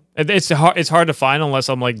one that it's hard to find unless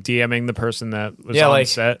I'm like DMing the person that was on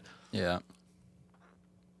set. Yeah.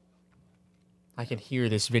 I can hear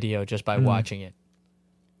this video just by watching it.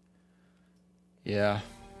 Yeah.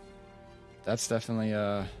 That's definitely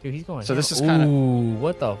Dude, he's going. So this down. is kinda- Ooh,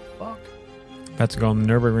 what the fuck? About to go on the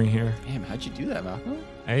Nürburgring here. Damn, how'd you do that, Malcolm?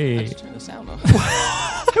 I Hey, just turned the sound off.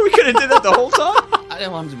 We could have did that the whole time. I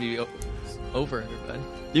didn't want him to be over everybody.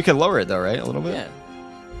 You can lower it though, right? A little bit. Yeah.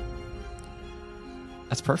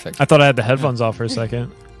 That's perfect. I thought I had the headphones off for a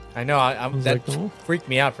second. I know. was That like, oh. freaked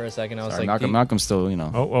me out for a second. I was Sorry, like, Malcolm's still,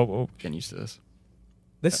 Oh. getting used to this.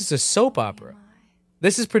 this is a soap opera.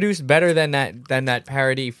 This is produced better than that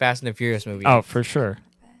parody Fast and the Furious movie. Oh, for sure.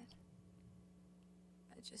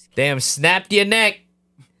 Damn! Snapped your neck.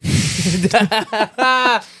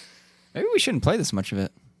 Maybe we shouldn't play this much of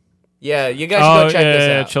it. Yeah, you guys should go check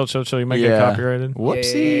this out. Chill. You might get copyrighted.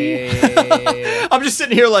 Whoopsie. Yeah. I'm just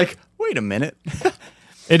sitting here like, wait a minute.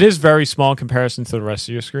 It is very small in comparison to the rest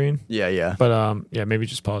of your screen. Yeah. But yeah, maybe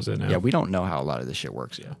just pause it now. Yeah, we don't know how a lot of this shit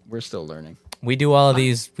works yet. We're still learning. We do all of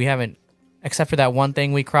these. We haven't, except for that one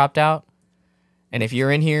thing we cropped out. And if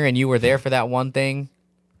you're in here and you were there for that one thing,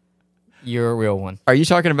 you're a real one. Are you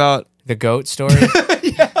talking about The goat story.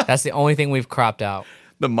 That's the only thing we've cropped out.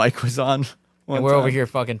 the mic was on? And we're over here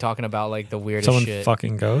fucking talking about like the weirdest Someone shit.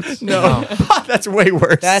 fucking goats. No, that's way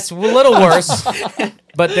worse. That's a little worse.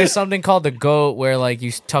 But there's something called the goat where like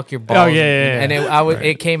you tuck your balls. Oh, yeah. And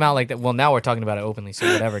it came out like that. Well, now we're talking about it openly, so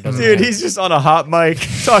whatever. It doesn't Dude, matter. he's just on a hot mic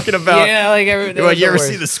talking about. Yeah, like everything. You ever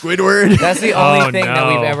see the Squidward? That's the only Oh, thing that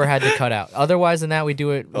no. we've ever had to cut out. Otherwise than that, we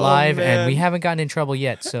do it live, man. and we haven't gotten in trouble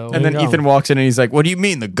yet. So And then you go. Ethan walks in and he's like, "What do you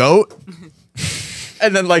mean, the goat?"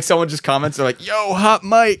 And then like someone just comments, they're like, "Yo, hot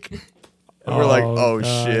mic." And we're like, "Oh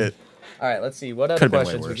God. shit." all right, let's see what other Could have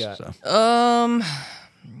been way questions we worse. got.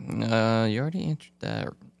 So. You already answered that.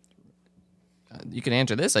 You can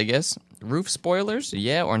answer this, I guess. Roof spoilers,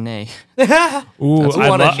 yeah or nay? Ooh, You I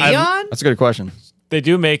want a lo- I- neon? That's a good question. They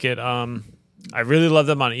do make it. I really love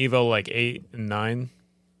them on Evo like 8 and 9.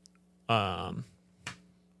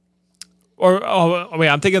 Wait,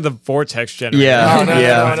 I'm thinking of the Vortex generator. Yeah, No,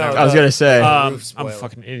 yeah. no, I was gonna say. Roof I'm a spoiler.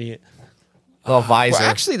 fucking idiot. Little visor. Well,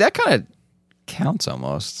 actually, that kind of counts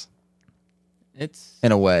almost It's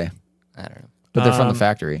in a way, I don't know. but they're from the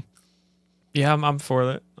factory. Yeah, I'm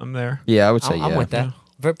for it. I'm there. Yeah, I would say I'm yeah. with that.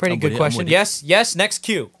 Pretty I'm good with you, I'm question. with you. Yes. Next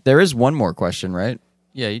cue. There is one more question, right?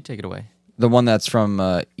 Yeah, you take it away. The one that's from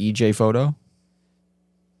EJ Photo.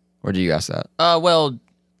 Or do you ask that? Well,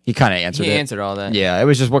 He kind of answered he it. answered all that. Yeah, it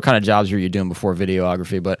was just what kind of jobs were you doing before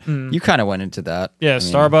videography, but you kind of went into that. Yeah, I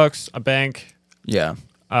mean, Starbucks, a bank, Yeah,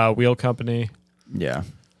 wheel company. yeah.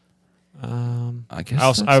 I guess. I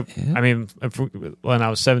also, that's it. I mean, when I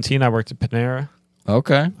was 17, I worked at Panera.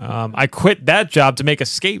 Okay. I quit that job to make a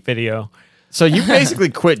skate video. So you basically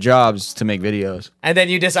quit jobs to make videos. And then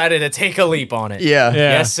you decided to take a leap on it. Yeah. Yeah.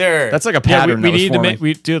 Yes, sir. That's like a Yeah, pattern. we that was need to forming. make.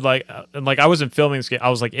 We dude, like I wasn't filming the skate. I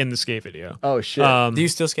was like in the skate video. Oh shit. Do you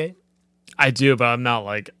still skate? I do, but I'm not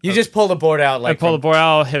like. You just pull the board out I like pull the board.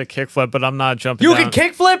 I'll hit a kickflip, but I'm not jumping. You down.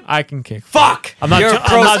 can kickflip? I can kick. Fuck! I'm not. You're a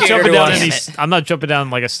pro I'm not skater jumping to down us. any. I'm not jumping down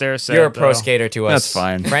like a stair set. You're a pro though. skater to us. That's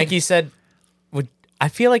fine. Frankie said, I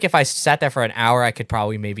feel like if I sat there for an hour, I could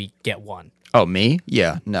probably maybe get one. Oh, me?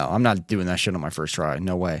 Yeah. No, I'm not doing that shit on my first try.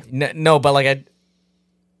 No way. No, but like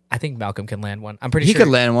I think Malcolm can land one. I'm pretty He sure.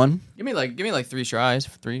 could land one. Give me like 3 tries.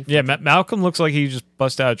 3. Yeah, Malcolm looks like he just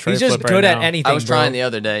bust out a tray He's just flip good right at now. anything. I was bro. trying the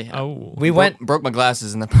other day. Oh, We went. broke my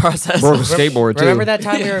glasses in the process. Broke a skateboard too. Remember that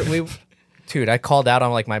time dude? I called out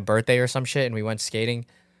on like my birthday or some shit, and we went skating.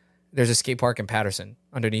 There's a skate park in Patterson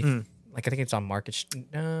underneath. Like I think it's on Market Street.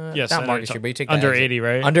 yes, I not know Market you're Street, but you take the under exit. 80,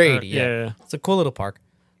 right? Under Or- 80, yeah. It's a cool little park.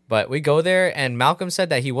 But we go there, and Malcolm said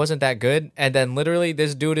that he wasn't that good, and then literally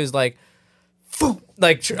this dude is like,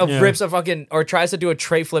 rips a fucking or tries to do a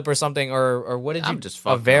tray flip or something, or what did you? I'm just a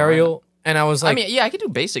fucking varial, and I was like, I mean, yeah, I can do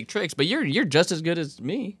basic tricks, but you're just as good as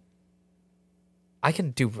me. I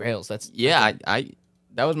can do rails. That's Yeah, I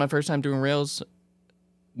that was my first time doing rails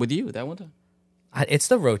with you that one time. It's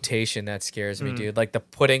the rotation that scares me, dude. Like the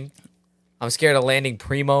pudding. I'm scared of landing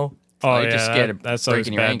primo. Oh you're yeah, just scared of that's always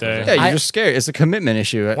a breaking your bad ankles, day. Yeah, you're I- just scared. It's a commitment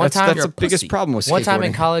issue. That's time- the You're a biggest pussy. problem with skateboarding. One time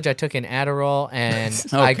in college, I took an Adderall and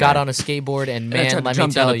I Okay. got on a skateboard, and I man, tried to let me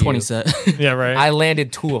jump tell down a 20 you, set. Yeah, right. I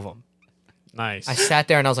landed 2 of them. Nice. I sat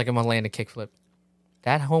there and I was like, I'm gonna land a kickflip.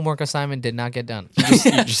 That homework assignment did not get done. you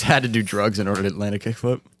just had to do drugs in order to land a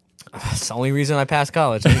kickflip. That's the only reason I passed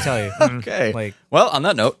college. Let me tell you. Okay. Like, Well, on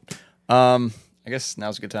that note, I guess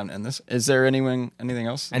now's a good time to end this. Is there anything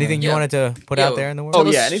else? Anything you Yeah. wanted to put Yeah. out there in the world? Oh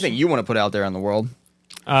yeah, anything you want to put out there in the world?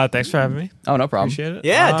 Thanks for having me. Oh, no problem. Appreciate it.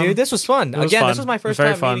 Yeah, dude, this was fun. It was Again, fun. this was my It first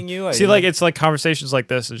very time fun. meeting you. See, like it's like conversations like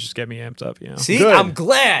this that just get me amped up. You know. See, Good. I'm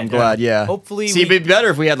glad. I'm glad. Yeah. Hopefully See, it'd be better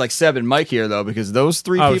if we had like Seb and Mike here though, because those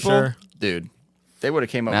three Oh, people, sure. dude, they would have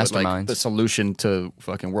came up with like Masterminds. the solution to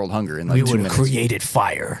fucking world hunger in like we 2 would have minutes. created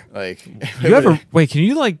fire Like, You ever wait? Can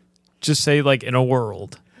you like just say like in a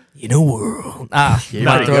world? in a world. Ah, you're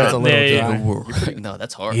my pretty throat's good. a little Yeah, dry. No,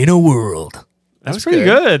 that's hard. In a world. That's was pretty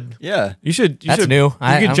good. good. Yeah. You should. That's should, new. You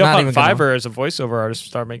I'm could jump not on even gonna- Fiverr as a voiceover artist, and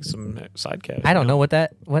start making some side casts. I don't know what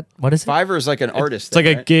that. What is it? Fiverr is like an artist. It's like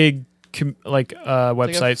thing, a right? gig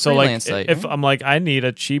website. So like, freelance site, if right? I'm like, I need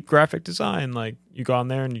a cheap graphic design, like you go on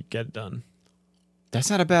there and you get it done. That's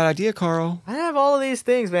not a bad idea, Carl. I have all of these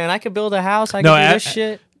things, man. I could build a house. I No, could do I- this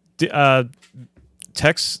shit.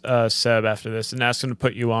 Text Seb after this and ask him to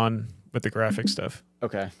put you on with the graphic stuff.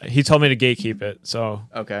 Okay. He told me to gatekeep it, so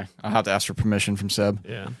Okay. I'll have to ask for permission from Seb.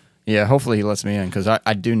 yeah. Yeah. Hopefully he lets me in because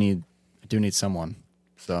I do need someone.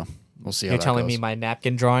 So we'll see how You're that telling goes. me my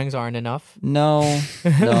napkin drawings aren't enough? No,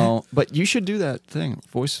 no. But you should do that thing,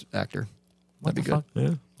 voice actor. What That'd the be good.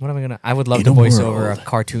 fuck? Yeah. What am I gonna? I would love In to a voice world. over a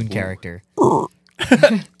cartoon character.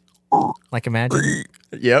 Like imagine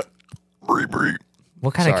Yep. what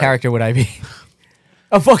kind Sorry. of character would I be?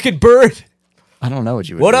 A fucking bird. I don't know what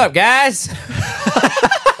you would What do. up, guys?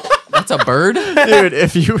 That's a bird? Dude,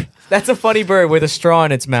 if you That's a funny bird with a straw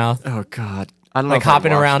in its mouth, Oh god. I don't know like if I'd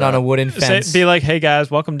hopping watch around on that. a wooden fence. Be like, hey guys,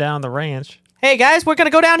 welcome down the ranch. Hey guys, we're gonna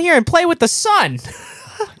go down here and play with the sun.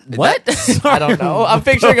 What? I don't know. I'm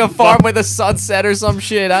picturing a farm with a sunset or some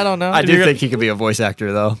shit. I don't know. I do think he could be a voice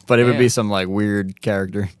actor though, but it would be Yeah. some like weird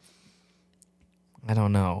character. I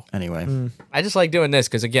don't know. Anyway. I just like doing this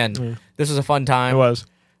because again, this was a fun It time. was.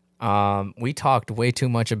 We talked way too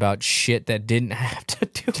much about shit that didn't have to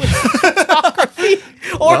do with photography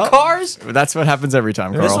or cars. That's what happens every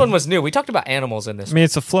time, Carl. This one was new. We talked about animals in this. I mean,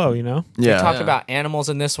 it's a flow, you know. We yeah. talked Yeah. about animals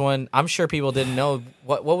in this one. I'm sure people didn't know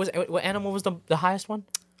what animal was the highest one?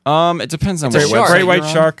 It depends on It's a what shark. website Great you're white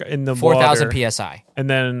on. shark in the 4,000 water, psi. and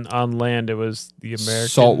then on land it was the American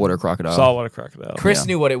Saltwater crocodile. saltwater crocodile. Chris Yeah.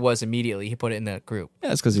 knew what it was immediately. He put it in the group.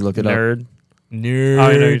 Yeah, it's because he looked it up. Nerd. Nerd.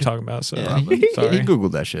 I know what you're talking about. So Yeah, he sorry.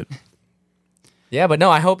 googled that shit. Yeah, but no,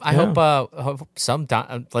 I hope some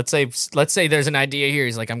let's say there's an idea here.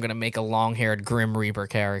 He's like, I'm gonna make a long-haired Grim Reaper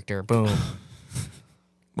character. Boom.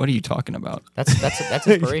 What are you talking about? That's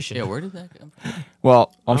inspiration. Yeah, where did that come from?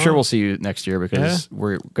 Well, I'm sure we'll see you next year because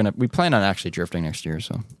Yeah. we plan on actually drifting next year.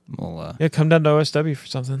 So we'll. Yeah, come down to OSW for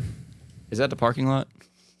something. Is that the parking lot?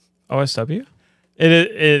 OSW? It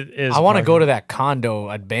is. I want to go parking. to that condo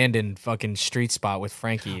abandoned fucking street spot with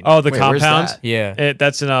Frankie. Oh, the Wait, where's compound. that? yeah.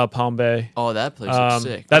 That's in Palm Bay. Oh, that place looks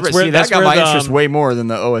sick. That's where See, that's that got where my the, interest way more than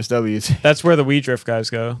the OSWs. That's where the We Drift guys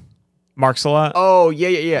go. Marks a lot. Oh yeah.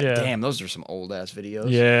 Yeah. Damn, those are some old ass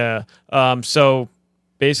videos. Yeah. So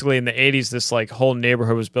basically in the 80s this like whole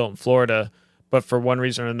neighborhood was built in Florida, but for one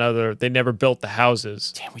reason or another they never bult the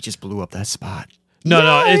houses. Damn, we just blew up that spot.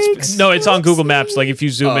 No, it's on Google Maps. Like if you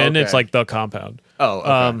zoom in, it's okay. like the compound. Oh,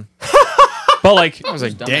 okay. But like I was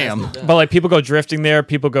like, Dumbass damn. did that. but like people go drifting there,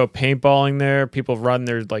 people go paintballing there, people run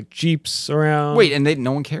their like Jeeps around. Wait, and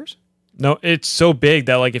no one cares? No, it's so big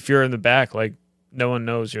that like if you're in the back, like no one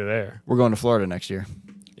knows you're there. We're going to Florida next year.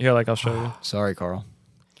 Here, like I'll show you. Sorry, Carl.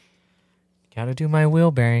 Gotta do my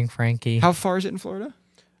wheel bearing, Frankie. How far is it in Florida?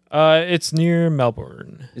 It's near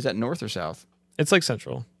Melbourne. Is that north or south? It's like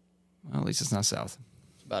central. Well, at least it's not south.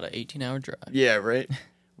 It's about an 18-hour drive. Yeah, right.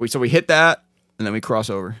 So we hit that, and then we cross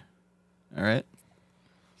over. All right.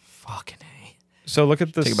 Fucking A. So look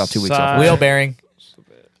at the Take about 2 weeks off. side. Wheel bearing.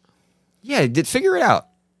 Yeah, figure it out.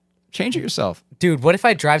 Change it yourself. Dude, what if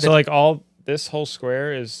I drive the So like all this whole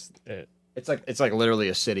square is it. It's like literally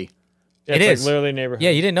a city. Yeah, It it's is. like literally a neighborhood.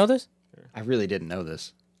 Yeah, you didn't know this? I really didn't know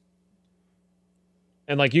this.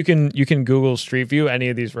 And like you can Google Street View any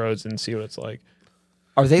of these roads and see what it's like.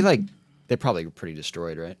 Are they like? They're probably pretty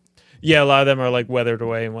destroyed, right? Yeah, a lot of them are like weathered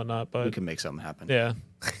away and whatnot. We But can make something happen. yeah,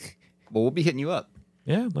 Well, we'll be hitting you up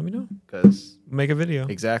yeah. Let me know. because Make a video.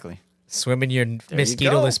 exactly. Swim in your you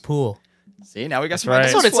mosquito-less pool. See, now we got some. right.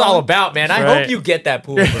 That's what it's all about, man. I Right. hope you get that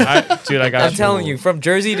pool. bro. Dude, I got I'm telling you, from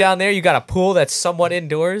Jersey down there, you got a pool that's somewhat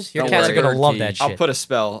indoors. Your Don't cats worry. are gonna love Turkey. that shit. I'll put a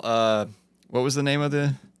spell. What was the name of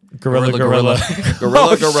the Gorilla. Gorilla?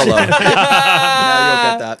 Oh, Gorilla. Now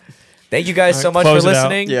you'll get that. Thank you guys so All right, much for close it out.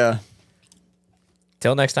 listening. Yeah.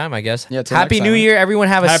 Till next time, I guess. Yeah, till Happy next New time. Year, everyone.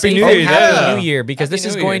 Have a Happy safe New and Year, happy yeah. New Year because Happy this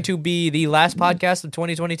is New going Year. to be the last podcast of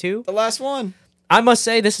 2022. The last one. I must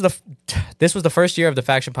say this was the first year of the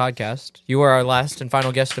Faction Podcast. You are our last and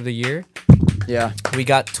final guest of the year. Yeah. We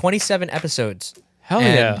got 27 episodes. Hell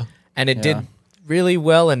and, yeah. And it Yeah. did really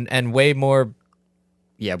well and way more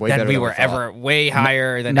Yeah, way than better we than were thought. ever, way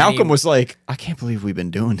higher than Malcolm any- was like, I can't believe we've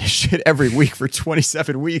been doing this shit every week for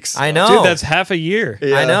 27 weeks. I know. Dude, that's half a year.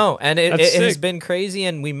 Yeah. I know. And it That's has sick. been crazy,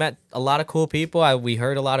 and we met a lot of cool people. We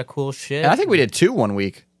heard a lot of cool shit. And I think we did 2 one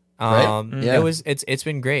week. right? Yeah. It's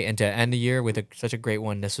been great, and to end the year with such a great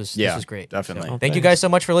one, this was great. Definitely. So, thank you guys so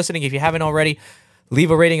much for listening. If you haven't already, leave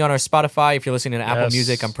a rating on our Spotify. If you're listening to Apple Yes.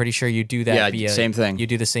 Music, I'm pretty sure you do that. Yeah, same thing. You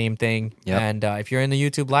do the same thing. Yep. And if you're in the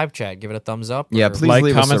YouTube live chat, give it a thumbs up. Yeah, or- please Like,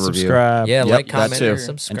 leave us comment, a review. subscribe. Yeah, Yep, like, that comment, too. and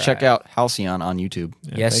subscribe. And check out Halcyon on YouTube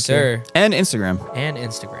Yes, thank sir. and Instagram. And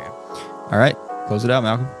Instagram. All right, close it out,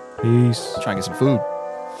 Malcolm. Peace. Try and get some food.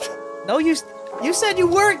 No, you said you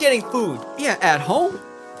were getting food. Yeah, at home.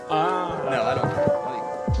 No, I don't.